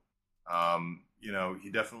 So, he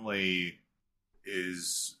definitely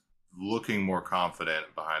is looking more confident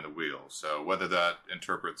behind the wheel. So whether that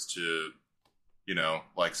interprets to,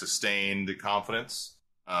 sustained confidence,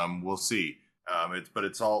 we'll see. But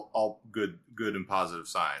it's all good and positive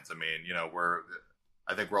signs. I mean,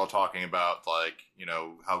 I think we're all talking about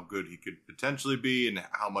how good he could potentially be and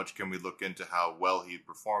how much can we look into how well he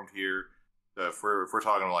performed here. If we're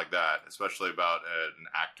talking like that, especially about an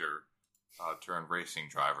actor turned racing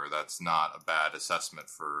driver, that's not a bad assessment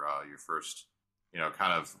for your first,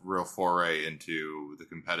 kind of real foray into the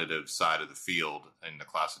competitive side of the field in the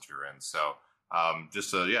class that you're in. So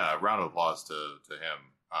just a round of applause to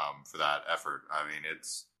him for that effort. I mean,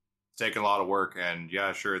 it's taken a lot of work, and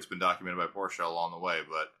sure, it's been documented by Porsche along the way,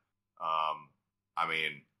 but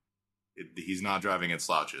he's not driving in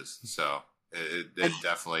slouches, so it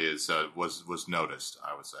definitely is was noticed,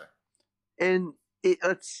 I would say. And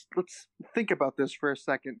let's think about this for a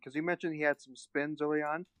second, because you mentioned he had some spins early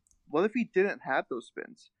on. What if he didn't have those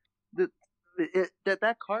spins?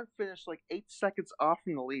 That car finished like 8 seconds off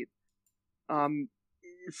from the lead.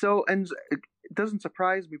 So, and it doesn't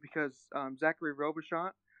surprise me because Zachary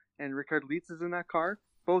Robichon and Richard Lietz is in that car.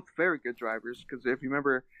 Both very good drivers, because if you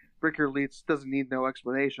remember, Richard Lietz doesn't need no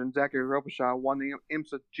explanation. Zachary Robichon won the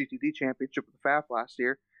IMSA GTD championship with the FAF last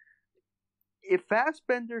year. If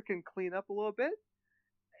Fassbender can clean up a little bit,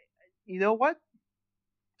 you know what?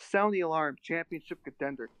 Sound the alarm. Championship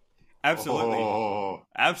contender. Absolutely. Oh.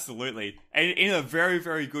 Absolutely. And in a very,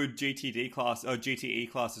 very good GTD class, or GTE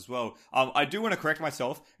class as well. I do want to correct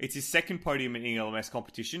myself. It's his second podium in ELMS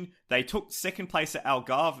competition. They took second place at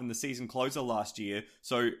Algarve in the season closer last year.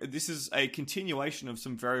 So this is a continuation of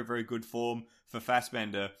some very, very good form for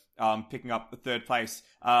Fassbender, picking up the third place.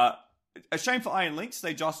 A shame for Iron Lynx.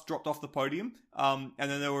 They just dropped off the podium. And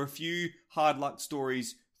then there were a few hard luck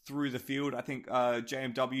stories through the field. I think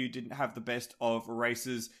JMW didn't have the best of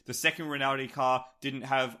races. The second Rinaldi car didn't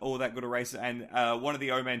have all that good a race, and one of the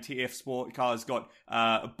Oman TF Sport cars got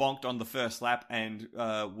bonked on the first lap and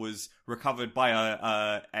was recovered by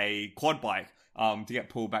a quad bike to get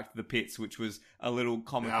pulled back to the pits, which was a little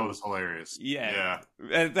comical. That was hilarious. Yeah.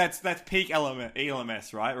 That's peak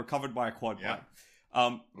ELMS, right? Recovered by a quad bike.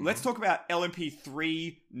 Let's talk about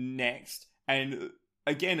LMP3 next, and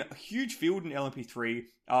again, a huge field in LMP3.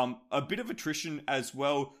 A bit of attrition as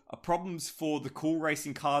well. Problems for the Cool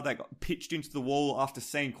Racing car that got pitched into the wall after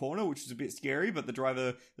Seine Corner, which was a bit scary, but the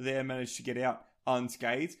driver there managed to get out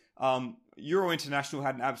unscathed. Euro International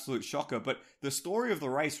had an absolute shocker, but the story of the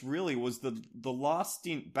race really was the last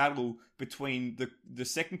stint battle between the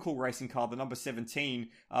second Cool Racing car, the number 17,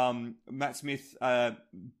 Matt Smith. I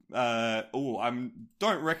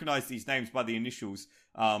don't recognize these names by the initials,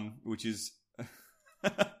 which is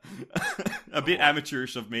a bit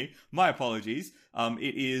amateurish of me. My apologies.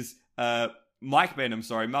 It is Mike Benham,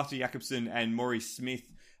 Marta Jakobsen and Maurice Smith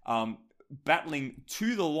battling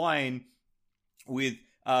to the line with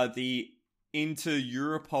the Inter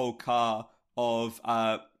Europol car of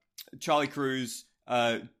Charlie Cruz,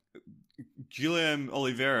 Guillaume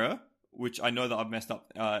Oliveira, which I know that I've messed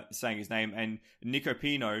up saying his name, and Nico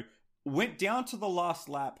Pino, went down to the last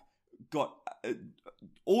lap, got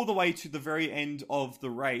all the way to the very end of the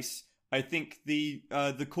race. I think the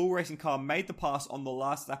Cool Racing car made the pass on the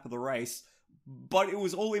last lap of the race, but it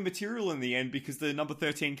was all immaterial in the end because the number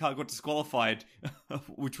 13 car got disqualified,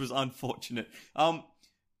 which was unfortunate.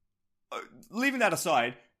 Leaving that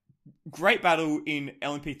aside, great battle in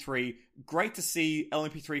LMP3. Great to see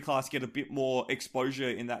LMP3 class get a bit more exposure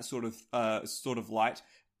in that sort of light.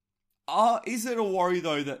 Is it a worry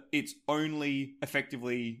though that it's only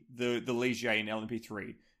effectively the Ligier in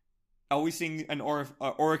LMP3? Are we seeing an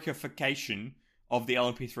Orikification of the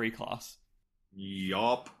LMP3 class?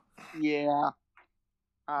 Yup. Yeah.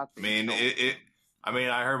 I mean, so.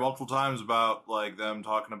 I heard multiple times about like them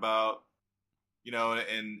talking about,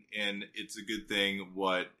 and it's a good thing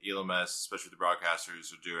what ELMS, especially the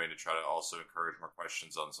broadcasters, are doing to try to also encourage more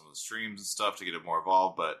questions on some of the streams and stuff to get it more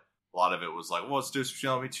involved. But a lot of it was like, well, what's the difference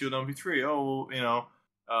between LMP2 and LMP3? Oh, well,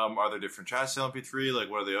 are there different chassis LMP3? Like,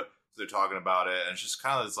 what are they? They're talking about it, and it's just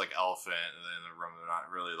kind of this like elephant in the room. They're not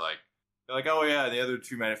really like, they're like, oh yeah, the other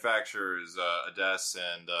two manufacturers, Ades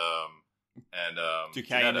and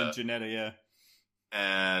Duquesne and Ginetta, yeah.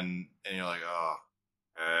 And you're like, oh,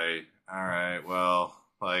 okay, all right, well,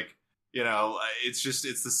 like, it's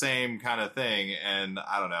the same kind of thing, and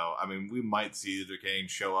I don't know. I mean, we might see the Duquesne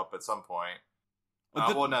show up at some point.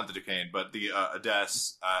 Well, not the Duquesne, but the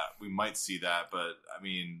Ades, we might see that, but I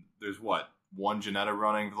mean, there's one Ginetta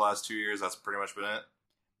running for the last 2 years. That's pretty much been it.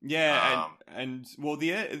 Yeah, and well,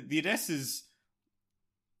 the Ades is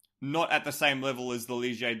not at the same level as the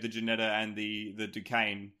Ligier, the Ginetta, and the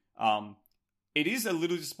Duquesne. It is a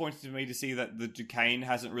little disappointing to me to see that the Duquesne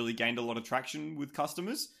hasn't really gained a lot of traction with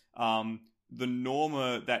customers. The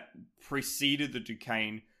Norma that preceded the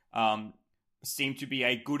Duquesne seemed to be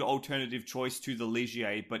a good alternative choice to the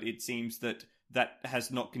Ligier, but it seems that has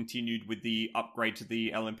not continued with the upgrade to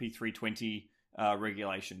the LMP 320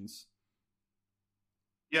 regulations.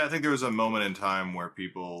 Yeah, I think there was a moment in time where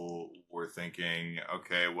people were thinking,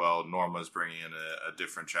 okay, well, Norma's bringing in a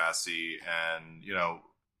different chassis, and,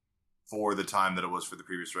 for the time that it was for the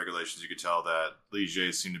previous regulations, you could tell that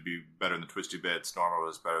Ligier seemed to be better than the twisty bits, Norma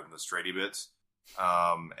was better than the straighty bits.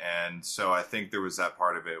 And so I think there was that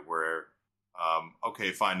part of it where,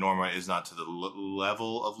 okay, fine, Norma is not to the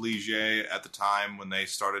level of Ligier at the time when they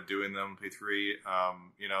started doing them P3,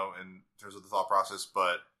 in terms of the thought process,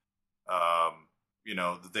 but,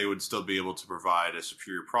 that they would still be able to provide a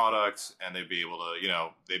superior product, and they'd be able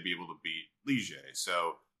to beat Ligier.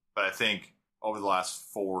 So, but I think over the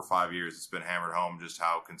last 4 or 5 years, it's been hammered home just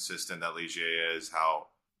how consistent that Ligier is, how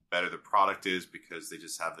better the product is, because they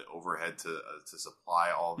just have the overhead to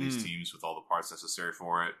supply all these teams with all the parts necessary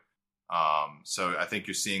for it. So I think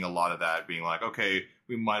you're seeing a lot of that being like, okay,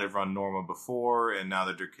 we might have run Norma before, and now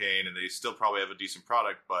they're Duquesne, and they still probably have a decent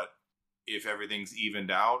product, but if everything's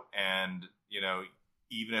evened out, and,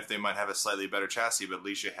 even if they might have a slightly better chassis, but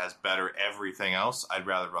Ligier has better everything else, I'd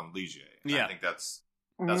rather run Ligier. Yeah. I think that's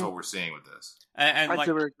what we're seeing with this. And that's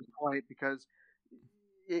a very good point, because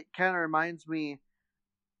it kind of reminds me,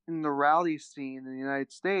 in the rally scene in the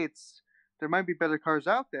United States, there might be better cars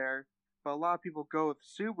out there, but a lot of people go with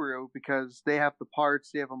Subaru because they have the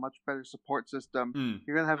parts, they have a much better support system.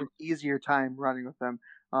 You're going to have an easier time running with them.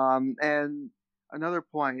 And another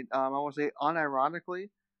point, I want to say, unironically,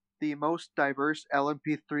 the most diverse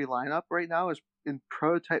LMP3 lineup right now is in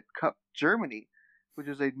Prototype Cup Germany, which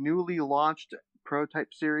is a newly launched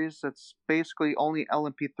prototype series that's basically only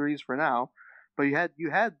LMP3s for now. But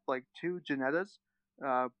you had like 2 Ginettas.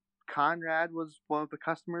 Conrad was one of the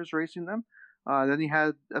customers racing them. Then you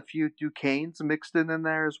had a few Duquesnes mixed in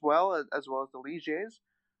there as well as the Ligiers.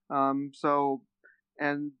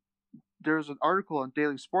 And there's an article on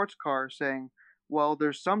Daily Sports Car saying, well,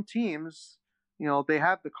 there's some teams, they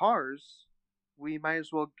have the cars. We might as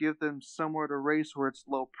well give them somewhere to race where it's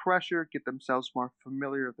low pressure, get themselves more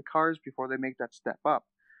familiar with the cars before they make that step up.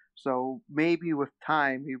 So maybe with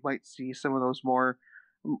time, you might see some of those more.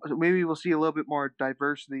 Maybe we'll see a little bit more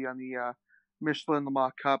diversity on the Michelin Le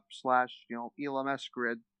Mans Cup / ELMS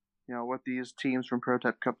grid, with these teams from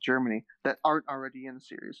Prototype Cup Germany that aren't already in the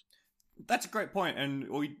series. That's a great point, and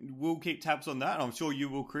we'll keep tabs on that. I'm sure you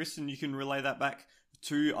will, Chris, and you can relay that back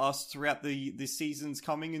to us throughout the seasons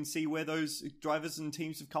coming and see where those drivers and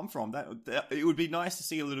teams have come from. That it would be nice to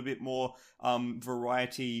see a little bit more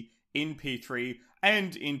variety in P3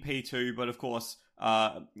 and in P2, but of course,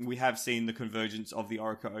 we have seen the convergence of the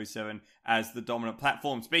Orica 07 as the dominant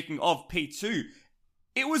platform. Speaking of P2,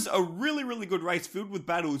 it was a really, really good race filled with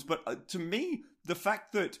battles, but to me, the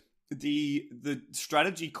fact that the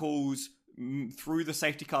strategy calls through the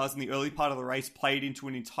safety cars in the early part of the race played into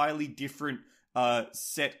an entirely different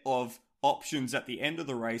set of options at the end of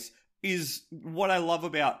the race is what I love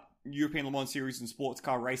about European Le Mans Series and sports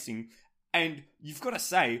car racing. And you've got to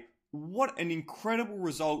say, what an incredible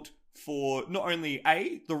result for not only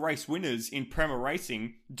the race winners in Prema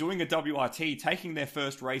Racing doing a WRT, taking their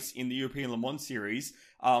first race in the European Le Mans Series,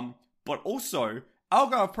 but also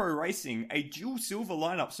Algarve Pro Racing, a dual silver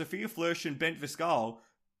lineup, Sophia Flörsch and Bent Viscal,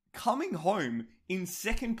 coming home in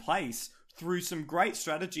second place through some great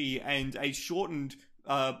strategy and a shortened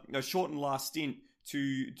last stint,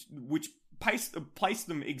 to which placed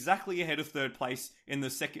them exactly ahead of third place in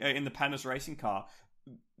the in the Panis racing car.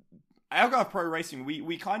 Algarve Pro Racing,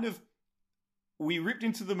 we kind of ripped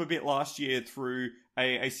into them a bit last year through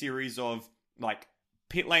a series of like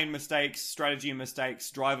pit lane mistakes, strategy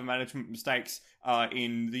mistakes, driver management mistakes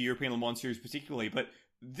in the European Le Mans Series particularly. But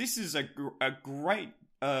this is a great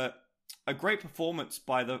performance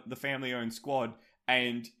by the family-owned squad,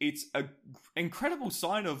 and it's an incredible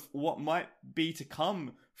sign of what might be to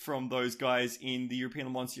come from those guys in the European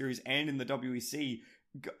Le Mans Series and in the WEC.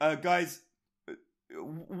 Guys,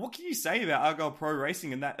 what can you say about Algarve Pro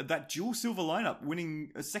Racing and that dual silver lineup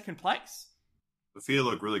winning a second place? The field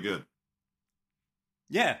looked really good.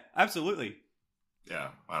 Yeah, absolutely. Yeah,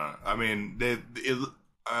 I don't know. I mean,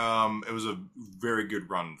 it was a very good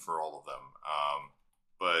run for all of them.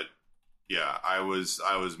 But yeah, I was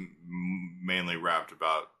mainly rapt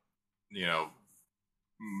about,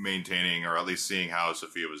 maintaining or at least seeing how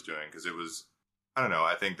Sophia was doing, because it was, I don't know.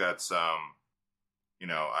 I think that's I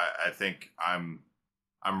think I'm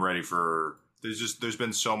ready for. There's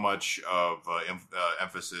been so much of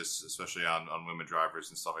emphasis, especially on women drivers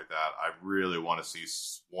and stuff like that. I really want to see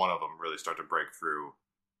one of them really start to break through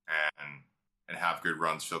and have good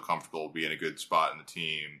runs, feel comfortable, be in a good spot in the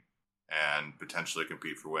team, and potentially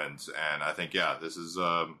compete for wins. And I think, yeah, this is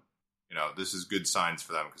this is good signs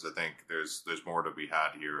for them, because I think there's more to be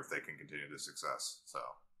had here if they can continue this success. So,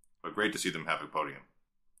 but great to see them have a podium.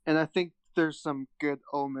 And I think there's some good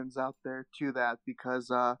omens out there to that,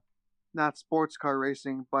 because not sports car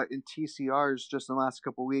racing, but in TCRs just in the last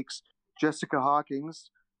couple of weeks, Jessica Hawkins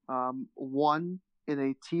won in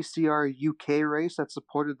a TCR UK race that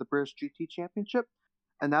supported the British GT Championship,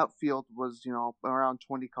 and that field was around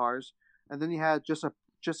 20 cars. And then you had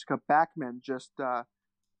Jessica Backman just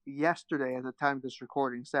yesterday, at the time of this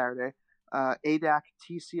recording, Saturday, ADAC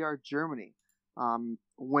TCR Germany,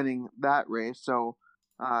 winning that race. So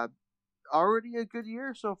already a good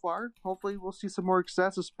year so far. Hopefully we'll see some more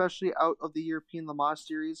success, especially out of the European Le Mans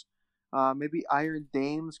Series. Maybe Iron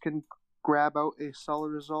Dames can grab out a solid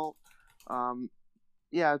result.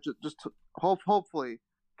 Hopefully,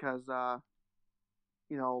 because I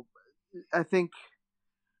think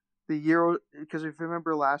the Euro, because if you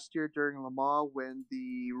remember last year during Le Mans when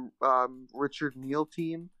the Richard Neal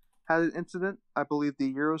team had an incident, I believe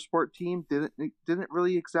the Eurosport team didn't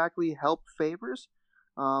really exactly help favors.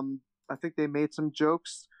 I think they made some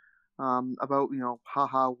jokes about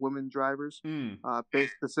haha women drivers. That's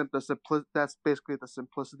basically the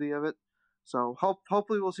simplicity of it. So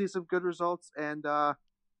hopefully we'll see some good results, and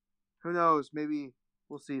who knows, maybe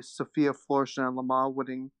we'll see Sophia Florschan and Le Mans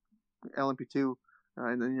winning LMP2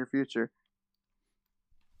 in the near future.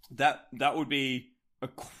 That would be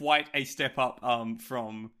quite a step up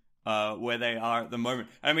from where they are at the moment.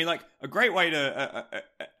 I mean, like, a great way to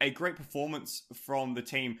a great performance from the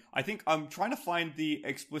team. I think I'm trying to find the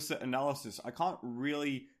explicit analysis. I can't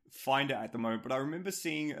really find it at the moment, but I remember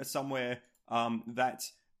seeing somewhere that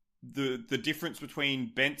the difference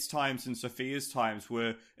between Bent's times and Sophia's times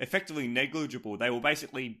were effectively negligible. They were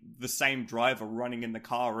basically the same driver running in the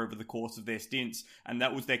car over the course of their stints, and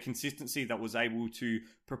that was their consistency that was able to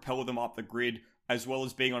propel them up the grid, as well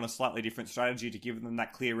as being on a slightly different strategy to give them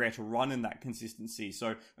that clear air to run in that consistency.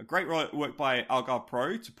 So a great work by Algarve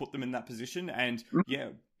Pro to put them in that position. And yeah,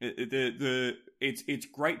 it's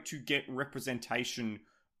great to get representation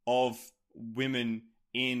of women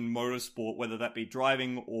in motorsport, whether that be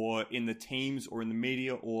driving or in the teams or in the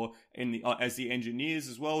media or in the as the engineers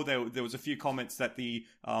as well. There was a few comments that the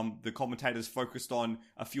commentators focused on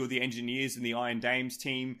a few of the engineers in the Iron Dames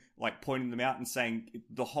team, like pointing them out and saying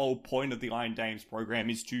the whole point of the Iron Dames program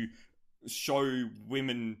is to show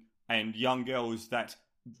women and young girls that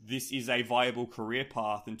this is a viable career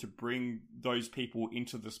path, and to bring those people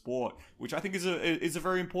into the sport, which I think is a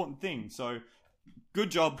very important thing. So good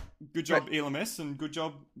job ELMS, and good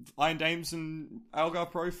job Iron Dames and Algarve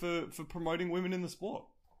Pro for promoting women in the sport.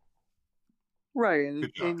 Right, and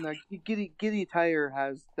Giddy Tire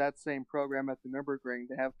has that same program at the Nürburgring.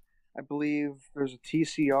 They have, I believe, there's a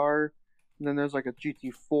TCR, and then there's like a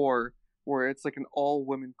GT4 where it's like an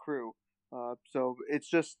all-women crew. So it's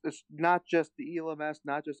not just the ELMS,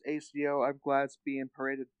 not just ACO. I'm glad it's being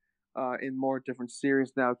paraded in more different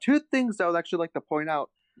series now. Two things I would actually like to point out.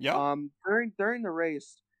 Yeah. During the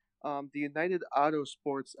race, the United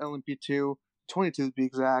Autosports LMP2 22 to be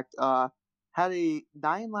exact, had a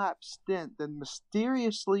 9-lap stint, then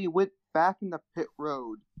mysteriously went back in the pit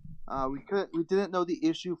road. We didn't know the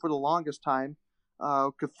issue for the longest time.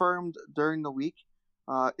 Confirmed during the week,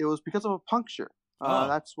 it was because of a puncture.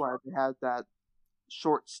 That's why they had that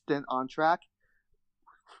short stint on track.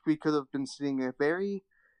 We could have been seeing a very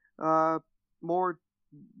more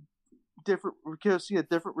different. We could see a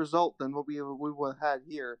different result than what we would have had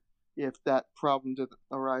here if that problem didn't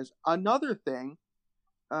arise. Another thing,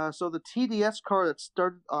 so the TDS car that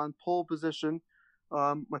started on pole position,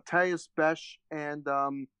 Matthias Besch and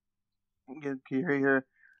here,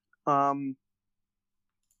 Vanderhelm.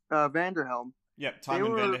 Yep,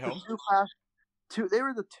 Timon Vanderhelm. They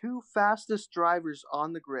were the two fastest drivers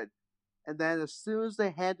on the grid, and then as soon as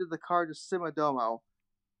they handed the car to Simodomo,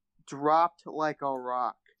 dropped like a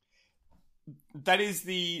rock. That is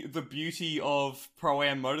the beauty of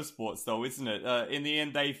Pro-Am Motorsports, though, isn't it? In the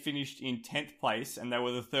end, they finished in 10th place, and they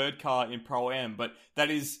were the third car in Pro-Am, but that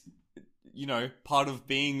is, part of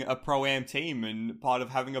being a Pro-Am team and part of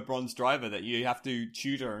having a bronze driver that you have to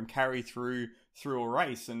tutor and carry through a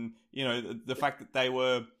race. And, the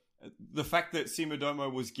fact that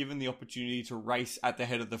Simodomo was given the opportunity to race at the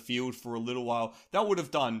head of the field for a little while, that would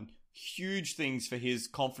have done huge things for his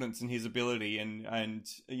confidence and his ability, and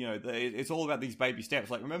it's all about these baby steps.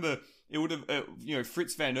 Like, remember, it would have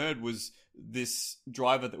Fritz van Aert was this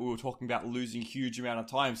driver that we were talking about losing huge amount of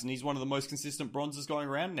times, and he's one of the most consistent bronzes going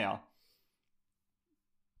around now.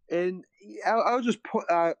 And I'll just put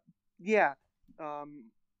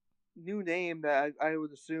new name that I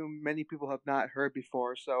would assume many people have not heard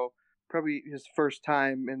before, so probably his first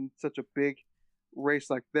time in such a big race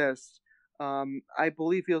like this. I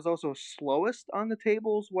believe he was also slowest on the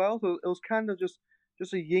table as well, so it was kind of just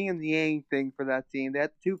a yin and yang thing for that team. They had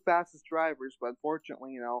the two fastest drivers, but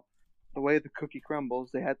unfortunately, the way the cookie crumbles,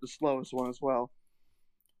 they had the slowest one as well.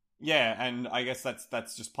 Yeah, and I guess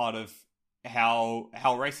that's just part of how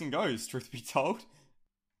racing goes, truth be told.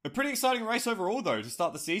 A pretty exciting race overall, though, to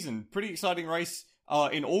start the season. Pretty exciting race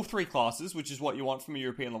in all three classes, which is what you want from a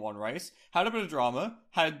European Le Mans race. Had a bit of drama,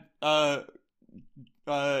 had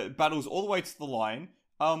battles all the way to the line.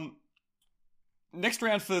 Next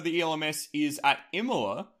round for the ELMS is at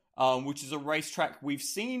Imola, which is a racetrack we've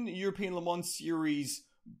seen European Le Mans Series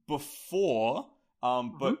before,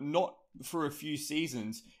 but not for a few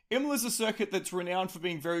seasons. Imola's a circuit that's renowned for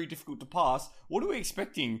being very difficult to pass. What are we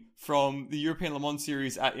expecting from the European Le Mans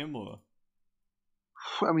Series at Imola?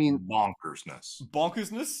 I mean, bonkersness.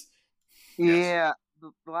 Bonkersness? Yeah. Yes.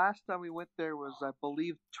 The last time we went there was, I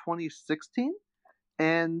believe, 2016.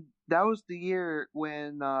 And that was the year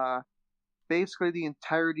when basically the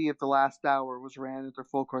entirety of the last hour was ran at their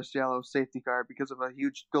full course yellow safety car because of a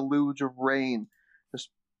huge deluge of rain.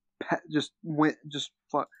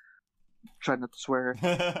 Try not to swear.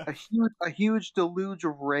 a huge deluge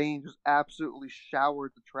of rain just absolutely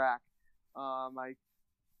showered the track. I'm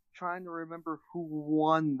trying to remember who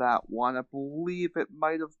won that one. I believe it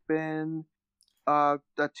might have been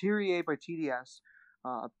Thierry by TDS.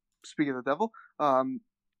 Speaking of the devil,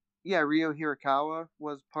 Ryo Hirakawa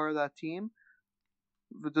was part of that team.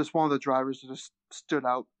 Just one of the drivers that just stood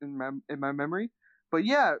out in my memory. But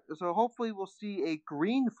yeah, so hopefully we'll see a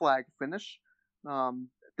green flag finish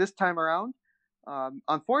this time around.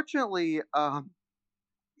 Unfortunately,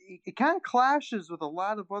 it kind of clashes with a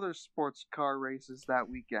lot of other sports car races that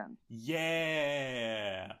weekend.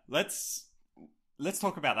 Yeah, let's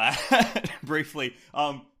talk about that briefly.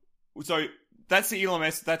 So that's the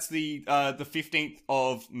ELMS. That's the 15th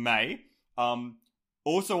of May.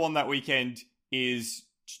 Also on that weekend is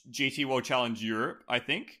GT World Challenge Europe, I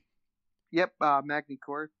think. Yep, Magny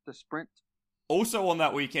Court, the sprint. Also on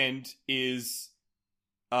that weekend is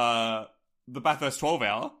the Bathurst 12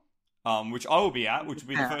 Hour, which I will be at, which will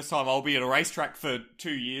be the first time I'll be at a racetrack for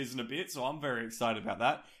 2 years and a bit, so I'm very excited about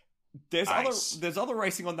that. There's other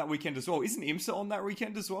racing on that weekend as well. Isn't IMSA on that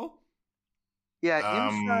weekend as well? Yeah,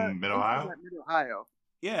 IMSA, Mid-Ohio? Mid-Ohio.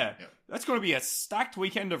 Yeah, that's going to be a stacked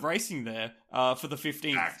weekend of racing there for the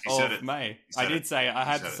 15th of May. I did say it. I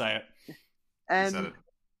had to say it. And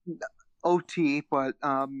OT, but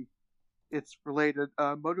it's related.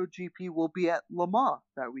 MotoGP will be at Le Mans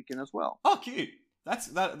that weekend as well. Oh, cute!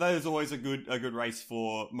 That is always a good race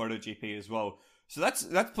for MotoGP as well. So that's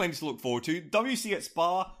plenty to look forward to. WC at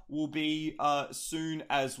Spa will be soon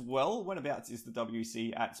as well. Whenabouts is the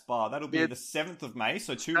WC at Spa? That'll be the 7th of May,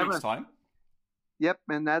 so 2 weeks' time. Yep,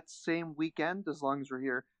 and that same weekend, as long as we're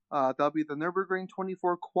here, there'll be the Nürburgring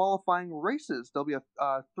 24 qualifying races. There'll be a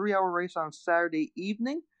 3-hour race on Saturday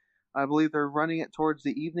evening. I believe they're running it towards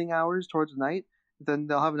the evening hours, towards the night. Then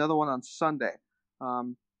they'll have another one on Sunday.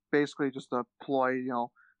 Basically just a ploy,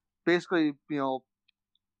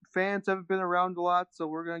 fans haven't been around a lot, so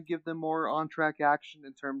we're going to give them more on-track action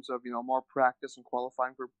in terms of, more practice and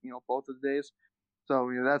qualifying for, both of the days. So,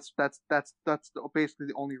 that's basically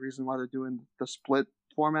the only reason why they're doing the split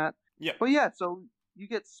format. Yeah. But yeah, so you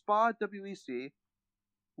get Spa WEC,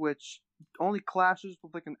 which only clashes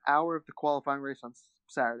with like an hour of the qualifying race on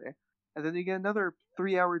Saturday, and then you get another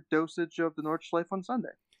 3-hour dosage of the Nordschleife on Sunday.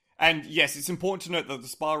 And yes, it's important to note that the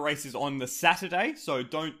Spa race is on the Saturday, so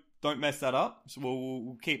don't mess that up. So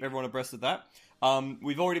we'll keep everyone abreast of that.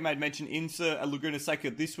 We've already made mention IMSA at Laguna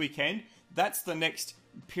Seca this weekend. That's the next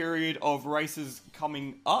period of races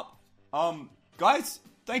coming up. Guys,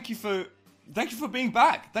 thank you for being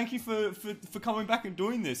back. Thank you for coming back and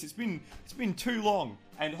doing this. It's been too long,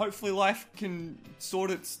 and hopefully life can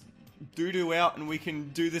sort its doo-doo out and we can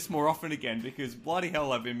do this more often again, because bloody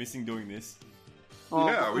hell, I've been missing doing this.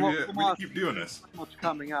 Yeah, we need to keep doing this. What's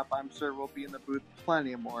coming up? I'm sure we'll be in the booth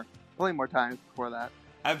plenty more times before that.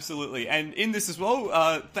 Absolutely. And in this as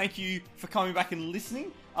well, thank you for coming back and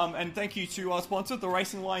listening. And thank you to our sponsor, the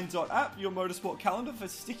RacingLine.app, your motorsport calendar, for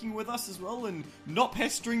sticking with us as well and not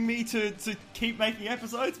pestering me to keep making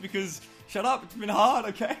episodes, because shut up, it's been hard,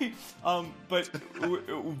 okay? But we're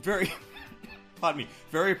very, pardon me,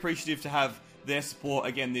 very appreciative to have their support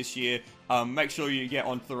again this year. Make sure you get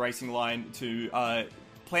onto the Racing Line to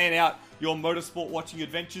plan out your motorsport watching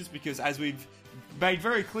adventures, because as we've made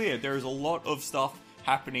very clear, there is a lot of stuff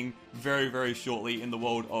happening very, very shortly in the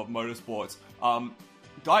world of motorsports.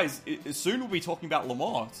 Guys, soon we'll be talking about Le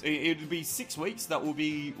Mans. It'll be 6 weeks that we'll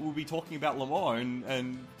be talking about Le Mans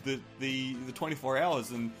and the 24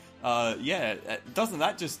 hours. And yeah, doesn't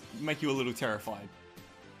that just make you a little terrified?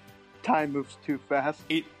 Time moves too fast.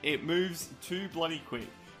 It moves too bloody quick.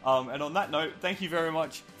 And on that note, thank you very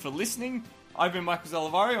much for listening. I've been Michael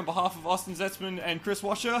Zalavari on behalf of Austin Zetzman and Chris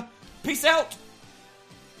Washer. Peace out!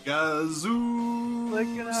 Gazoo!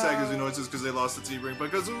 Say gazoo noises because they lost the T-ring, but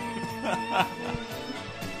gazoo!